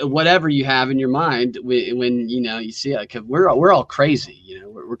whatever you have in your mind when you see it. Because we're all crazy,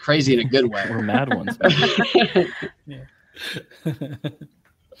 we're crazy in a good way. We're mad ones.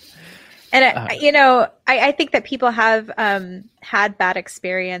 And I think that people have had bad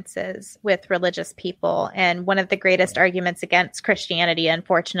experiences with religious people, and one of the greatest arguments against Christianity,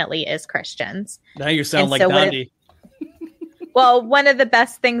 unfortunately, is Christians. Now you sound like Gandhi. Well, one of the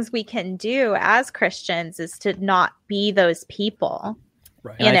best things we can do as Christians is to not be those people.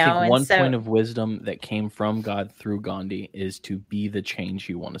 Right. And I think one point of wisdom that came from God through Gandhi is to be the change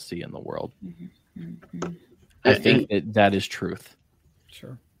you want to see in the world. Mm-hmm. I think that is truth.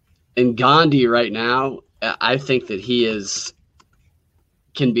 Sure. And Gandhi right now, I think that he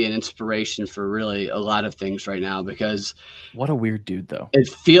can be an inspiration for really a lot of things right now, because what a weird dude though.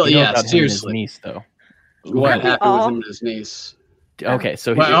 Seriously. His niece though. What happened with him and his niece? Okay,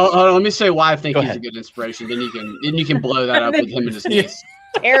 so hold on, let me say why I think he's a good inspiration. Then you can blow that up with him and his niece.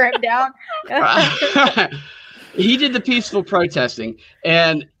 Tear him down. He did the peaceful protesting,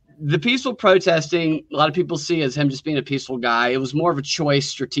 and the peaceful protesting, a lot of people see as him just being a peaceful guy. It was more of a choice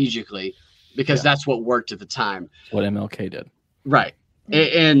strategically, because that's what worked at the time. What MLK did. Right.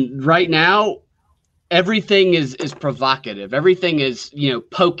 And right now, everything is provocative. Everything is,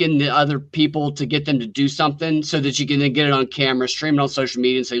 poking the other people to get them to do something so that you can then get it on camera, stream it on social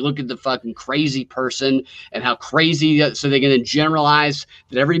media and say, look at the fucking crazy person and how crazy. So they're going to generalize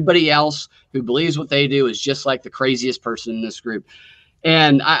that everybody else who believes what they do is just like the craziest person in this group.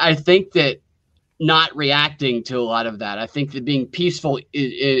 And I think that not reacting to a lot of that, I think that being peaceful,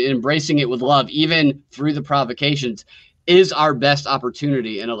 embracing it with love, even through the provocations, is our best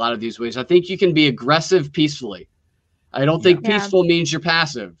opportunity in a lot of these ways. I think you can be aggressive peacefully. I don't think peaceful means you're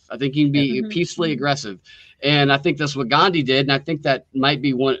passive. I think you can be peacefully aggressive. And I think that's what Gandhi did. And I think that might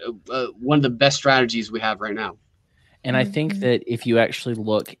be one of the best strategies we have right now. And I think that if you actually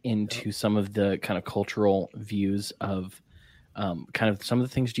look into some of the kind of cultural views of kind of some of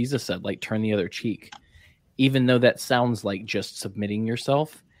the things Jesus said, like turn the other cheek, even though that sounds like just submitting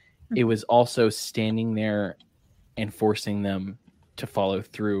yourself, it was also standing there and forcing them to follow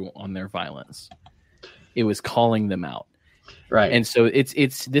through on their violence. It was calling them out. Right. And so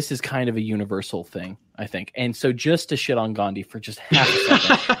this is kind of a universal thing, I think. And so just to shit on Gandhi for just half a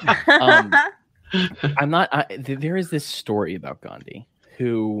second, there is this story about Gandhi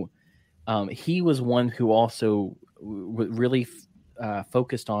who he was one who also really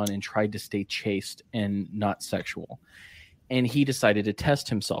focused on and tried to stay chaste and not sexual. And he decided to test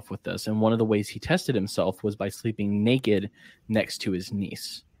himself with this. And one of the ways he tested himself was by sleeping naked next to his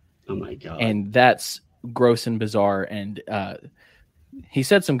niece. Oh my God. And that's gross and bizarre. And he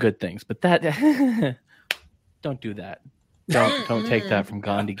said some good things, but that don't do that. Don't take that from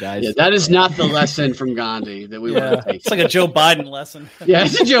Gandhi, guys. Yeah, that is not the lesson from Gandhi that we want to take. It's like a Joe Biden lesson. Yeah,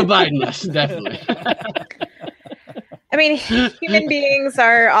 it's a Joe Biden lesson, definitely. I mean, human beings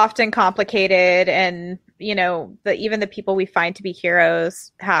are often complicated, and even the people we find to be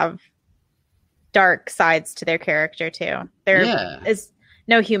heroes have dark sides to their character too. There is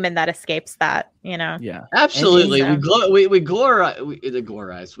no human that escapes that, Yeah, absolutely. We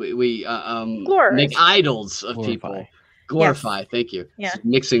glorize. We make idols of people. Glorify. Yes. Thank you. Yeah.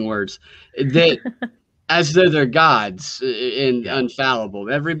 Mixing words that as though they're gods and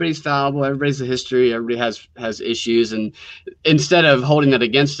infallible. Everybody's fallible. Everybody's a history. Everybody has issues. And instead of holding that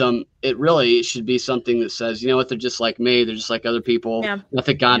against them, it should be something that says, you know what, they're just like me. They're just like other people. Yeah. Not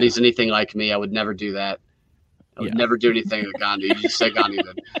that Gandhi's anything like me. I would never do that. I would never do anything with Gandhi. You just say Gandhi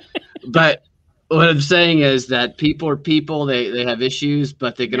did. But what I'm saying is that people are people. They have issues,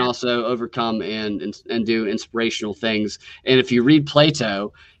 but they can also overcome and do inspirational things. And if you read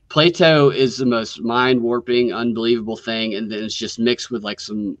Plato is the most mind-warping, unbelievable thing, and then it's just mixed with like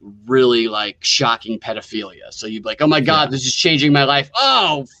some really like shocking pedophilia. So you'd be like, oh my God, this is changing my life.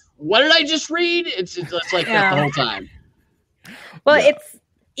 Oh, what did I just read? It's like that the whole time. Well, it's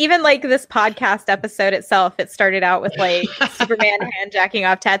even like this podcast episode itself, it started out with like Superman hand jacking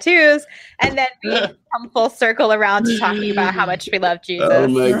off tattoos, and then we come full circle around to talking about how much we love Jesus. Oh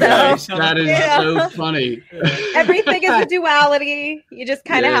my gosh, that is so funny. Everything is a duality. You just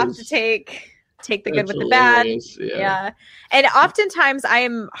kind of have to take the good with the bad. Yeah. And oftentimes I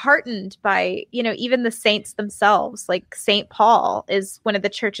am heartened by, even the saints themselves. Like St. Paul is one of the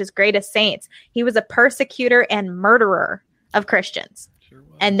church's greatest saints. He was a persecutor and murderer of Christians.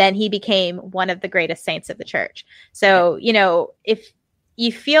 And then he became one of the greatest saints of the church. So, if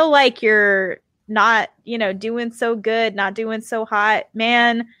you feel like you're not, doing so good, not doing so hot,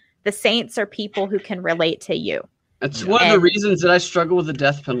 man, the saints are people who can relate to you. That's one of the reasons that I struggle with the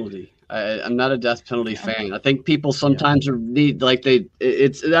death penalty. I'm not a death penalty fan. I think people sometimes I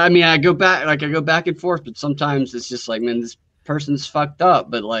go back and forth, but sometimes it's just like, man, this person's fucked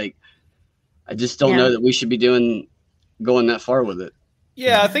up. But like, I just don't know that we should be going that far with it.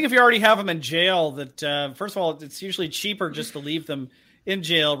 Yeah, I think if you already have them in jail, that first of all, it's usually cheaper just to leave them in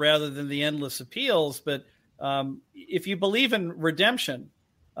jail rather than the endless appeals. But if you believe in redemption,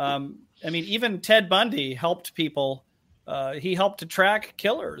 even Ted Bundy helped people. He helped to track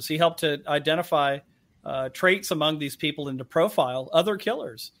killers. He helped to identify traits among these people and to profile other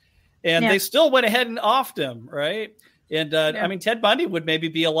killers. And they still went ahead and offed him, right? And Ted Bundy would maybe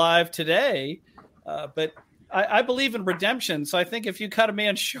be alive today, but I believe in redemption. So I think if you cut a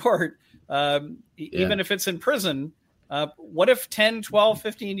man short, even if it's in prison, what if 10, 12,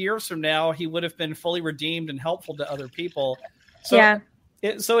 15 years from now, he would have been fully redeemed and helpful to other people? So,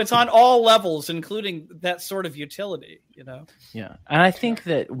 so it's on all levels, including that sort of utility, Yeah. And I think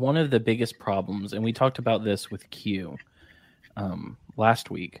that one of the biggest problems, and we talked about this with Q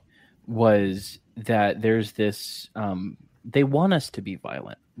last week, was that there's this, they want us to be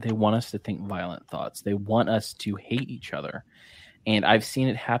violent. They want us to think violent thoughts. They want us to hate each other. And I've seen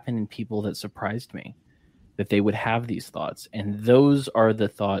it happen in people that surprised me, that they would have these thoughts. And those are the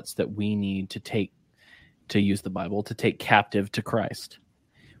thoughts that we need to take, to use the Bible, to take captive to Christ.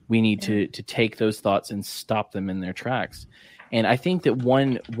 We need to take those thoughts and stop them in their tracks. And I think that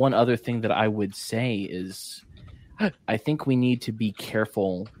one other thing that I would say is, I think we need to be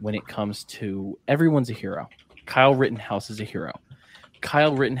careful when it comes to, everyone's a hero. Kyle Rittenhouse is a hero.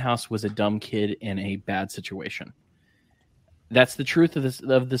 Kyle Rittenhouse was a dumb kid in a bad situation. That's the truth of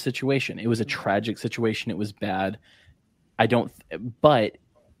the situation. It was a tragic situation. It was bad. But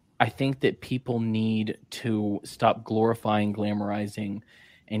I think that people need to stop glorifying, glamorizing,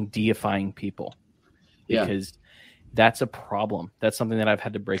 and deifying people, because that's a problem. That's something that I've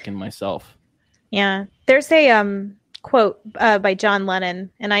had to break in myself. Yeah. There's a quote by John Lennon,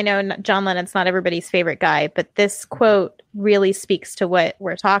 and I know John Lennon's not everybody's favorite guy, but this quote really speaks to what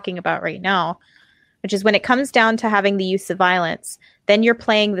we're talking about right now, which is, when it comes down to having the use of violence, then you're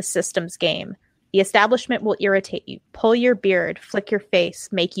playing the system's game. The establishment will irritate you, pull your beard, flick your face,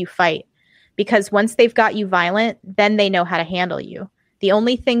 make you fight. Because once they've got you violent, then they know how to handle you. The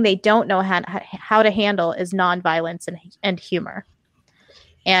only thing they don't know how to handle is nonviolence and humor.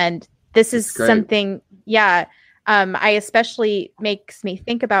 And this is something, I especially makes me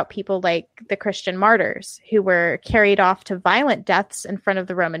think about people like the Christian martyrs who were carried off to violent deaths in front of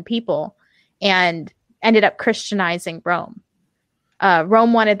the Roman people and ended up Christianizing Rome.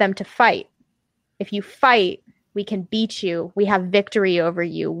 Rome wanted them to fight. If you fight, we can beat you. We have victory over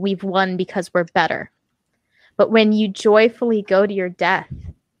you. We've won because we're better. But when you joyfully go to your death,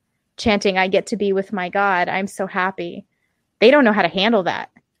 chanting, I get to be with my God, I'm so happy, they don't know how to handle that.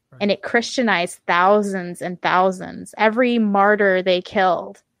 Right. And it Christianized thousands and thousands. Every martyr they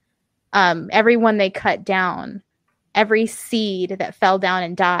killed, everyone they cut down, every seed that fell down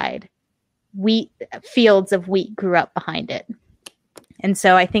and died, fields of wheat grew up behind it. And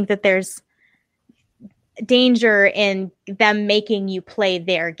so I think that there's danger in them making you play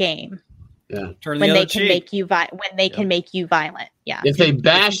their game. Yeah. When they can make you violent. Yeah. If they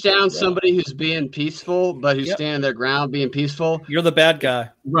bash down somebody who's being peaceful, but who's standing their ground being peaceful, you're the bad guy.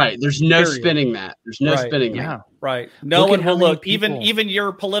 Right. There's no spinning that. There's no spinning that. Right. No one will look. Even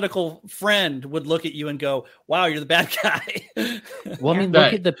your political friend would look at you and go, "Wow, you're the bad guy." Well, I mean,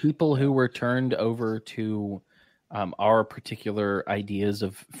 look at the people who were turned over to our particular ideas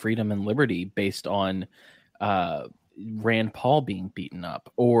of freedom and liberty based on Rand Paul being beaten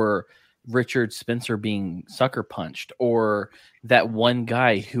up, or Richard Spencer being sucker punched, or that one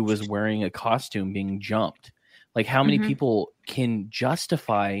guy who was wearing a costume being jumped. Like, how many people can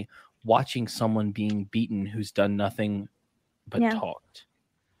justify watching someone being beaten who's done nothing but talked?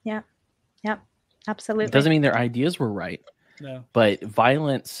 Yeah. Absolutely. It doesn't mean their ideas were right. No. But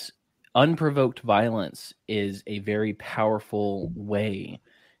violence, unprovoked violence, is a very powerful way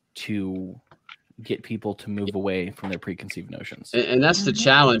to get people to move away from their preconceived notions. And that's the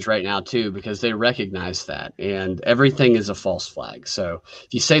challenge right now too, because they recognize that, and everything is a false flag. So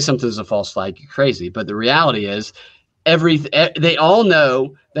if you say something is a false flag, you're crazy. But the reality is, they all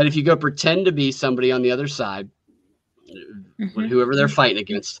know that if you go pretend to be somebody on the other side, whoever they're fighting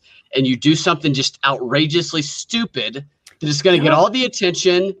against, and you do something just outrageously stupid, that it's going to get all the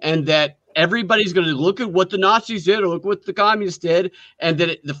attention, and that everybody's going to look at what the Nazis did or look what the communists did, and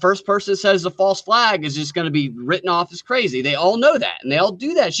that the first person that says a false flag is just going to be written off as crazy. They all know that, and they all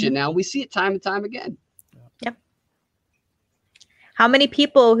do that shit now. We see it time and time again. Yep. How many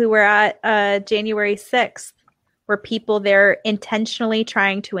people who were at January 6th were people there intentionally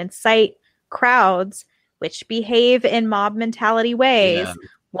trying to incite crowds which behave in mob mentality ways? Yeah.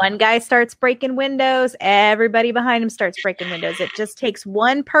 One guy starts breaking windows, everybody behind him starts breaking windows. It just takes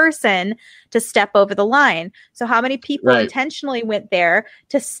one person to step over the line. So how many people intentionally went there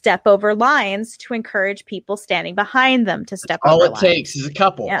to step over lines to encourage people standing behind them to step over lines? All it takes is a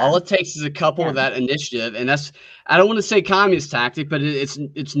couple. Yeah. All it takes is a couple of that initiative. And that's, I don't want to say communist tactic, but it's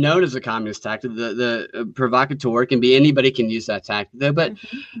known as a communist tactic. The provocateur can be, anybody can use that tactic though. But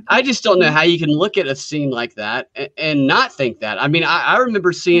I just don't know how you can look at a scene like that and not think that. I mean, I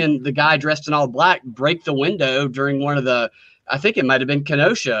remember seeing the guy dressed in all black break the window during one of the, I think it might have been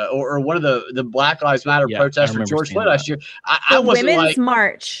Kenosha or one of the Black Lives Matter protests for George Floyd last year. I wasn't Women's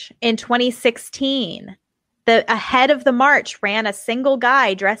March in 2016. The ahead of the march ran a single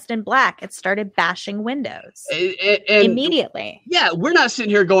guy dressed in black and started bashing windows immediately. Yeah, we're not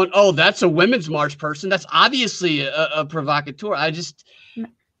sitting here going, "Oh, that's a women's march person. That's obviously a provocateur."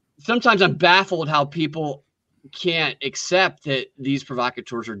 Sometimes I'm baffled how people can't accept that these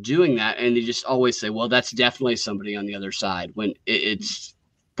provocateurs are doing that, and they just always say, "Well, that's definitely somebody on the other side," when it's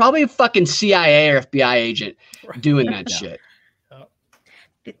probably a fucking CIA or FBI agent doing that shit.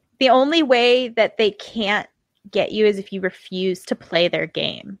 The only way that they can't get you is if you refuse to play their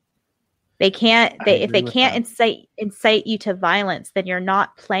game. They can't. If they can't incite you to violence, then you're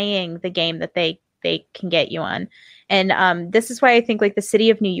not playing the game that they can get you on. And this is why I think like the city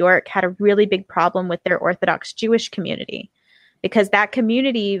of New York had a really big problem with their Orthodox Jewish community, because that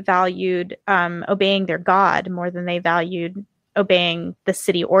community valued obeying their God more than they valued obeying the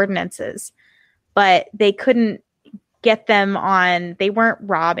city ordinances. But they couldn't get them on. They weren't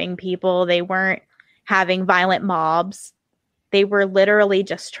robbing people. They weren't having violent mobs. They were literally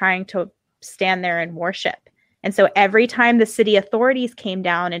just trying to stand there and worship. And so every time the city authorities came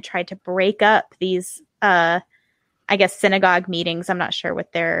down and tried to break up these, I guess, synagogue meetings, I'm not sure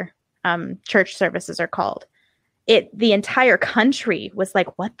what their church services are called. The entire country was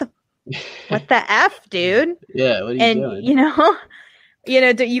like, what the F, dude? Yeah, what are you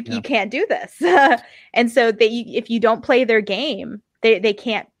doing? You can't do this. And so if you don't play their game, they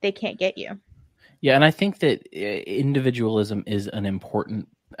can't get you. Yeah, and I think that individualism is an important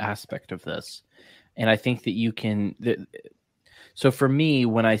aspect of this. And I think that you can. So for me,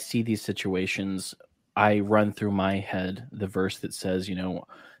 when I see these situations, I run through my head the verse that says,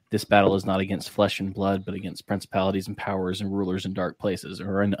 this battle is not against flesh and blood, but against principalities and powers and rulers in dark places,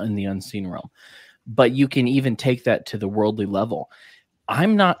 or in the unseen realm. But you can even take that to the worldly level.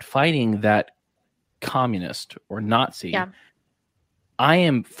 I'm not fighting that communist or Nazi. Yeah.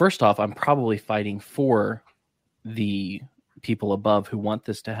 First off, I'm probably fighting for the people above who want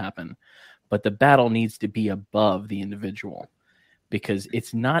this to happen. But the battle needs to be above the individual, because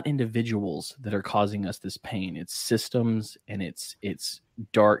it's not individuals that are causing us this pain. It's systems, and it's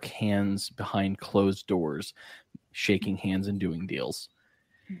dark hands behind closed doors, shaking hands and doing deals.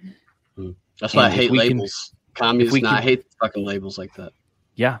 Mm-hmm. That's why I hate labels. Communists, I hate fucking labels like that.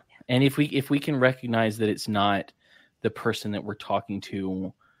 Yeah. And if we can recognize that it's not the person that we're talking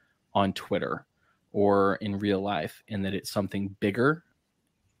to on Twitter or in real life, and that it's something bigger,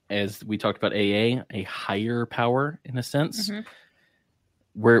 as we talked about AA, a higher power in a sense,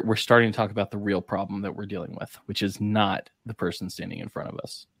 we're starting to talk about the real problem that we're dealing with, which is not the person standing in front of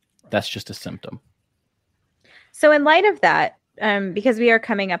us. That's just a symptom. So in light of that, because we are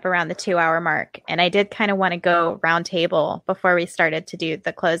coming up around the 2-hour mark, and I did kind of want to go round table before we started to do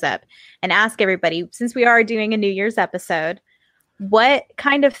the close up and ask everybody, since we are doing a New Year's episode, what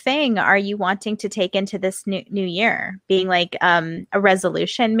kind of thing are you wanting to take into this new year? Being like a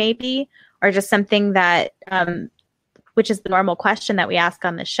resolution maybe, or just something that, which is the normal question that we ask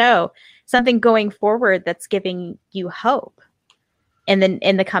on the show, something going forward that's giving you hope in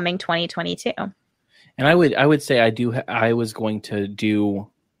the coming 2022. And I would say I was going to do,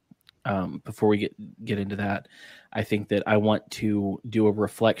 before we get into that, I think that I want to do a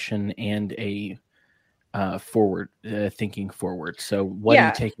reflection and a forward, thinking forward. So what are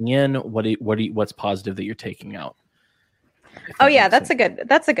you taking in? What's positive that you're taking out? Oh yeah, that's a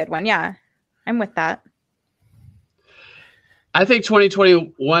good one. Yeah, I'm with that. I think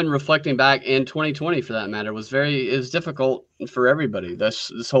 2021, reflecting back, and 2020 for that matter, was difficult for everybody.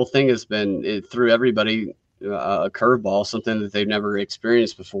 This whole thing has been, it threw everybody a curveball, something that they've never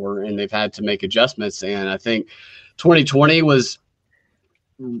experienced before, and they've had to make adjustments. And I think 2020 was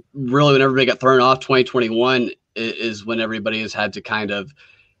really when everybody got thrown off. 2021 is when everybody has had to kind of,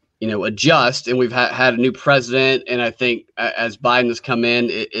 adjust. And we've had a new president, and I think as Biden has come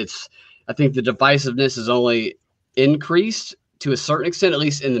in, I think the divisiveness has only increased to a certain extent, at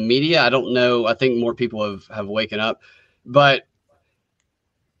least in the media. I don't know. I think more people have waken up, but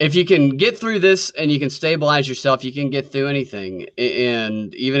if you can get through this and you can stabilize yourself, you can get through anything.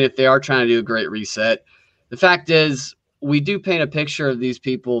 And even if they are trying to do a great reset, the fact is we do paint a picture of these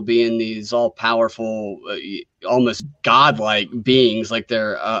people being these all powerful, almost godlike beings, like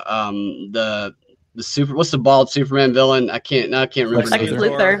they're what's the bald Superman villain? I can't remember. Lex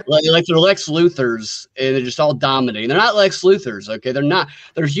Luthor. Like they're Lex Luthors, and they're just all dominating. They're not Lex Luthors, okay? They're not.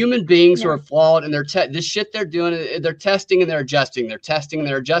 They're human beings who are flawed, and this shit they're doing. They're testing and they're adjusting. They're testing and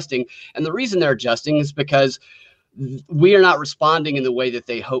they're adjusting. And the reason they're adjusting is because we are not responding in the way that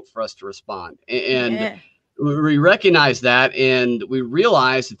they hope for us to respond. And we recognize that, and we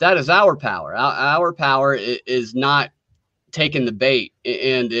realize that is our power. Our power is not taking the bait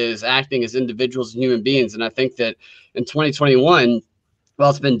and is acting as individuals and human beings. And I think that in 2021, well,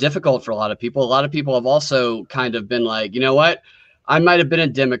 it's been difficult for a lot of people. A lot of people have also kind of been like, you know what? I might have been a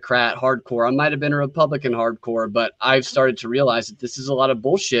Democrat hardcore. I might have been a Republican hardcore, but I've started to realize that this is a lot of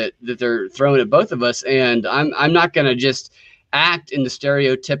bullshit that they're throwing at both of us. And I'm not going to just act in the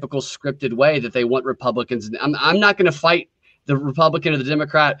stereotypical scripted way that they want Republicans. I'm not going to fight the Republican or the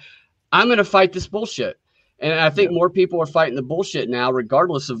Democrat. I'm going to fight this bullshit. And I think more people are fighting the bullshit now,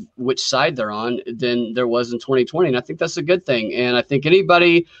 regardless of which side they're on, than there was in 2020. And I think that's a good thing. And I think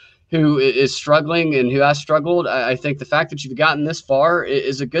anybody who is struggling and who has struggled, I think the fact that you've gotten this far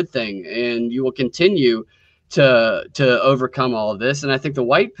is a good thing. And you will continue to overcome all of this. And I think the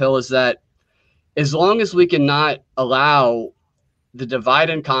white pill is that as long as we can not allow the divide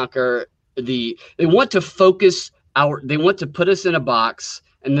and conquer, they want to they want to put us in a box.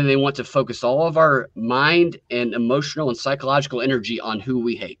 And then they want to focus all of our mind and emotional and psychological energy on who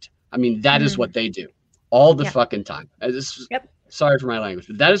we hate. I mean, that is what they do. all the fucking time. Sorry for my language,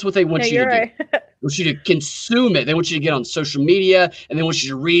 but that is what they want you to do. They want you to consume it. They want you to get on social media, and they want you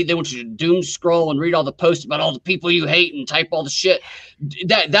to read. They want you to doom scroll and read all the posts about all the people you hate and type all the shit.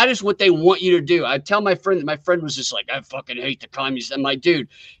 That is what they want you to do. I tell my friend that my friend was just like, I fucking hate the communists. I'm like, dude,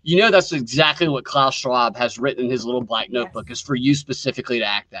 that's exactly what Klaus Schwab has written in his little black notebook is for you specifically to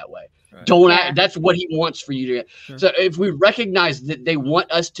act that way. Right. Don't act. That's what he wants for you to get. Sure. So if we recognize that they want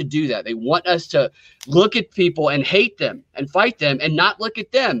us to do that, they want us to look at people and hate them and fight them and not look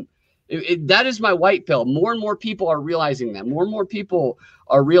at them. That is my white pill. More and more people are realizing that. More and more people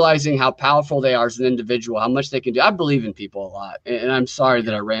are realizing how powerful they are as an individual, how much they can do. I believe in people a lot. And I'm sorry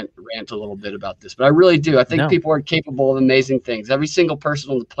that I rant a little bit about this, but I really do. I think people are capable of amazing things. Every single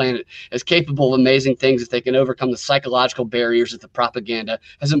person on the planet is capable of amazing things if they can overcome the psychological barriers that the propaganda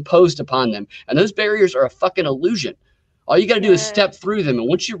has imposed upon them. And those barriers are a fucking illusion. All you got to do is step through them. And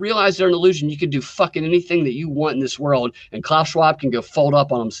once you realize they're an illusion, you can do fucking anything that you want in this world. And Klaus Schwab can go fold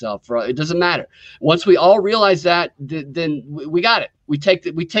up on himself. It doesn't matter. Once we all realize that, then we got it. We take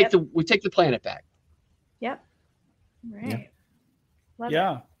the planet back. Yep. Right.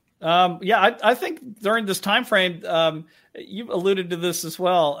 Yeah. I think during this time frame, you've alluded to this as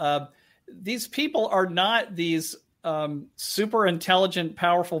well. These people are not these super intelligent,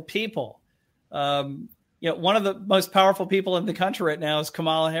 powerful people. One of the most powerful people in the country right now is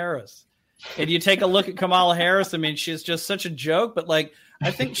Kamala Harris. And you take a look at Kamala Harris, I mean, she's just such a joke, but I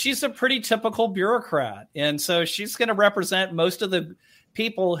think she's a pretty typical bureaucrat. And so she's going to represent most of the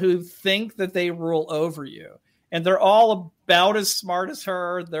people who think that they rule over you. And they're all about as smart as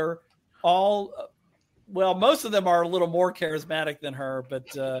her. They're all, most of them are a little more charismatic than her,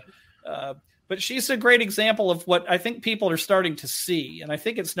 but she's a great example of what I think people are starting to see. And I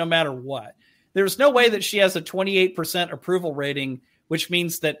think it's no matter what. There's no way that she has a 28% approval rating, which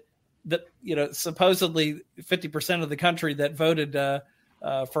means that supposedly 50% of the country that voted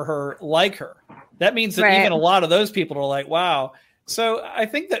for her like her. That means that even a lot of those people are like, wow. So I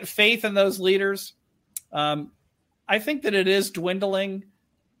think that faith in those leaders, I think that it is dwindling.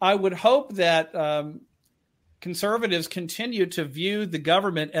 I would hope that conservatives continue to view the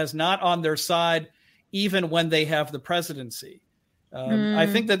government as not on their side, even when they have the presidency. I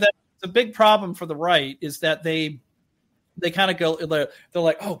think that the big problem for the right is that they kind of go, they're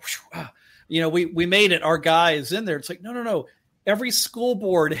like, we made it. Our guy is in there. It's like, no. Every school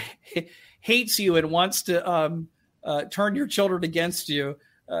board hates you and wants to turn your children against you.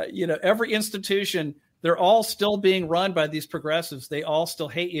 Every institution, they're all still being run by these progressives. They all still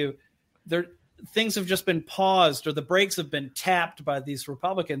hate you. Things have just been paused or the brakes have been tapped by these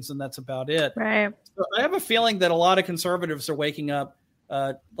Republicans, and that's about it. Right. So I have a feeling that a lot of conservatives are waking up.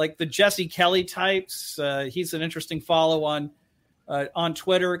 Like the Jesse Kelly types, he's an interesting follow on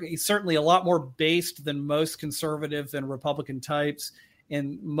Twitter. He's certainly a lot more based than most conservative and Republican types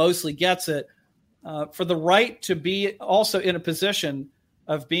and mostly gets it. For the right to be also in a position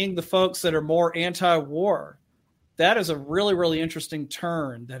of being the folks that are more anti-war, that is a really, really interesting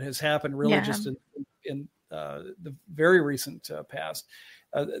turn that has happened just in the very recent past.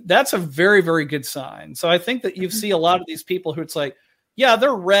 That's a very, very good sign. So I think that you see a lot of these people who it's like, yeah,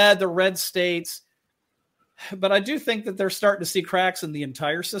 they're red states, but I do think that they're starting to see cracks in the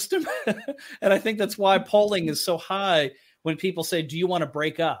entire system. And I think that's why polling is so high when people say, do you want to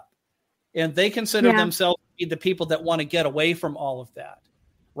break up? And they consider themselves to be the people that want to get away from all of that,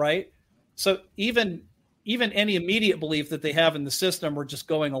 right? So even any immediate belief that they have in the system or just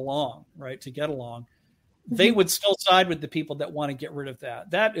going along, right, to get along, they would still side with the people that want to get rid of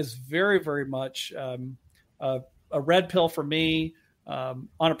that. That is very, very much a red pill for me. On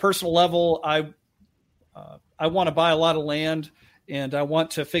a personal level, I want to buy a lot of land, and I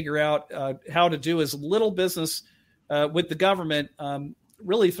want to figure out how to do as little business with the government,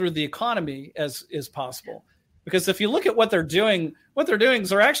 really through the economy as possible. Because if you look at what they're doing is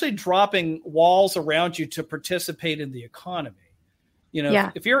they're actually dropping walls around you to participate in the economy.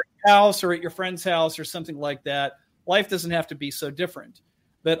 If you're at your house or at your friend's house or something like that, life doesn't have to be so different.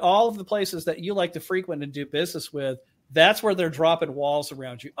 But all of the places that you like to frequent and do business with, that's where they're dropping walls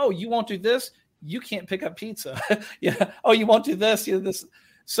around you. Oh, you won't do this? You can't pick up pizza. Yeah. Oh, you won't do this? You know, this.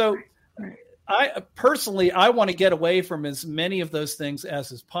 So I personally want to get away from as many of those things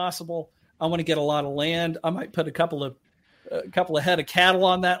as is possible. I want to get a lot of land. I might put a couple of head of cattle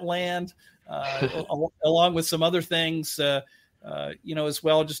on that land, along with some other things, as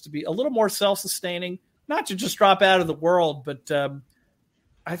well, just to be a little more self-sustaining, not to just drop out of the world, but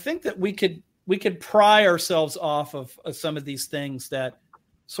I think that we could pry ourselves off of some of these things that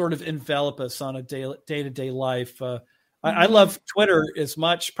sort of envelop us on a day-to-day life. I love Twitter as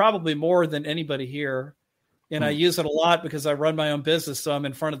much, probably more than anybody here. And I use it a lot because I run my own business. So I'm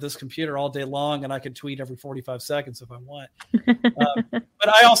in front of this computer all day long and I can tweet every 45 seconds if I want. But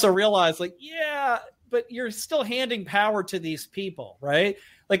I also realize but you're still handing power to these people, right?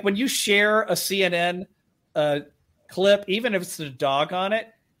 Like when you share a CNN clip, even if it's a dog on it,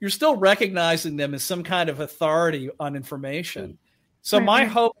 you're still recognizing them as some kind of authority on information. So my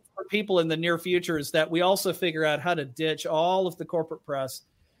hope for people in the near future is that we also figure out how to ditch all of the corporate press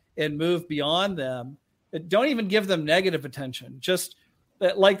and move beyond them. Don't even give them negative attention. Just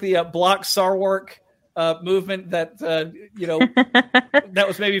like the Block Sarwark movement that that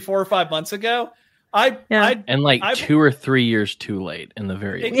was maybe 4 or 5 months ago. And 2 or 3 years too late in the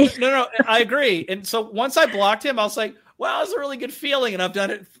very least. No, I agree. And so once I blocked him, I was like, wow, it was a really good feeling. And I've done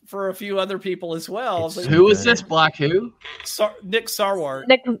it for a few other people as well. Who was this? Block who? Nick Sarwark.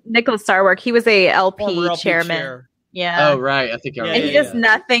 Nicholas Sarwark. He was a LP Former chairman. Chair. Yeah. Oh, right. I think I remember. And he does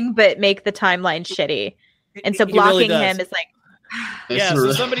nothing but make the timeline shitty. And so blocking him is like,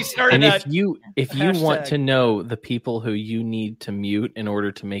 so somebody started. And if you want to know the people who you need to mute in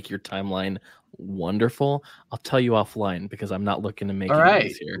order to make your timeline wonderful, I'll tell you offline because I'm not looking to make it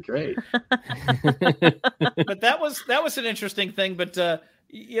easier. Great. But that was an interesting thing. But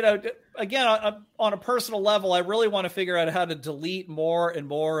again, on a personal level, I really want to figure out how to delete more and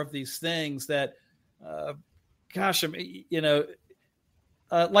more of these things that.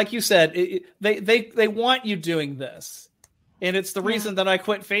 Like you said, they want you doing this. And it's the reason that I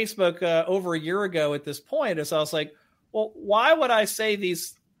quit Facebook over a year ago at this point is I was like, well, why would I say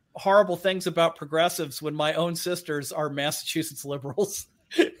these horrible things about progressives when my own sisters are Massachusetts liberals?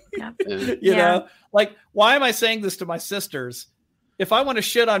 You know, like, why am I saying this to my sisters? If I want to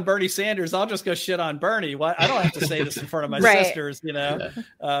shit on Bernie Sanders, I'll just go shit on Bernie. Why I don't have to say this in front of my sisters,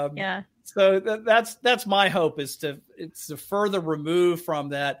 So that's my hope is to further remove from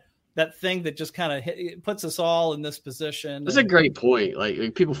that thing that just kind of puts us all in this position. That's a great point.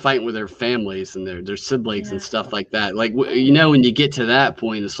 Like people fighting with their families and their siblings and stuff like that. Like, when you get to that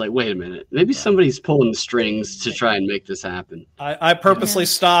point, it's like, wait a minute, maybe somebody's pulling the strings to try and make this happen. I purposely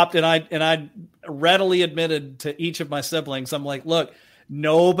stopped and I readily admitted to each of my siblings, I'm like, look,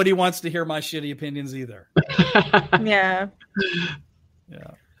 nobody wants to hear my shitty opinions either. Yeah.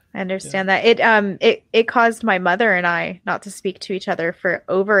 I understand that. It caused my mother and I not to speak to each other for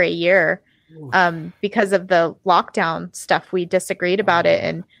over a year because of the lockdown stuff. We disagreed about it,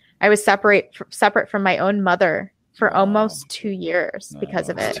 and I was separate from my own mother for almost 2 years because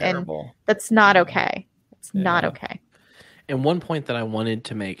of it. Terrible. And that's not okay. It's not okay. And one point that I wanted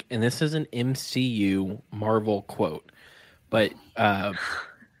to make, and this is an MCU Marvel quote, but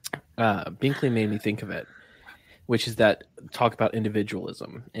Binkley made me think of it, which is that talk about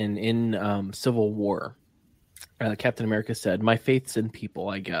individualism. And in Civil War, Captain America said, "My faith's in people,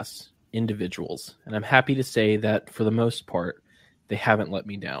 I guess, individuals. And I'm happy to say that for the most part, they haven't let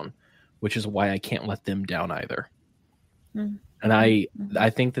me down, which is why I can't let them down either." Mm-hmm. And I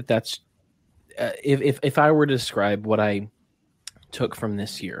think that's if I were to describe what I took from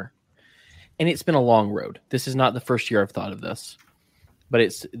this year, and it's been a long road. This is not the first year I've thought of this, but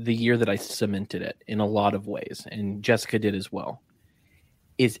it's the year that I cemented it in a lot of ways, and Jessica did as well,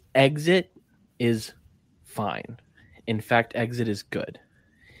 is exit is fine. In fact, exit is good.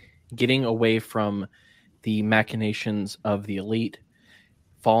 Getting away from the machinations of the elite,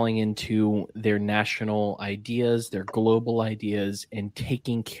 falling into their national ideas, their global ideas, and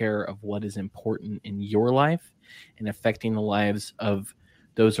taking care of what is important in your life and affecting the lives of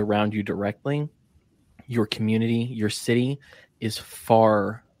those around you directly, your community, your city, is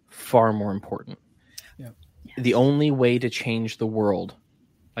far, far more important. Yeah. Yes. The only way to change the world,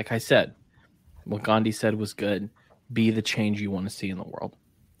 like I said, what Gandhi said was good, be the change you want to see in the world.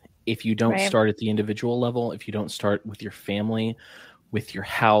 If you don't start at the individual level, if you don't start with your family, with your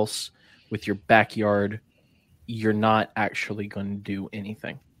house, with your backyard, you're not actually going to do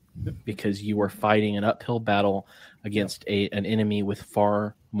anything, because you are fighting an uphill battle against an enemy with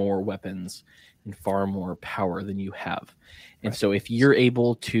far more weapons and far more power than you have. And so if you're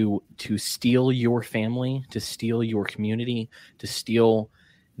able to steal your family, to steal your community, to steal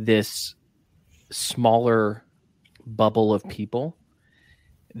this smaller bubble of people,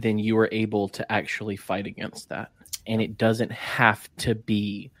 then you are able to actually fight against that. And it doesn't have to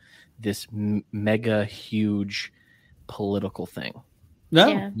be this mega huge political thing.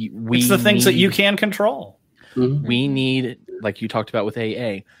 No, it's the things that you can control. Mm-hmm. We need, like you talked about with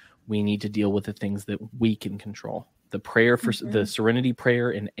AA, we need to deal with the things that we can control. The prayer for the Serenity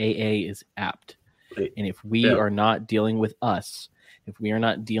Prayer in AA is apt. And if we are not dealing with us, if we are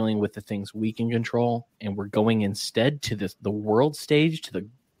not dealing with the things we can control, and we're going instead to the world stage, to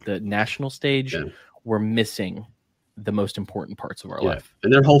the national stage, we're missing the most important parts of our life.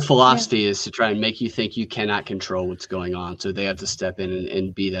 And their whole philosophy is to try and make you think you cannot control what's going on. So they have to step in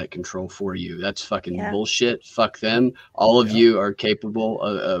and be that control for you. That's fucking bullshit. Fuck them. All of you are capable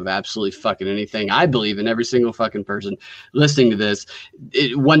of absolutely fucking anything. I believe in every single fucking person listening to this,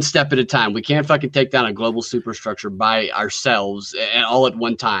 one step at a time. We can't fucking take down a global superstructure by ourselves and all at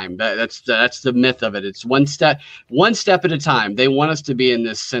one time. That's the myth of it. It's one step at a time. They want us to be in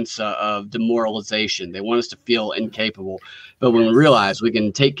this sense of demoralization. They want us to feel incapable. But when we realize we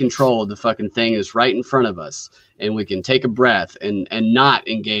can take control of the fucking thing that's right in front of us, and we can take a breath and not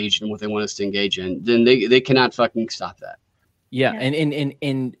engage in what they want us to engage in, then they cannot fucking stop that. Yeah.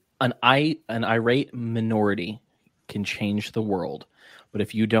 And an irate minority can change the world. But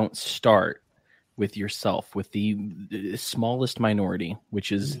if you don't start with yourself, with the smallest minority,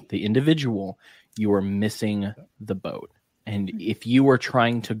 which is the individual, you are missing the boat. And if you are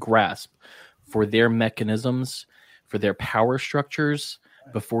trying to grasp for their mechanisms, for their power structures,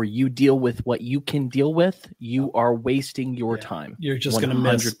 before you deal with what you can deal with, you are wasting your time. You're just going to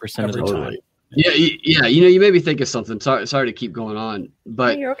miss 100% of the time. Yeah. You made me think of something. Sorry to keep going on,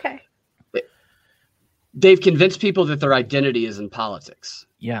 but you're okay. They've convinced people that their identity is in politics.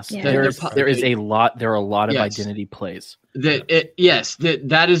 Yes, there are a lot of identity plays.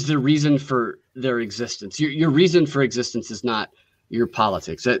 That is the reason for their existence. Your reason for existence is not your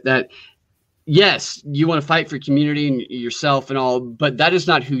politics. Yes, you want to fight for community and yourself and all, but that is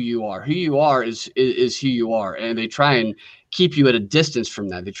not who you are. Who you are is who you are. And they try and keep you at a distance from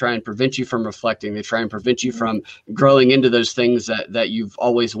that. They try and prevent you from reflecting. They try and prevent you from growing into those things that you've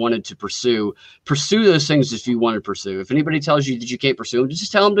always wanted to pursue. Pursue those things if you want to pursue. If anybody tells you that you can't pursue them,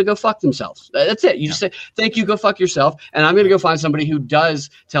 just tell them to go fuck themselves. That's it. You just say, thank you, go fuck yourself. And I'm going to go find somebody who does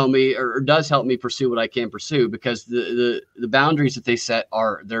tell me or does help me pursue what I can pursue, because the boundaries that they set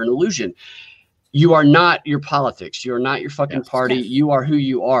they're an illusion. You are not your politics. You are not your fucking party. Yes. You are who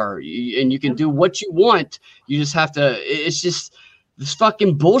you are. And you can do what you want. You just have to, it's just this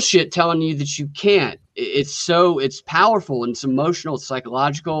fucking bullshit telling you that you can't. It's powerful and it's emotional, it's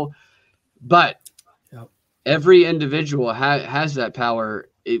psychological, but every individual has that power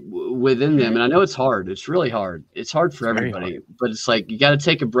within them. And I know it's hard. It's really hard. It's hard for everybody, but it's like, you got to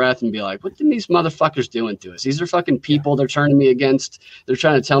take a breath and be like, what are these motherfuckers doing to us? These are fucking people they're turning me against. They're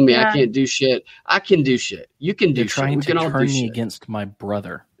trying to tell me I can't do shit. I can do shit. You can do shit. They're trying to turn me against my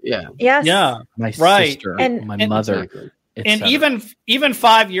brother. Yeah. Yes. Yeah. My sister, my mother. Exactly. And even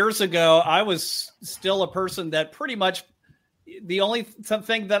 5 years ago, I was still a person that pretty much the only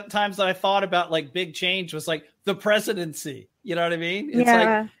thing that times that I thought about like big change was like the presidency. You know what I mean? It's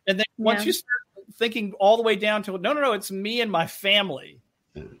like, and then once you start thinking all the way down to no, it's me and my family,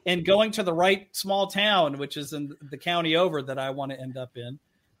 and going to the right small town, which is in the county over that I want to end up in,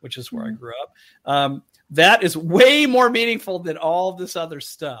 which is where I grew up. That is way more meaningful than all this other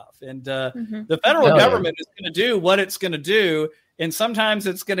stuff. And the federal government is going to do what it's going to do. And sometimes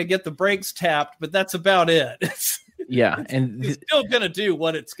it's going to get the brakes tapped, but that's about it. And it's still going to do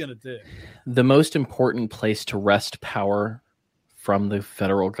what it's going to do. The most important place to wrest power from the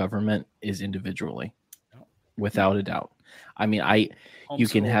federal government is individually, without a doubt. I mean, you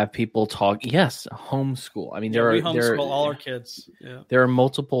can have people talk. Yes, homeschool. I mean, we homeschool all our kids. Yeah. There are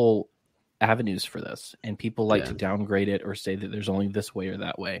multiple avenues for this, and people like to downgrade it or say that there's only this way or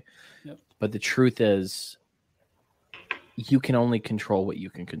that way. Yep. But the truth is, you can only control what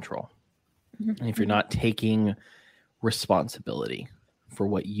you can control. And if you're not taking responsibility for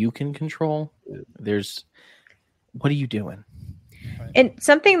what you can control, what are you doing? And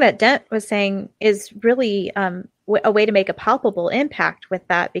something that Dent was saying is really a way to make a palpable impact with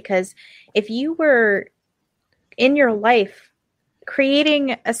that, because if you were in your life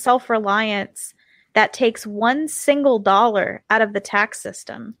creating a self-reliance that takes $1 single out of the tax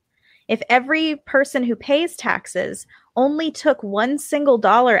system, if every person who pays taxes only took $1 single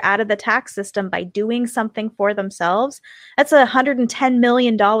out of the tax system by doing something for themselves, that's $110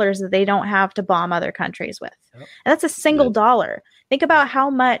 million that they don't have to bomb other countries with. Yep. And that's a single dollar. Think about how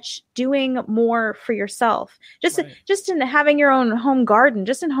much doing more for yourself, just in having your own home garden,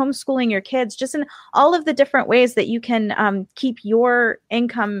 just in homeschooling your kids, just in all of the different ways that you can keep your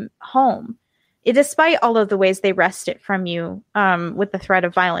income home. Despite all of the ways they wrest it from you with the threat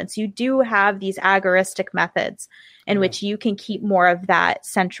of violence, you do have these agoristic methods in which you can keep more of that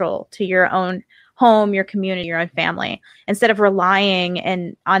central to your own home, your community, your own family, instead of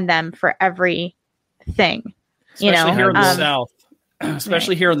relying on them for everything. Especially here in the South.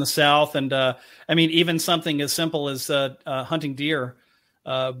 Especially here in the South. And I mean, even something as simple as hunting deer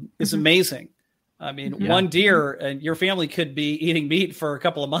is amazing. I mean, one deer and your family could be eating meat for a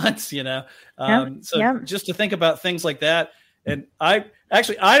couple of months, just to think about things like that. And I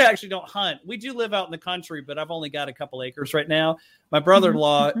actually don't hunt. We do live out in the country, but I've only got a couple acres right now. My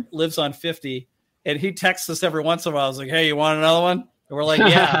brother-in-law lives on 50, and he texts us every once in a while. I was like, hey, you want another one? And we're like,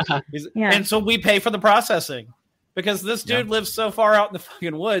 yeah. And so we pay for the processing because this dude lives so far out in the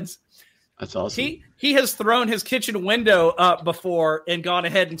fucking woods. That's awesome. He has thrown his kitchen window up before and gone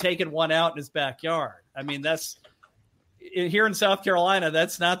ahead and taken one out in his backyard. I mean, that's here in South Carolina.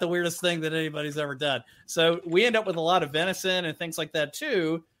 That's not the weirdest thing that anybody's ever done. So we end up with a lot of venison and things like that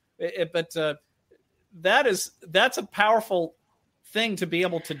too. But that's a powerful thing to be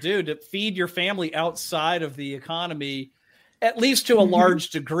able to do, to feed your family outside of the economy, at least to a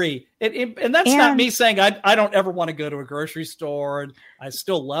large degree. And that's not me saying I don't ever want to go to a grocery store, and I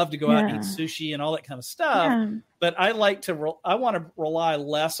still love to go out and eat sushi and all that kind of stuff. Yeah. But I want to rely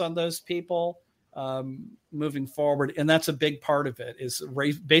less on those people moving forward. And that's a big part of it, is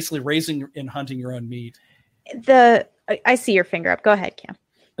basically raising and hunting your own meat. I see your finger up. Go ahead, Cam.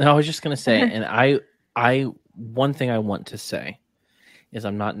 No, I was just going to say, and one thing I want to say is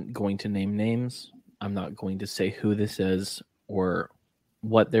I'm not going to name names. I'm not going to say who this is or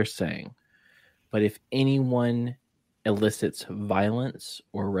what they're saying. But if anyone elicits violence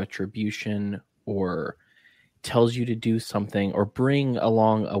or retribution or tells you to do something or bring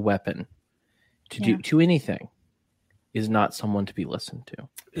along a weapon to do anything, is not someone to be listened to.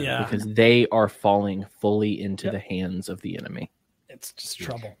 Yeah. Because they are falling fully into the hands of the enemy. It's just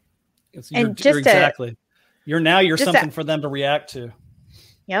trouble. You're something for them to react to.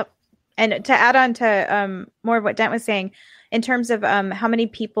 Yep. And to add on to more of what Dent was saying, in terms of how many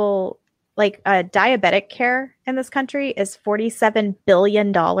people, like diabetic care in this country is $47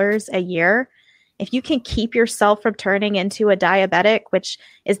 billion a year. If you can keep yourself from turning into a diabetic, which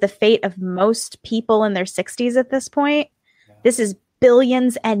is the fate of most people in their 60s at this point, this is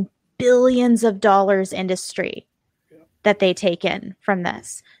billions and billions of dollars industry that they take in from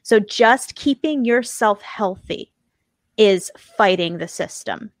this. So just keeping yourself healthy is fighting the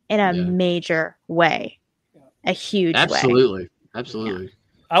system in a major way, a huge way. Absolutely.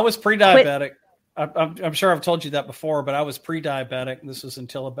 I was pre-diabetic. I'm sure I've told you that before, but I was pre-diabetic. This was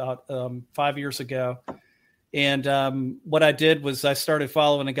until about 5 years ago. And what I did was I started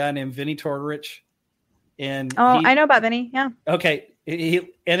following a guy named Vinny Tortorich. And I know about Vinny. Yeah. Okay. He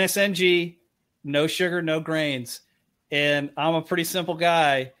NSNG, no sugar, no grains. And I'm a pretty simple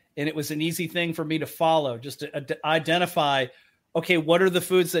guy. And it was an easy thing for me to follow, just to identify, okay, what are the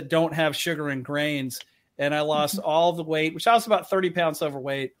foods that don't have sugar and grains? And I lost all the weight, which I was about 30 pounds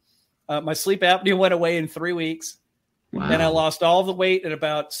overweight. My sleep apnea went away in 3 weeks. Wow. And I lost all the weight in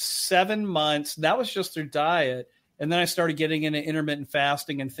about 7 months. That was just through diet. And then I started getting into intermittent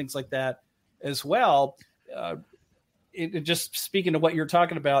fasting and things like that as well. Just speaking to what you're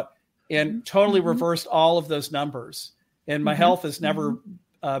talking about, and totally reversed all of those numbers. And my health has never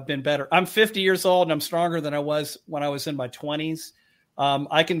been better. I'm 50 years old and I'm stronger than I was when I was in my 20s.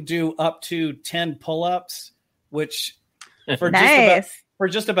 I can do up to 10 pull-ups, which for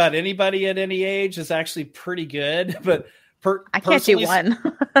just about anybody at any age is actually pretty good. But I can't do one.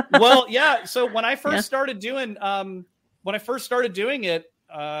 Well, yeah. So when I first started doing it,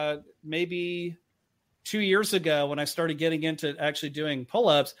 maybe 2 years ago, when I started getting into actually doing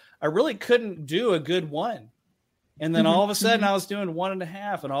pull-ups, I really couldn't do a good one. And then all of a sudden I was doing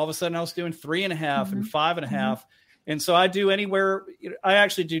 1.5, and all of a sudden I was doing 3.5 and 5.5. And so I do anywhere. I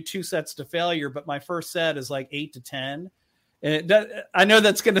actually do 2 sets to failure, but my first set is like 8 to 10. And I know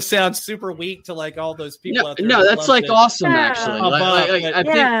that's going to sound super weak to like all those people out there. No, that's like awesome, actually.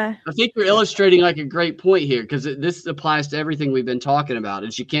 I think you're illustrating like a great point here, because this applies to everything we've been talking about.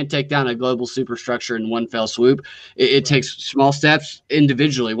 Is you can't take down a global superstructure in one fell swoop. It takes small steps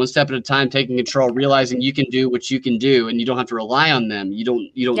individually, one step at a time, taking control, realizing you can do what you can do, and you don't have to rely on them. You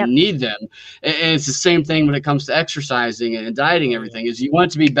don't need them. And it's the same thing when it comes to exercising and dieting. Everything is you want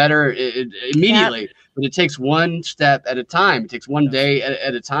it to be better immediately. Yep. But it takes one step at a time. It takes one day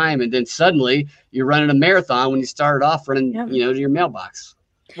at a time. And then suddenly you're running a marathon when you started off running, to your mailbox.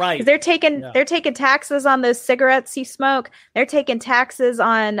 Right. They're taking taxes on those cigarettes you smoke. They're taking taxes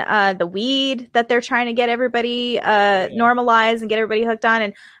on the weed that they're trying to get everybody normalized and get everybody hooked on.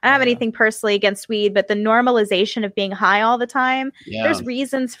 And I don't have anything personally against weed, but the normalization of being high all the time, there's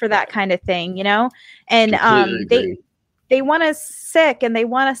reasons for that kind of thing, And they want us sick, and they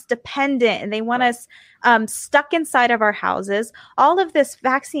want us dependent, and they want us stuck inside of our houses. All of this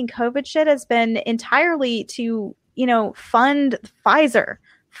vaccine COVID shit has been entirely to, fund Pfizer,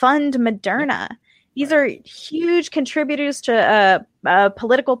 fund Moderna. These are huge contributors to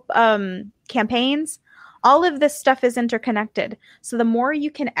political campaigns. All of this stuff is interconnected. So the more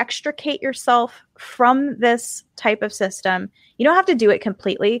you can extricate yourself from this type of system, you don't have to do it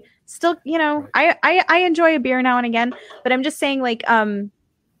completely. Still, I enjoy a beer now and again, but I'm just saying, like,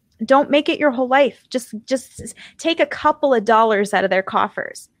 don't make it your whole life. Just take a couple of dollars out of their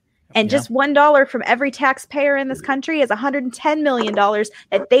coffers. And just $1 from every taxpayer in this country is $110 million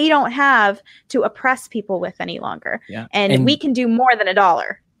that they don't have to oppress people with any longer. Yeah. And we can do more than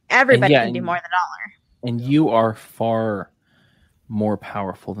 $1. Everybody can do more than $1. And you are far more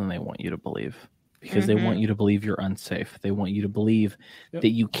powerful than they want you to believe, because they want you to believe you're unsafe. They want you to believe that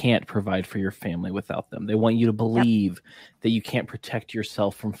you can't provide for your family without them. They want you to believe that you can't protect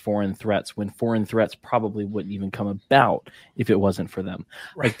yourself from foreign threats, when foreign threats probably wouldn't even come about if it wasn't for them.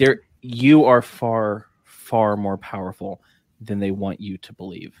 Right. Like you are far, far more powerful than they want you to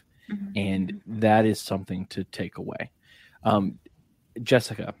believe. And that is something to take away.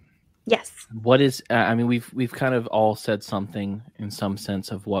 Jessica. Yes. What is? We've kind of all said something in some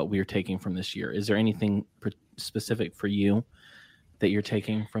sense of what we're taking from this year. Is there anything specific for you that you're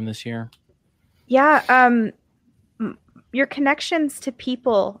taking from this year? Yeah. Your connections to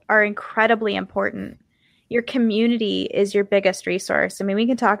people are incredibly important. Your community is your biggest resource. I mean, we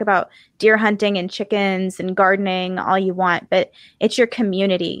can talk about deer hunting and chickens and gardening all you want, but it's your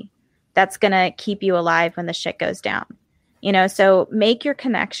community that's going to keep you alive when the shit goes down. So make your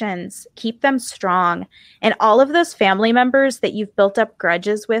connections, keep them strong. And all of those family members that you've built up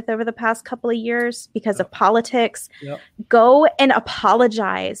grudges with over the past couple of years because of politics, go and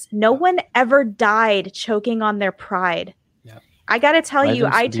apologize. No one ever died choking on their pride. I got to tell you,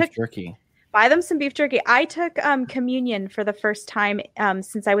 buy them some beef jerky. I took communion for the first time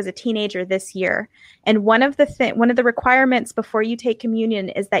since I was a teenager this year. And one of the requirements before you take communion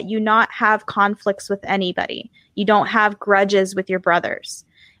is that you not have conflicts with anybody. You don't have grudges with your brothers.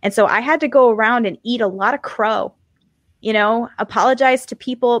 And so I had to go around and eat a lot of crow, apologize to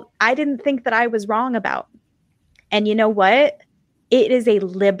people I didn't think that I was wrong about. And you know what? It is a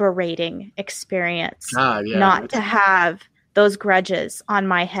liberating experience not to have those grudges on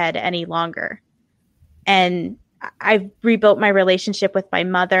my head any longer. And I've rebuilt my relationship with my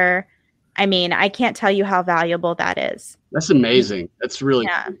mother. I mean, I can't tell you how valuable that is. That's amazing. That's really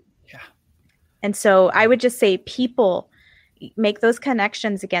cool. And so I would just say, people, make those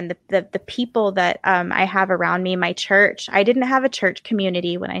connections again. The people that I have around me, my church. I didn't have a church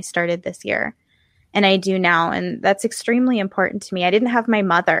community when I started this year, and I do now. And that's extremely important to me. I didn't have my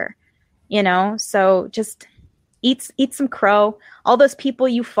mother, so just eat some crow. All those people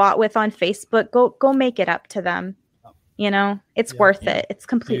you fought with on Facebook, go make it up to them. It's worth it. It's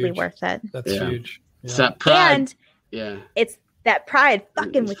completely worth it. That's huge. It's that pride. And it's that pride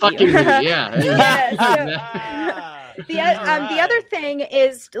fucking with you. The other thing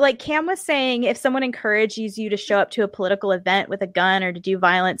is, like Cam was saying, if someone encourages you to show up to a political event with a gun or to do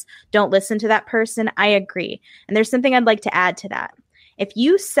violence, don't listen to that person. I agree. And there's something I'd like to add to that. If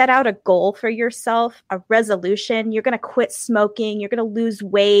you set out a goal for yourself, a resolution, you're going to quit smoking, you're going to lose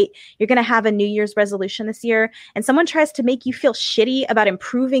weight, you're going to have a New Year's resolution this year, and someone tries to make you feel shitty about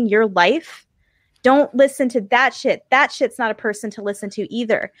improving your life, don't listen to that shit. That shit's not a person to listen to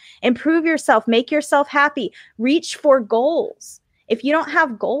either. Improve yourself, make yourself happy, reach for goals. If you don't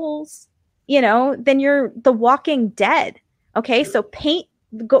have goals, then you're the walking dead. Okay, so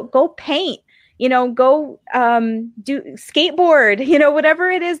go paint. Go do skateboard,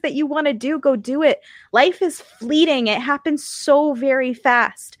 whatever it is that you want to do, go do it. Life is fleeting. It happens so very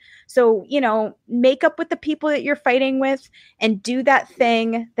fast. So, make up with the people that you're fighting with and do that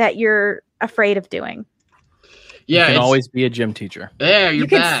thing that you're afraid of doing. Yeah, you can always be a gym teacher. There, you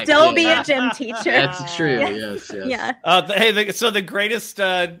can still be a gym teacher. That's true. Yes. Yeah. So the greatest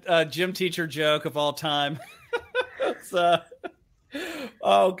gym teacher joke of all time.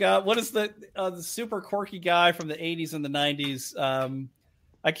 Oh God, what is the super quirky guy from the 80s and the 90s?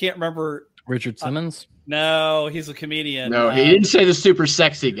 I can't remember. Richard Simmons? No, he's a comedian. No, he didn't say the super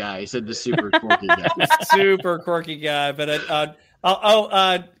sexy guy. He said the super quirky guy. Super quirky guy. But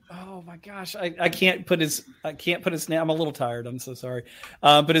oh my gosh, I can't put his name. I'm a little tired. I'm so sorry.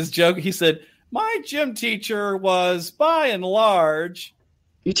 But his joke, he said, "My gym teacher was by and large."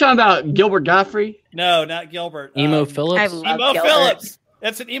 You talking about Gilbert Gottfried? No, not Gilbert. Emo Phillips. Emo Phillips.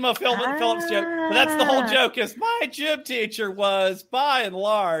 That's an Emo Phillips joke. But that's the whole joke. Is my gym teacher was by and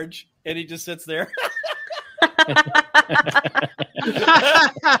large, and he just sits there. That's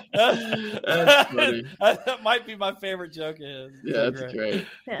funny. That might be my favorite joke of his. Yeah, that's great.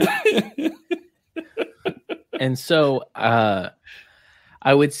 And so, I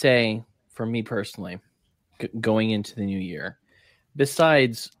would say, for me personally, going into the new year,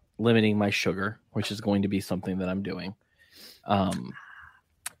 besides limiting my sugar, which is going to be something that I'm doing,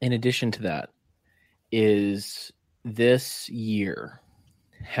 in addition to that, is this year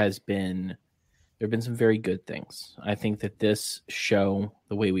has been, there have been some very good things. I think that this show,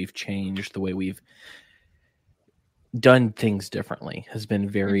 the way we've changed, the way we've done things differently, has been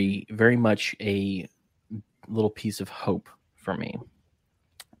very, very much a little piece of hope for me.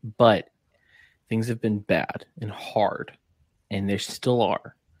 But things have been bad and hard, and they still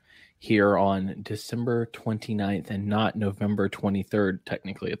are here on December 29th and not November 23rd,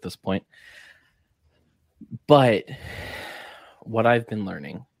 technically at this point. But what I've been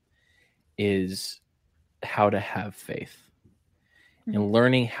learning is how to have faith, and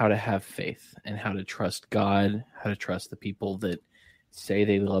learning how to have faith and how to trust God, how to trust the people that say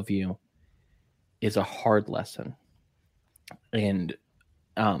they love you is a hard lesson. And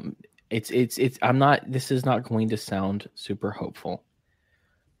I'm not, this is not going to sound super hopeful,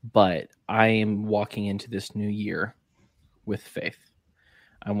 but I am walking into this new year with faith.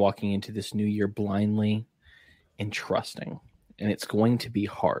 I'm walking into this new year blindly and trusting, and it's going to be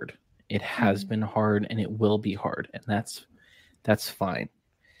hard. It has been hard, and it will be hard, and that's fine.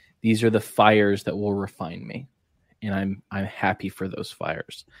 These are the fires that will refine me, and I'm happy for those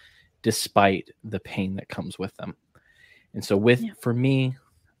fires, despite the pain that comes with them. And so for me,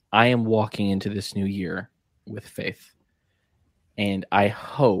 I am walking into this new year with faith. And I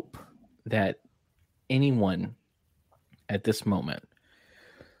hope that anyone at this moment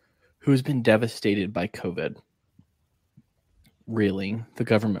who's been devastated by COVID, really, the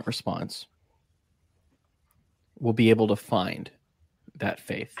government response, will be able to find that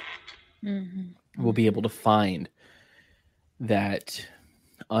faith. Will be able to find that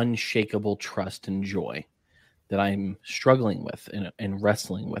unshakable trust and joy that I'm struggling with and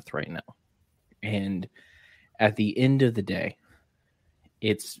wrestling with right now. And at the end of the day,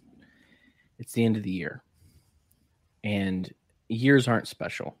 it's the end of the year, and years aren't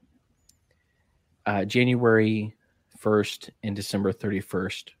special. January 1st and December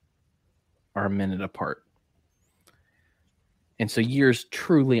 31st are a minute apart. And so years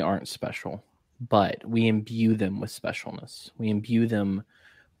truly aren't special, but we imbue them with specialness. We imbue them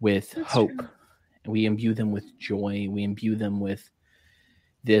with hope. True. We imbue them with joy. We imbue them with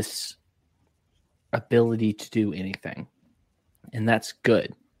this ability to do anything. And that's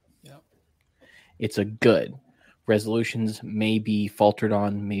good. Yep. It's a good. Resolutions may be faltered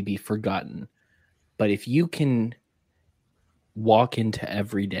on, may be forgotten. But if you can walk into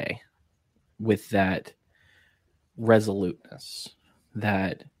every day with that resoluteness,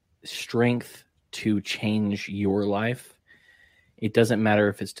 that strength to change your life, it doesn't matter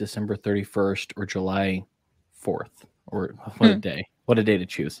if it's December 31st or July 4th, or what a day to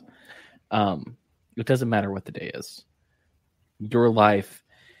choose. It doesn't matter what the day is. Your life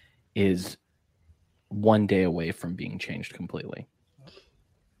is one day away from being changed completely,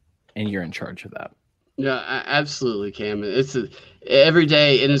 and you're in charge of that. Yeah, absolutely, Cam. It's every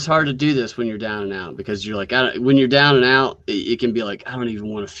day, and it's hard to do this when you're down and out, because you're like, when you're down and out, it can be like, I don't even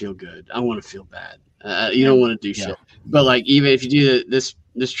want to feel good. I want to feel bad. You don't want to do shit. But like, even if you do this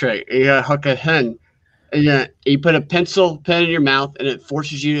trick, you gotta hook a hen, and you put a pencil pen in your mouth, and it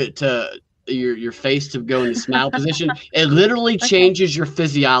forces you to your face to go in the smile position. It literally changes your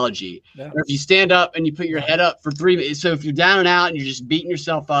physiology. Or if you stand up and you put your head up for 3 minutes, so if you're down and out and you're just beating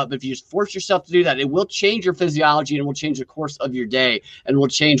yourself up, but if you just force yourself to do that, it will change your physiology, and it will change the course of your day, and will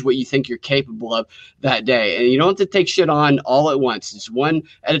change what you think you're capable of that day. And you don't have to take shit on all at once. It's one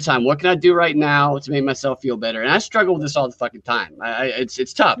at a time. What can I do right now to make myself feel better? And I struggle with this all the fucking time.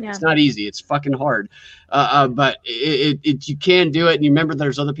 It's tough. Yeah. It's not easy. It's fucking hard. But you can do it. And you remember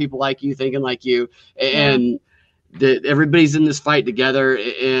there's other people like you, thinking like you, and that everybody's in this fight together.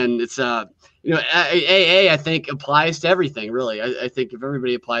 And it's AA, I think, applies to everything, really. I think if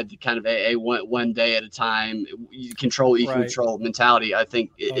everybody applied to kind of AA one day at a time, you control what you can control mentality, I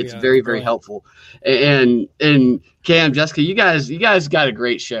think it's very, very helpful. And Cam, Jessica, you guys got a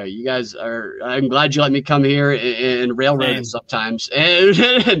great show. You guys I'm glad you let me come here and railroad sometimes.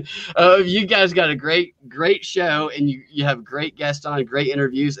 And you guys got a great show, and you have great guests on, great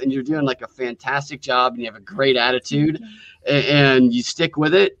interviews, and you're doing like a fantastic job, and you have a great attitude, and you stick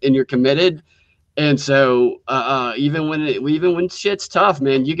with it, and you're committed. And so even when shit's tough,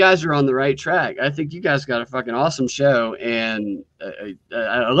 man, you guys are on the right track. I think you guys got a fucking awesome show, and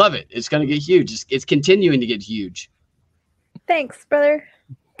I love it. It's going to get huge. It's continuing to get huge. Thanks, brother.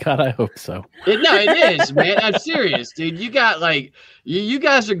 God, I hope so. It is, man. I'm serious, dude. You got you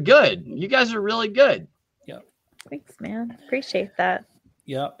guys are good. You guys are really good. Yeah. Thanks, man. Appreciate that.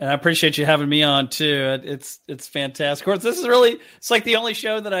 Yeah, and I appreciate you having me on too. It's fantastic. Of course, this is really it's like the only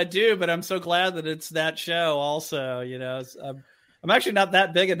show that I do, but I'm so glad that it's that show. Also, I'm actually not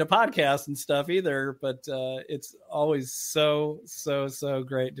that big into podcasts and stuff either, but it's always so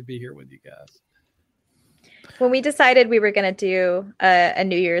great to be here with you guys. When we decided we were going to do a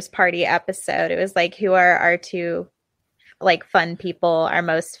New Year's party episode, it was like, who are our two like fun people, our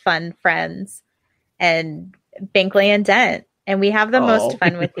most fun friends, and Binkley and Dent. And we have the most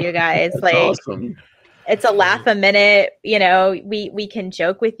fun with you guys. Like, awesome. It's a laugh a minute. We can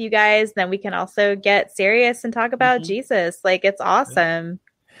joke with you guys. Then we can also get serious and talk about Jesus. Like, it's awesome.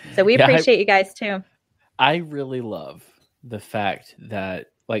 So we appreciate you guys too. I really love the fact that,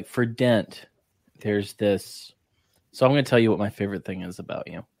 like, for Dent, there's this. So I'm going to tell you what my favorite thing is about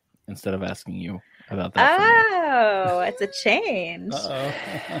you instead of asking you about that. Oh, it's a change.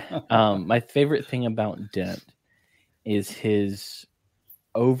 My favorite thing about Dent is his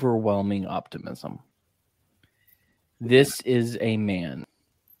overwhelming optimism. This is a man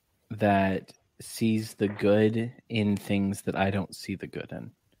that sees the good in things that I don't see the good in.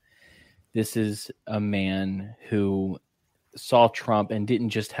 This is a man who saw Trump and didn't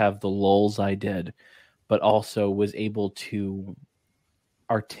just have the lulls I did, but also was able to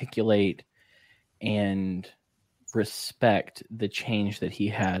articulate and respect the change that he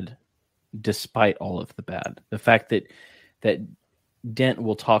had despite all of the bad. The fact that Dent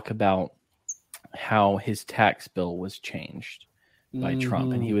will talk about how his tax bill was changed by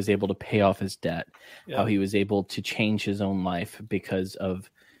Trump and he was able to pay off his debt, how he was able to change his own life because of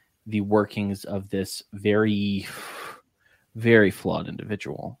the workings of this very, very flawed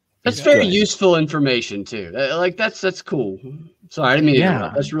individual. That's very useful information too. Like that's cool. Sorry, I didn't mean to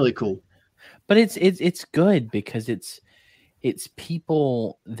interrupt. That's really cool. But it's good because it's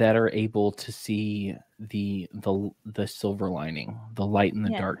people that are able to see the silver lining, the light in the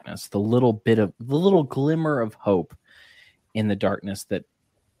darkness, the little glimmer of hope in the darkness that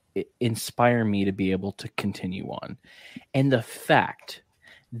inspire me to be able to continue on. And the fact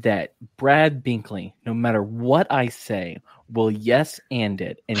that Brad Binkley, no matter what I say, will yes and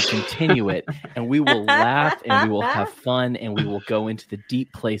it and continue it, and we will laugh and we will have fun and we will go into the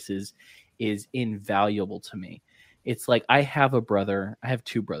deep places is invaluable to me. It's like I have a brother. I have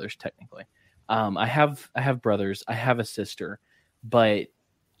two brothers technically. I have brothers. I have a sister, but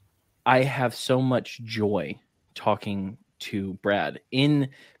I have so much joy talking to Brad in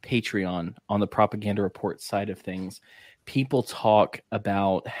Patreon on the Propaganda Report side of things. People talk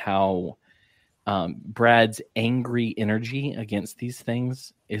about how Brad's angry energy against these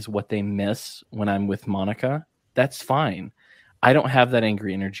things is what they miss when I'm with Monica. That's fine. I don't have that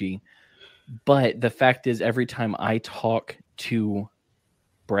angry energy. But the fact is, every time I talk to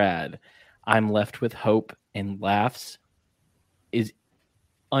Brad, I'm left with hope, and laughs is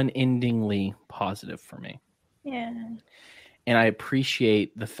unendingly positive for me. Yeah. And I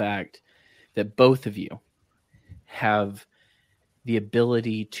appreciate the fact that both of you have the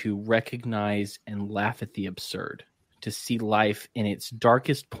ability to recognize and laugh at the absurd, to see life in its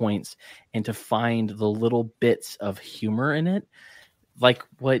darkest points and to find the little bits of humor in it. Like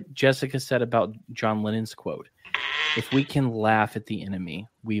what Jessica said about John Lennon's quote, if we can laugh at the enemy,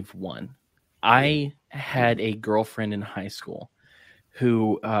 we've won. I had a girlfriend in high school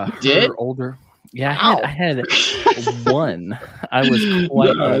who her older. Yeah, I had one. I was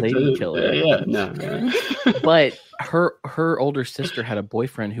quite a lady killer. Yeah, no. But her older sister had a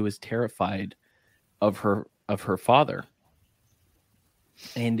boyfriend who was terrified of her father,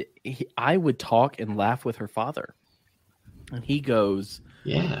 and I would talk and laugh with her father, and he goes,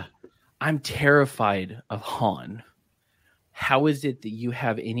 "Yeah, I'm terrified of Han. How is it that you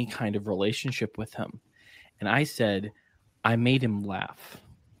have any kind of relationship with him?" And I said, "I made him laugh."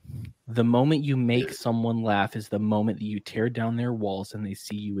 The moment you make someone laugh is the moment that you tear down their walls and they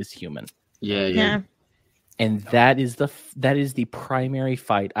see you as human. Yeah. And that is the primary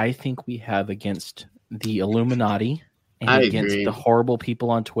fight I think we have against the Illuminati and against the horrible people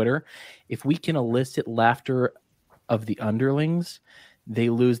on Twitter. If we can elicit laughter of the underlings, they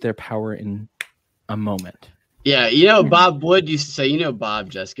lose their power in a moment. Yeah, Bob Wood used to say,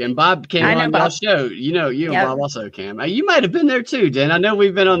 Bob, Jessica, and Bob came on our show. You and Bob also came. You might have been there too, Dan. I know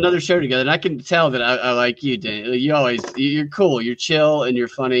we've been on another show together, and I can tell that I like you, Dan. You're cool, you're chill, and you're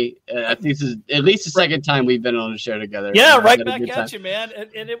funny. I think this is at least the second time we've been on a show together. Yeah, right back at you, man.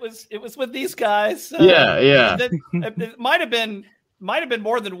 And it was with these guys. Yeah. It might have been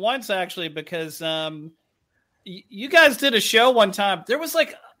more than once actually, because you guys did a show one time. There was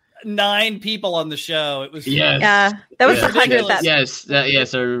like 9 people on the show. It was that was 100. Yes,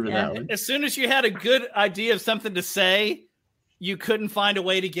 I remember that one. As soon as you had a good idea of something to say, you couldn't find a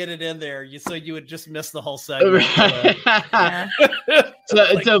way to get it in there. So you would just miss the whole segment.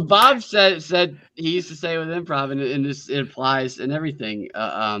 So Bob said he used to say with improv, and this it applies and everything.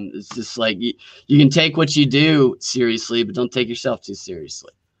 It's just like you can take what you do seriously, but don't take yourself too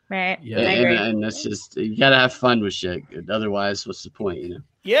seriously. Right. Yeah. And that's just, you gotta have fun with shit. Otherwise, what's the point?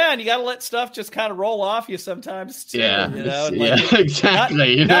 Yeah, and you gotta let stuff just kind of roll off you sometimes too. Yeah,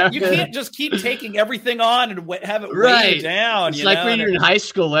 exactly. You can't just keep taking everything on and have it weigh you down. It's like when you're in high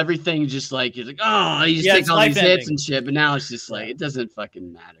school, everything just like you're like, oh, you just take all these hits and shit, but now it's just like it doesn't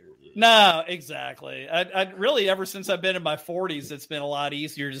fucking matter. No, exactly. I really, ever since I've been in my 40s, it's been a lot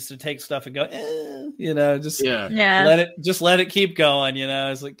easier just to take stuff and go, let it keep going.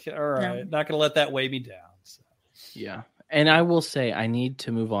 It's like, all right, not going to let that weigh me down. So. Yeah. And I will say I need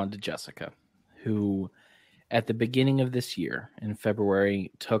to move on to Jessica, who at the beginning of this year in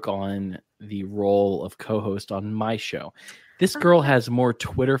February took on the role of co-host on my show. This girl has more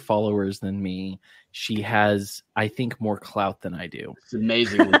Twitter followers than me. She has, I think, more clout than I do. It's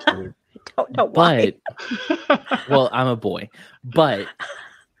amazing. I don't know why. Well, I'm a boy. But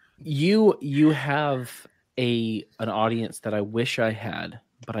you have an audience that I wish I had,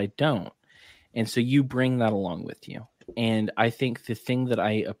 but I don't. And so you bring that along with you. And I think the thing that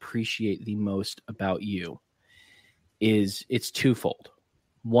I appreciate the most about you is it's twofold.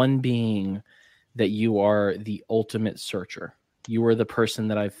 One being that you are the ultimate searcher. You are the person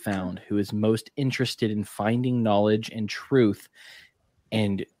that I've found who is most interested in finding knowledge and truth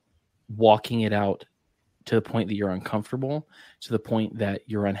and walking it out to the point that you're uncomfortable, to the point that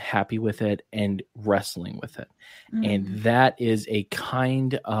you're unhappy with it and wrestling with it. And that is a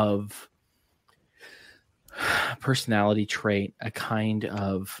kind of personality trait, a kind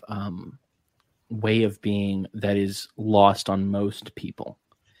of way of being that is lost on most people.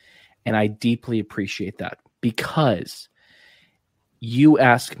 And I deeply appreciate that because you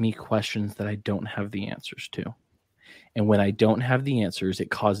ask me questions that I don't have the answers to. And when I don't have the answers,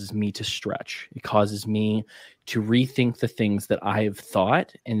 it causes me to stretch. It causes me to rethink the things that I have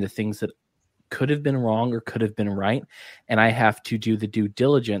thought and the things that could have been wrong or could have been right. And I have to do the due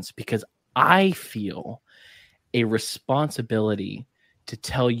diligence because I feel a responsibility to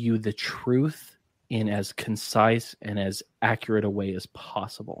tell you the truth in as concise and as accurate a way as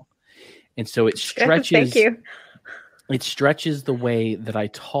possible. And so it stretches. Thank you. It stretches the way that I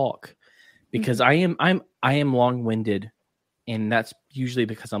talk because I am long-winded, and that's usually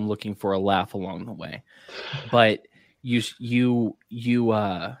because I'm looking for a laugh along the way. But you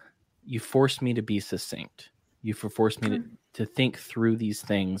force me to be succinct. You force me to think through these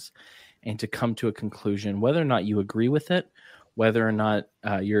things and to come to a conclusion, whether or not you agree with it, whether or not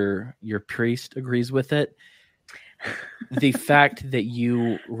your priest agrees with it. The fact that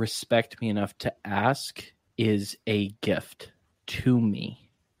you respect me enough to ask is a gift to me.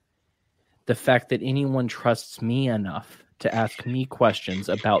 The fact that anyone trusts me enough to ask me questions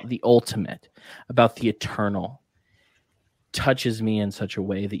about the ultimate, about the eternal, touches me in such a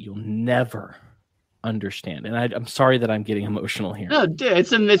way that you'll never understand. And I'm sorry that I'm getting emotional here. No, dude,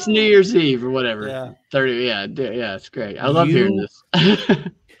 it's New Year's Eve or whatever. Yeah. 30. Yeah, dude, yeah, it's great. I love hearing this.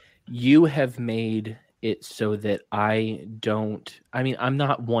 You have made it so that I'm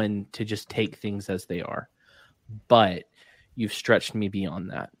not one to just take things as they are, but you've stretched me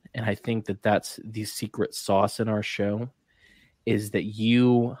beyond that. And I think that that's the secret sauce in our show, is that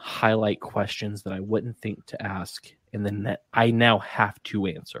you highlight questions that I wouldn't think to ask, and then that I now have to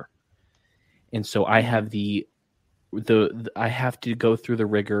answer. And so I have I have to go through the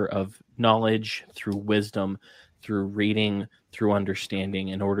rigor of knowledge, through wisdom, through reading, through understanding,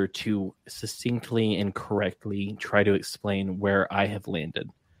 in order to succinctly and correctly try to explain where I have landed.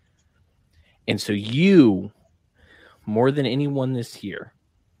 And so you, more than anyone this year,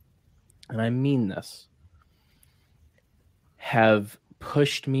 and I mean this, have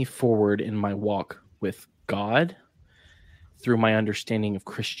pushed me forward in my walk with God, through my understanding of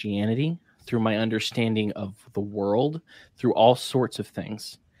Christianity, through my understanding of the world, through all sorts of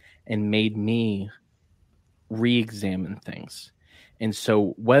things, and made me re-examine things. And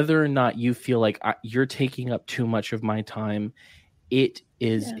so whether or not you feel like you're taking up too much of my time, it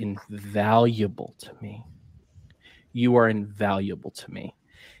is invaluable to me. You are invaluable to me.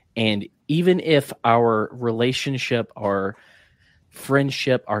 And even if our relationship, our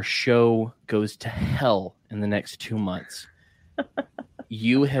friendship, our show goes to hell in the next 2 months,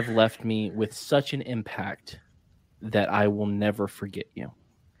 you have left me with such an impact that I will never forget you.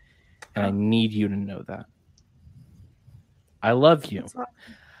 And I need you to know that. I love you.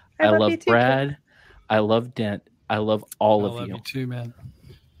 I love Brad. I love Dent. I love all of you. I love you too, man.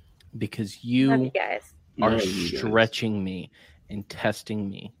 Because love you guys. are stretching me and testing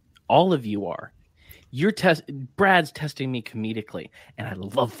me. All of you are. Brad's testing me comedically, and I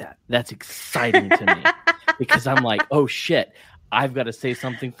love that. That's exciting to me because I'm like, oh shit, I've got to say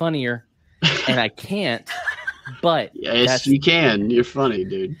something funnier, and I can't. But yes, you can. You're funny,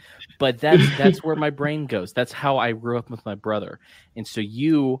 dude. But that's where my brain goes. That's how I grew up with my brother, and so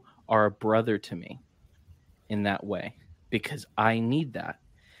you are a brother to me in that way because I need that.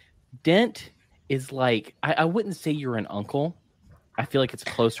 Dent is like I wouldn't say you're an uncle. I feel like it's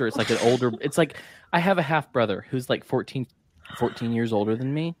closer. It's like an older. It's like I have a half brother who's like 14 years older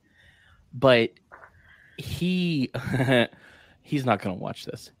than me, but he's not going to watch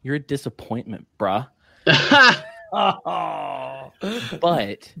this. You're a disappointment, bruh.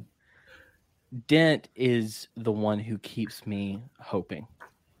 But Dent is the one who keeps me hoping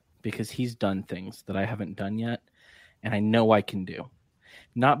because he's done things that I haven't done yet, and I know I can do.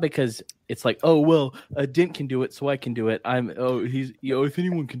 Not because it's like, oh well, Dent can do it, so I can do it. If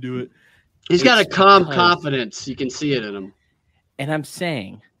anyone can do it. He's got a calm confidence. You can see it in him. And I'm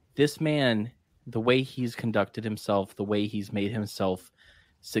saying, this man, the way he's conducted himself, the way he's made himself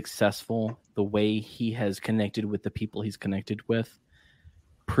successful, the way he has connected with the people he's connected with,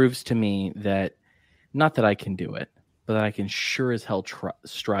 proves to me that, not that I can do it, but that I can sure as hell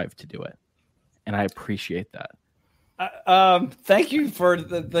strive to do it. And I appreciate that. Thank you for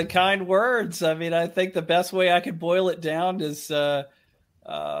the kind words. I mean, I think the best way I could boil it down is, just,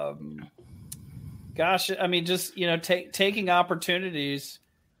 taking opportunities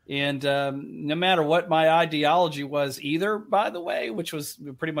and no matter what my ideology was either, by the way, which was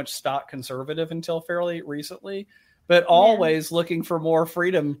pretty much stock conservative until fairly recently, but always looking for more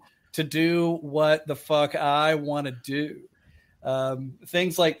freedom to do what the fuck I want to do.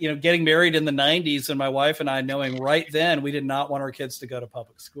 Things like, getting married in the 90s and my wife and I knowing right then we did not want our kids to go to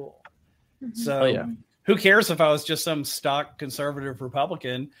public school. So who cares if I was just some stock conservative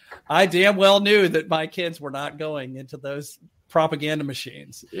Republican? I damn well knew that my kids were not going into those propaganda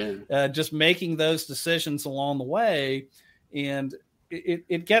machines. Just making those decisions along the way. And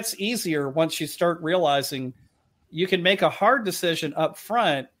it gets easier once you start realizing you can make a hard decision up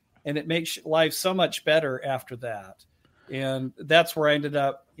front and it makes life so much better after that. And that's where I ended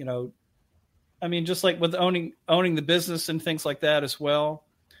up, just like with owning the business and things like that as well.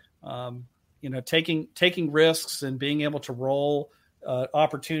 Taking risks and being able to roll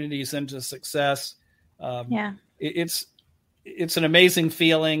opportunities into success. It's an amazing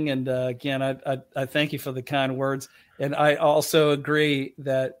feeling. And again, I thank you for the kind words. And I also agree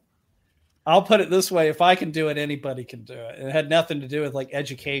that I'll put it this way. If I can do it, anybody can do it. It had nothing to do with like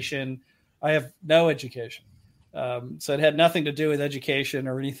education. I have no education. So it had nothing to do with education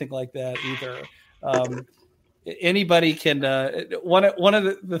or anything like that either. Anybody can. One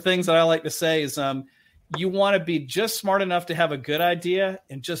of the things that I like to say is, you want to be just smart enough to have a good idea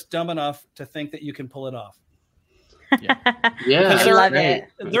and just dumb enough to think that you can pull it off. I love it.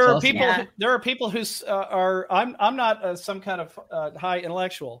 There are people. There are people who are. I'm not some kind of high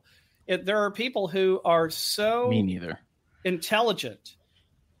intellectual. There are people who are so me neither intelligent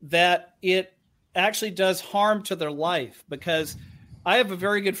that it actually does harm to their life. Because I have a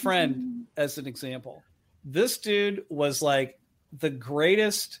very good friend as an example. This dude was like the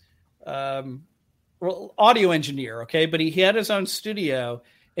greatest audio engineer. Okay. But he had his own studio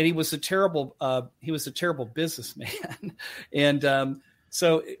and he was a terrible businessman. And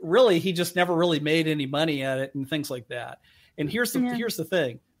so really, he just never really made any money at it and things like that. And here's the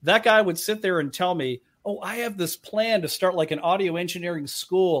thing. That guy would sit there and tell me, oh, I have this plan to start like an audio engineering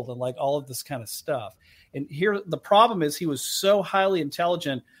school and like all of this kind of stuff. And here, the problem is he was so highly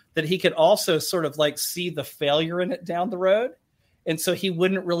intelligent that he could also sort of like see the failure in it down the road. And so he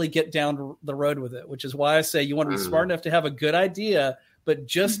wouldn't really get down the road with it, which is why I say you want to be smart enough to have a good idea, but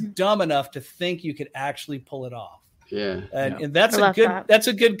dumb enough to think you could actually pull it off. And that's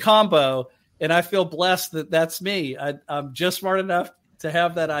a good combo. And I feel blessed that that's me. I'm just smart enough to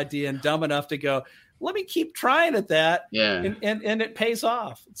have that idea and dumb enough to go, let me keep trying at that. And it pays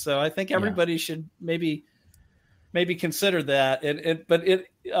off. So I think everybody should maybe consider that. But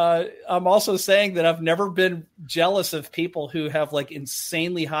I'm also saying that I've never been jealous of people who have like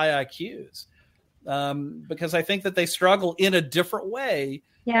insanely high IQs. Because I think that they struggle in a different way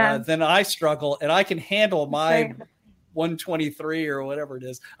than I struggle, and I can handle my 123 or whatever it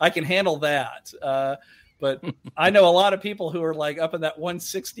is. I can handle that. But I know a lot of people who are like up in that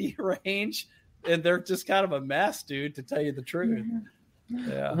 160 range, and they're just kind of a mess, dude, to tell you the truth.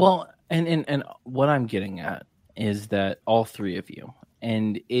 Yeah. Well, and what I'm getting at is that all three of you,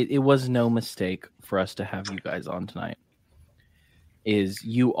 and it was no mistake for us to have you guys on tonight. is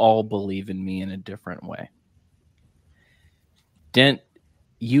you all believe in me in a different way. Dent,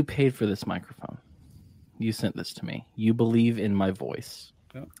 you paid for this microphone. You sent this to me. You believe in my voice.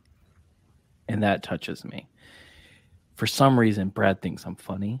 Yep. And that touches me. For some reason, Brad thinks I'm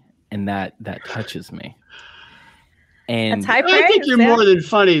funny, and that touches me. And I think you're more than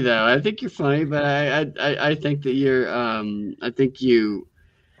funny, though. I think you're funny, but I think that you're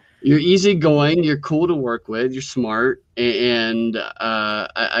you're easygoing. You're cool to work with. You're smart, and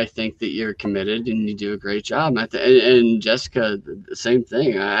I think that you're committed and you do a great job. And Jessica, the same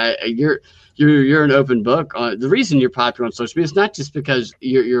thing. You're an open book. The reason you're popular on social media is not just because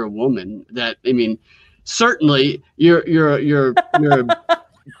you're a woman. Certainly you're a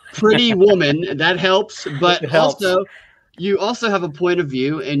pretty woman. That helps, but also you also have a point of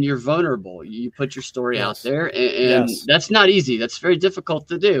view and you're vulnerable. You put your story out there, and that's not easy. That's very difficult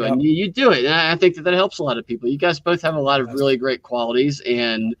to do, and you do it. And I think that helps a lot of people. You guys both have a lot of really great qualities,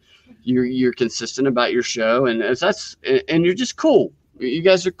 and you're consistent about your show, and you're just cool. You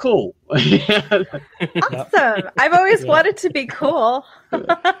guys are cool. Awesome. I've always wanted to be cool.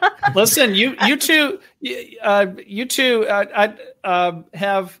 Listen, you two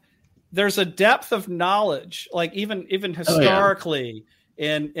have. There's a depth of knowledge, like even historically,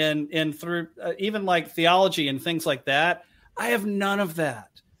 and through even like theology and things like that. I have none of that,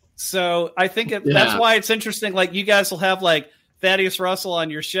 so I think that's why it's interesting. Like you guys will have like Thaddeus Russell on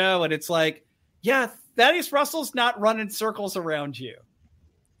your show, and it's like, Thaddeus Russell's not running circles around you.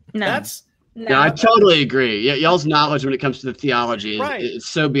 No. I totally agree. Y'all's knowledge when it comes to the theology is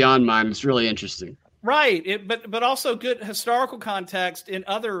so beyond mine. It's really interesting. Right, but also good historical context in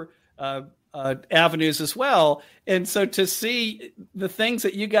other avenues as well. And so to see the things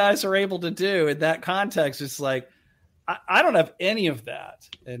that you guys are able to do in that context, it's like, I don't have any of that.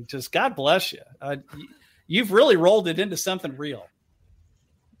 And just God bless you. You've really rolled it into something real.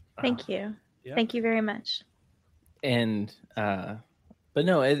 Thank you. Thank you very much. And, but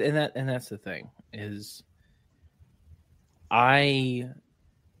no, and that's the thing is I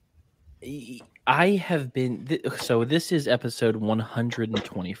have been, so this is episode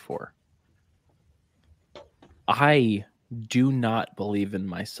 124. I do not believe in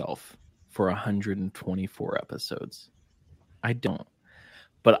myself for 124 episodes. I don't.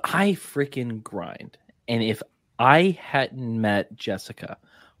 But I freaking grind. And if I hadn't met Jessica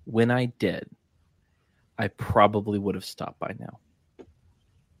when I did, I probably would have stopped by now.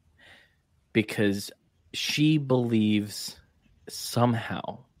 Because she believes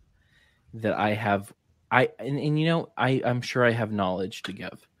somehow that I have, I'm sure I have knowledge to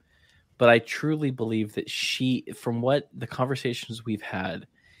give, but I truly believe that she, from what the conversations we've had,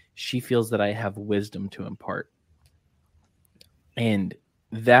 she feels that I have wisdom to impart. And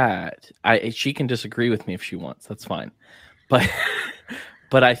that she can disagree with me if she wants, that's fine. But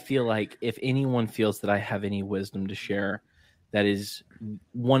I feel like if anyone feels that I have any wisdom to share, that is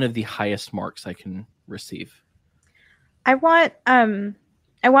one of the highest marks I can receive. I want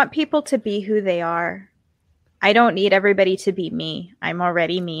people to be who they are. I don't need everybody to be me. I'm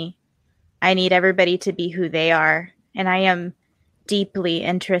already me. I need everybody to be who they are. And I am deeply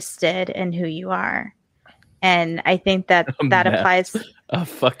interested in who you are. And I think that applies. A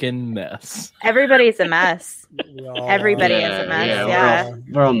fucking mess. Everybody's a mess. Everybody is a mess. Yeah.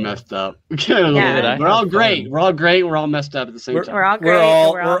 We're all messed up. We're all great. We're all great. We're all messed up at the same time. We're all great.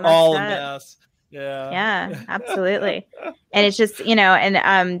 We're all a mess. Yeah, absolutely. And it's just,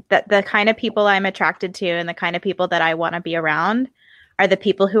 and the kind of people I'm attracted to and the kind of people that I want to be around are the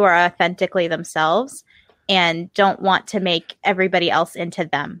people who are authentically themselves and don't want to make everybody else into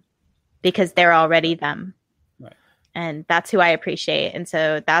them because they're already them. Right. And that's who I appreciate. And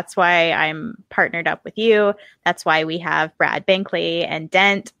so that's why I'm partnered up with you. That's why we have Brad Binkley and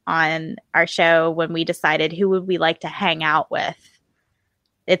Dent on our show when we decided who would we like to hang out with.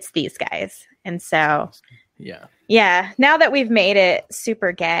 It's these guys. And so, yeah. Now that we've made it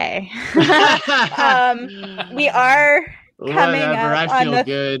super gay, we are coming up. I feel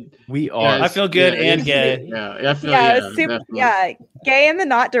good. We are. I feel good and gay. Gay in the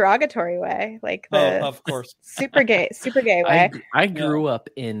not derogatory way, like of course, super gay way. I grew up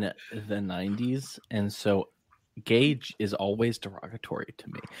in the 90s, and so gay is always derogatory to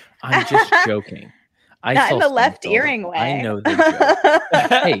me. I'm just joking. Not in the left earring way. I know the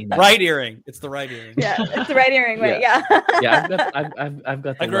joke. Hey, no. Right earing. It's the right earing. Yeah, it's the right earing way. Yeah. I've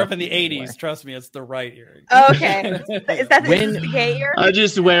got. I grew up in the '80s. Way. Trust me, it's the right earing. Oh, okay. Is that the gay ear? I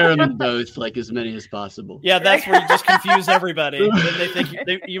just wear them both, like as many as possible. Yeah, that's where you just confuse everybody. They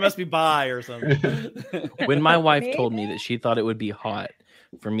think you must be bi or something. When my wife told me that she thought it would be hot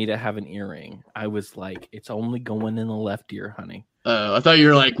for me to have an earring, I was like, "It's only going in the left ear, honey." I thought you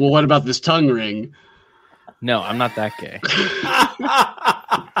were like, well, what about this tongue ring? No, I'm not that gay.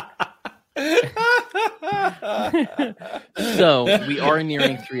 So we are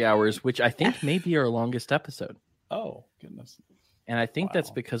nearing 3 hours, which I think may be our longest episode. Oh, goodness. And I think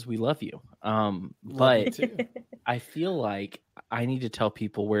that's because we love you. But I feel like I need to tell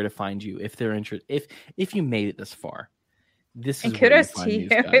people where to find you if they're interested. If you made it this far, this is kudos to you.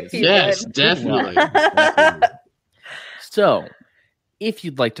 Yes, definitely. So, if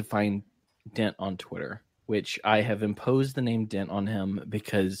you'd like to find Dent on Twitter, which I have imposed the name Dent on him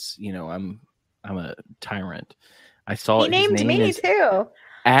because I'm a tyrant. I saw he named me too.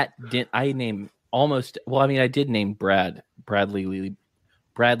 At Dent, I named almost. Well, I mean, I did name Bradley Lee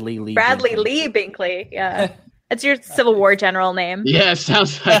Binkley. Yeah, that's your Civil War general name. Yeah,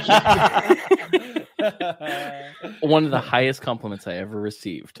 sounds like it. One of the highest compliments I ever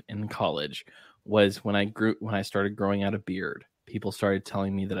received in college was when I started growing out a beard. People started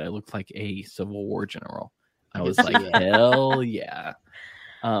telling me that I looked like a Civil War general. I was like, hell yeah.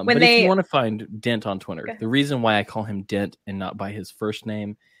 But if you want to find Dent on Twitter, the reason why I call him Dent and not by his first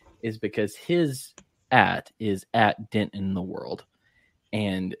name is because his is at Dent in the World.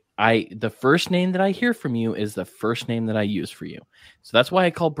 And the first name that I hear from you is the first name that I use for you. So that's why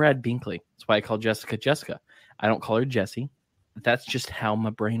I call Brad Binkley. That's why I call Jessica. I don't call her Jessie. That's just how my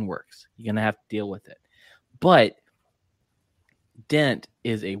brain works. You're going to have to deal with it. But Dent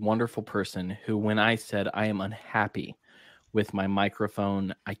is a wonderful person who, when I said I am unhappy with my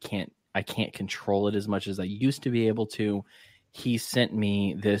microphone, I can't control it as much as I used to be able to, he sent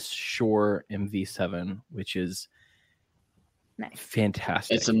me this Shure MV7, which is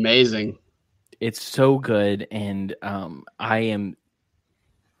fantastic. It's amazing. It's so good, and I am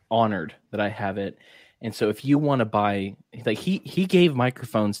honored that I have it. And so if you want to buy, like he gave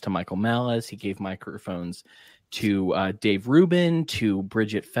microphones to Michael Malice, he gave microphones to Dave Rubin, to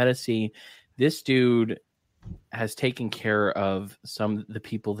Bridget Fetisi. This dude has taken care of some of the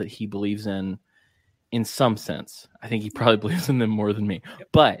people that he believes in some sense. I think he probably believes in them more than me.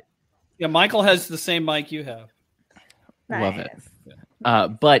 But yeah, Michael has the same mic you have. Love it.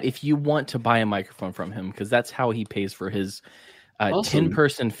 But if you want to buy a microphone from him, because that's how he pays for his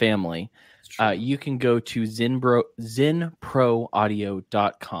 10-person family, you can go to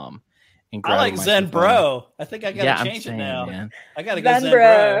zenproaudio.com and grab I like Zen Bro. I think I got to change it now. Man. I got to go Zen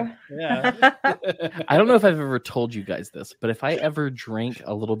Bro. Yeah. I don't know if I've ever told you guys this, but if I ever drink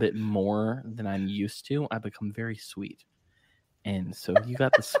a little bit more than I'm used to, I become very sweet. And so you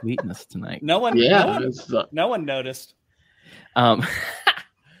got the sweetness tonight. No one noticed.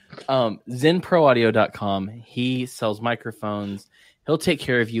 Zenproaudio.com. He sells microphones. He'll take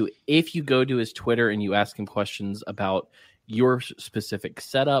care of you. If you go to his Twitter and you ask him questions about your specific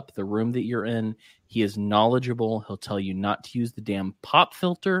setup, the room that you're in, he is knowledgeable. He'll tell you not to use the damn pop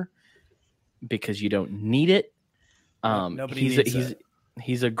filter because you don't need it.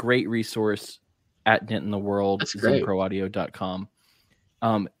 He's a great resource at Dent in the World. Zenproaudio.com.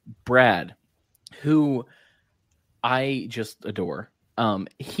 Brad, who I just adore.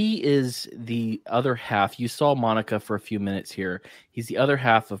 He is the other half. You saw Monica for a few minutes here. He's the other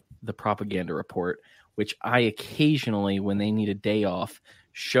half of the Propaganda Report, which I occasionally, when they need a day off,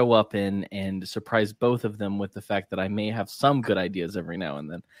 show up in and surprise both of them with the fact that I may have some good ideas every now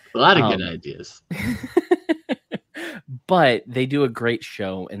and then. A lot of good ideas. But they do a great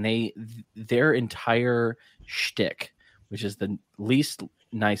show, and their entire shtick, which is the least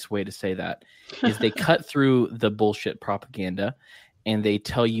nice way to say that, is they cut through the bullshit propaganda and they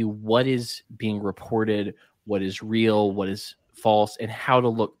tell you what is being reported, what is real, what is false, and how to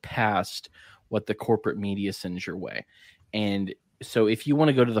look past what the corporate media sends your way. And so if you want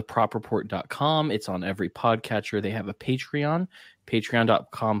to go to thepropreport.com, it's on every podcatcher. They have a Patreon,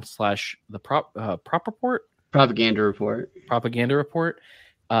 patreon.com/thepropreport. Propaganda Report. Propaganda Report.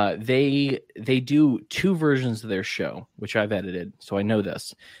 They do two versions of their show, which I've edited, so I know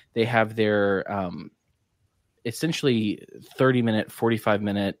this. They have their essentially 30-minute,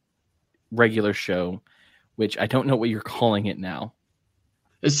 45-minute regular show, which I don't know what you're calling it now.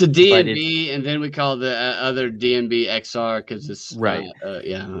 It's the DMB, and then we call the other DMB XR because it's right.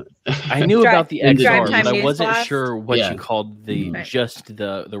 Yeah, I knew about the XR, but I wasn't blast. Sure what you called just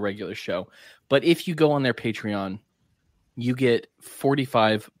the regular show. But if you go on their Patreon, you get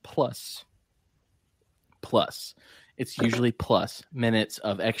 45 plus. It's usually plus minutes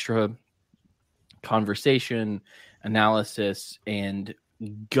of extra conversation, analysis, and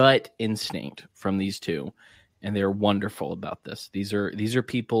gut instinct from these two. And they're wonderful about this. These are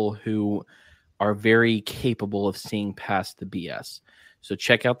people who are very capable of seeing past the BS. So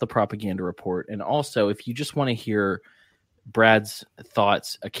check out the Propaganda Report. And also, if you just want to hear Brad's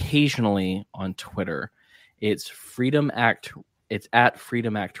thoughts occasionally on Twitter. It's Freedom Act. It's at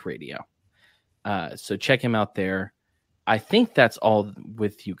Freedom Act Radio. So check him out there. I think that's all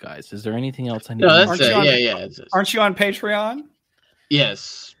with you guys. Is there anything else I need? No, that's it. Aren't you on Patreon?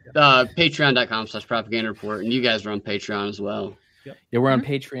 Yes. Patreon.com/propaganda report. And you guys are on Patreon as well. Yep. Yeah, we're on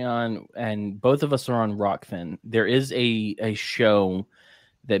Patreon, and both of us are on Rockfin. There is a show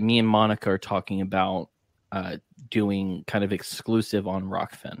that me and Monica are talking about doing kind of exclusive on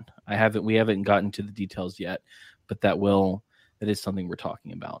Rockfin. We haven't gotten to the details yet, but that is something we're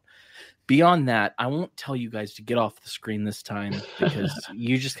talking about. Beyond that, I won't tell you guys to get off the screen this time because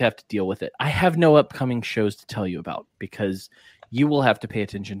you just have to deal with it. I have no upcoming shows to tell you about because you will have to pay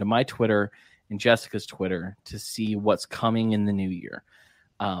attention to my Twitter and Jessica's Twitter to see what's coming in the new year.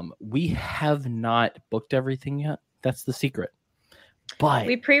 We have not booked everything yet. That's the secret. But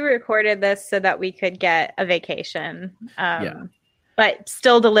we pre-recorded this so that we could get a vacation, but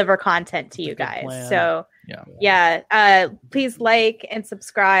still deliver content to you guys. Plan. So please like and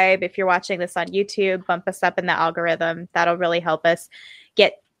subscribe. If you're watching this on YouTube, bump us up in the algorithm. That'll really help us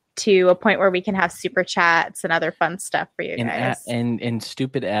get to a point where we can have super chats and other fun stuff for you guys. And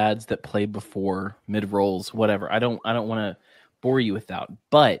stupid ads that play before mid rolls, whatever. I don't want to bore you with that.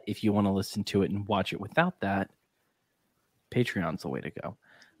 But if you want to listen to it and watch it without that, Patreon's the way to go.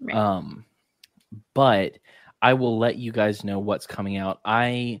 Right. But I will let you guys know what's coming out.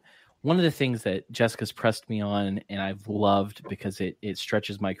 One of the things that Jessica's pressed me on and I've loved because it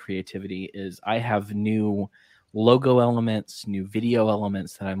stretches my creativity is I have new logo elements, new video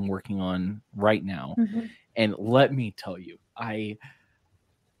elements that I'm working on right now. Mm-hmm. And let me tell you, I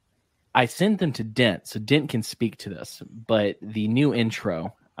sent them to Dent, so Dent can speak to this. But the new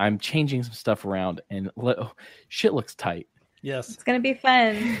intro, I'm changing some stuff around and shit looks tight. Yes. It's going to be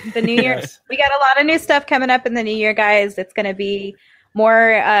fun. The new year, we got a lot of new stuff coming up in the new year, guys. It's going to be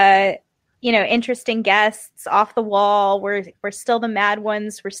more, interesting guests off the wall. We're still the mad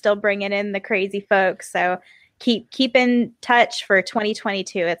ones. We're still bringing in the crazy folks. So keep in touch for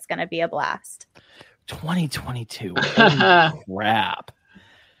 2022. It's going to be a blast. 2022. Holy crap.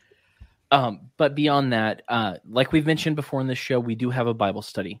 But beyond that, like we've mentioned before in this show, we do have a Bible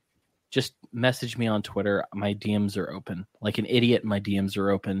study. Just message me on Twitter. My DMs are open. Like an idiot, my DMs are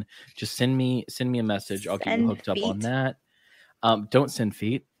open. Just send me a message. I'll get you hooked up on that. Don't send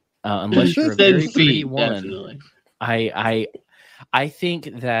feet unless you're a very pretty woman. I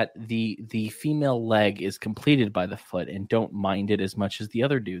think that the female leg is completed by the foot, and don't mind it as much as the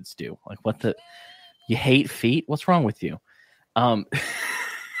other dudes do. Like you hate feet? What's wrong with you?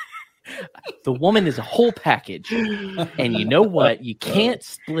 The woman is a whole package, and you know what? You can't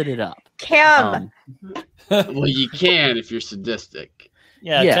split it up. Cam. Well, you can if you're sadistic.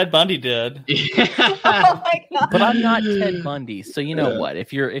 Yeah. Ted Bundy did. Oh my God. But I'm not Ted Bundy, so you know what?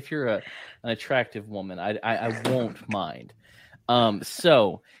 If you're an attractive woman, I won't mind.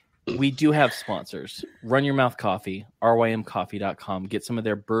 So we do have sponsors. Run Your Mouth Coffee, rymcoffee.com. Get some of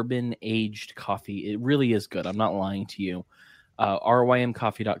their bourbon aged coffee. It really is good. I'm not lying to you.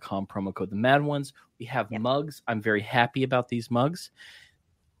 rymcoffee.com, promo code the Mad Ones. We have mugs. I'm very happy about these mugs.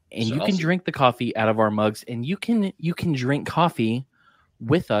 And you can drink the coffee out of our mugs, and you can drink coffee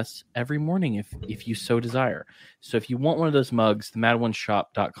with us every morning if you so desire. So if you want one of those mugs,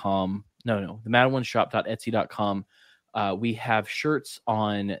 themadoneshop.com. No, themadoneshop.etsy.com. We have shirts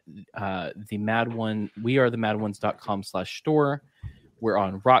on the Mad One. We are themadOnes.com/store. We're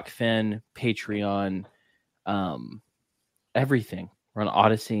on Rockfin, Patreon, everything. We're on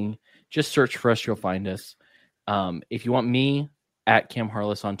Odyssey. Just search for us. You'll find us. If you want me, at Cam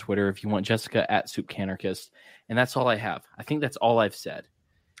Harless on Twitter. If you want Jessica, at SoupCanarchist. And that's all I have. I think that's all I've said.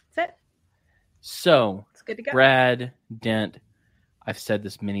 That's it. So, it's good to go. Brad, Dent, I've said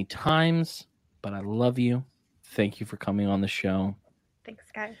this many times, but I love you. Thank you for coming on the show. Thanks,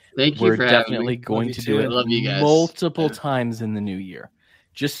 guys. Thank you. We're definitely going to do it love you guys. multiple times in the new year.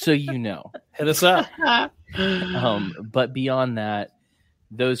 Just so you know. Hit us up. But beyond that,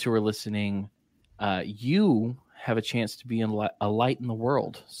 those who are listening, you have a chance to be a light in the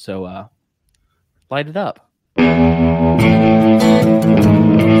world. So light it up.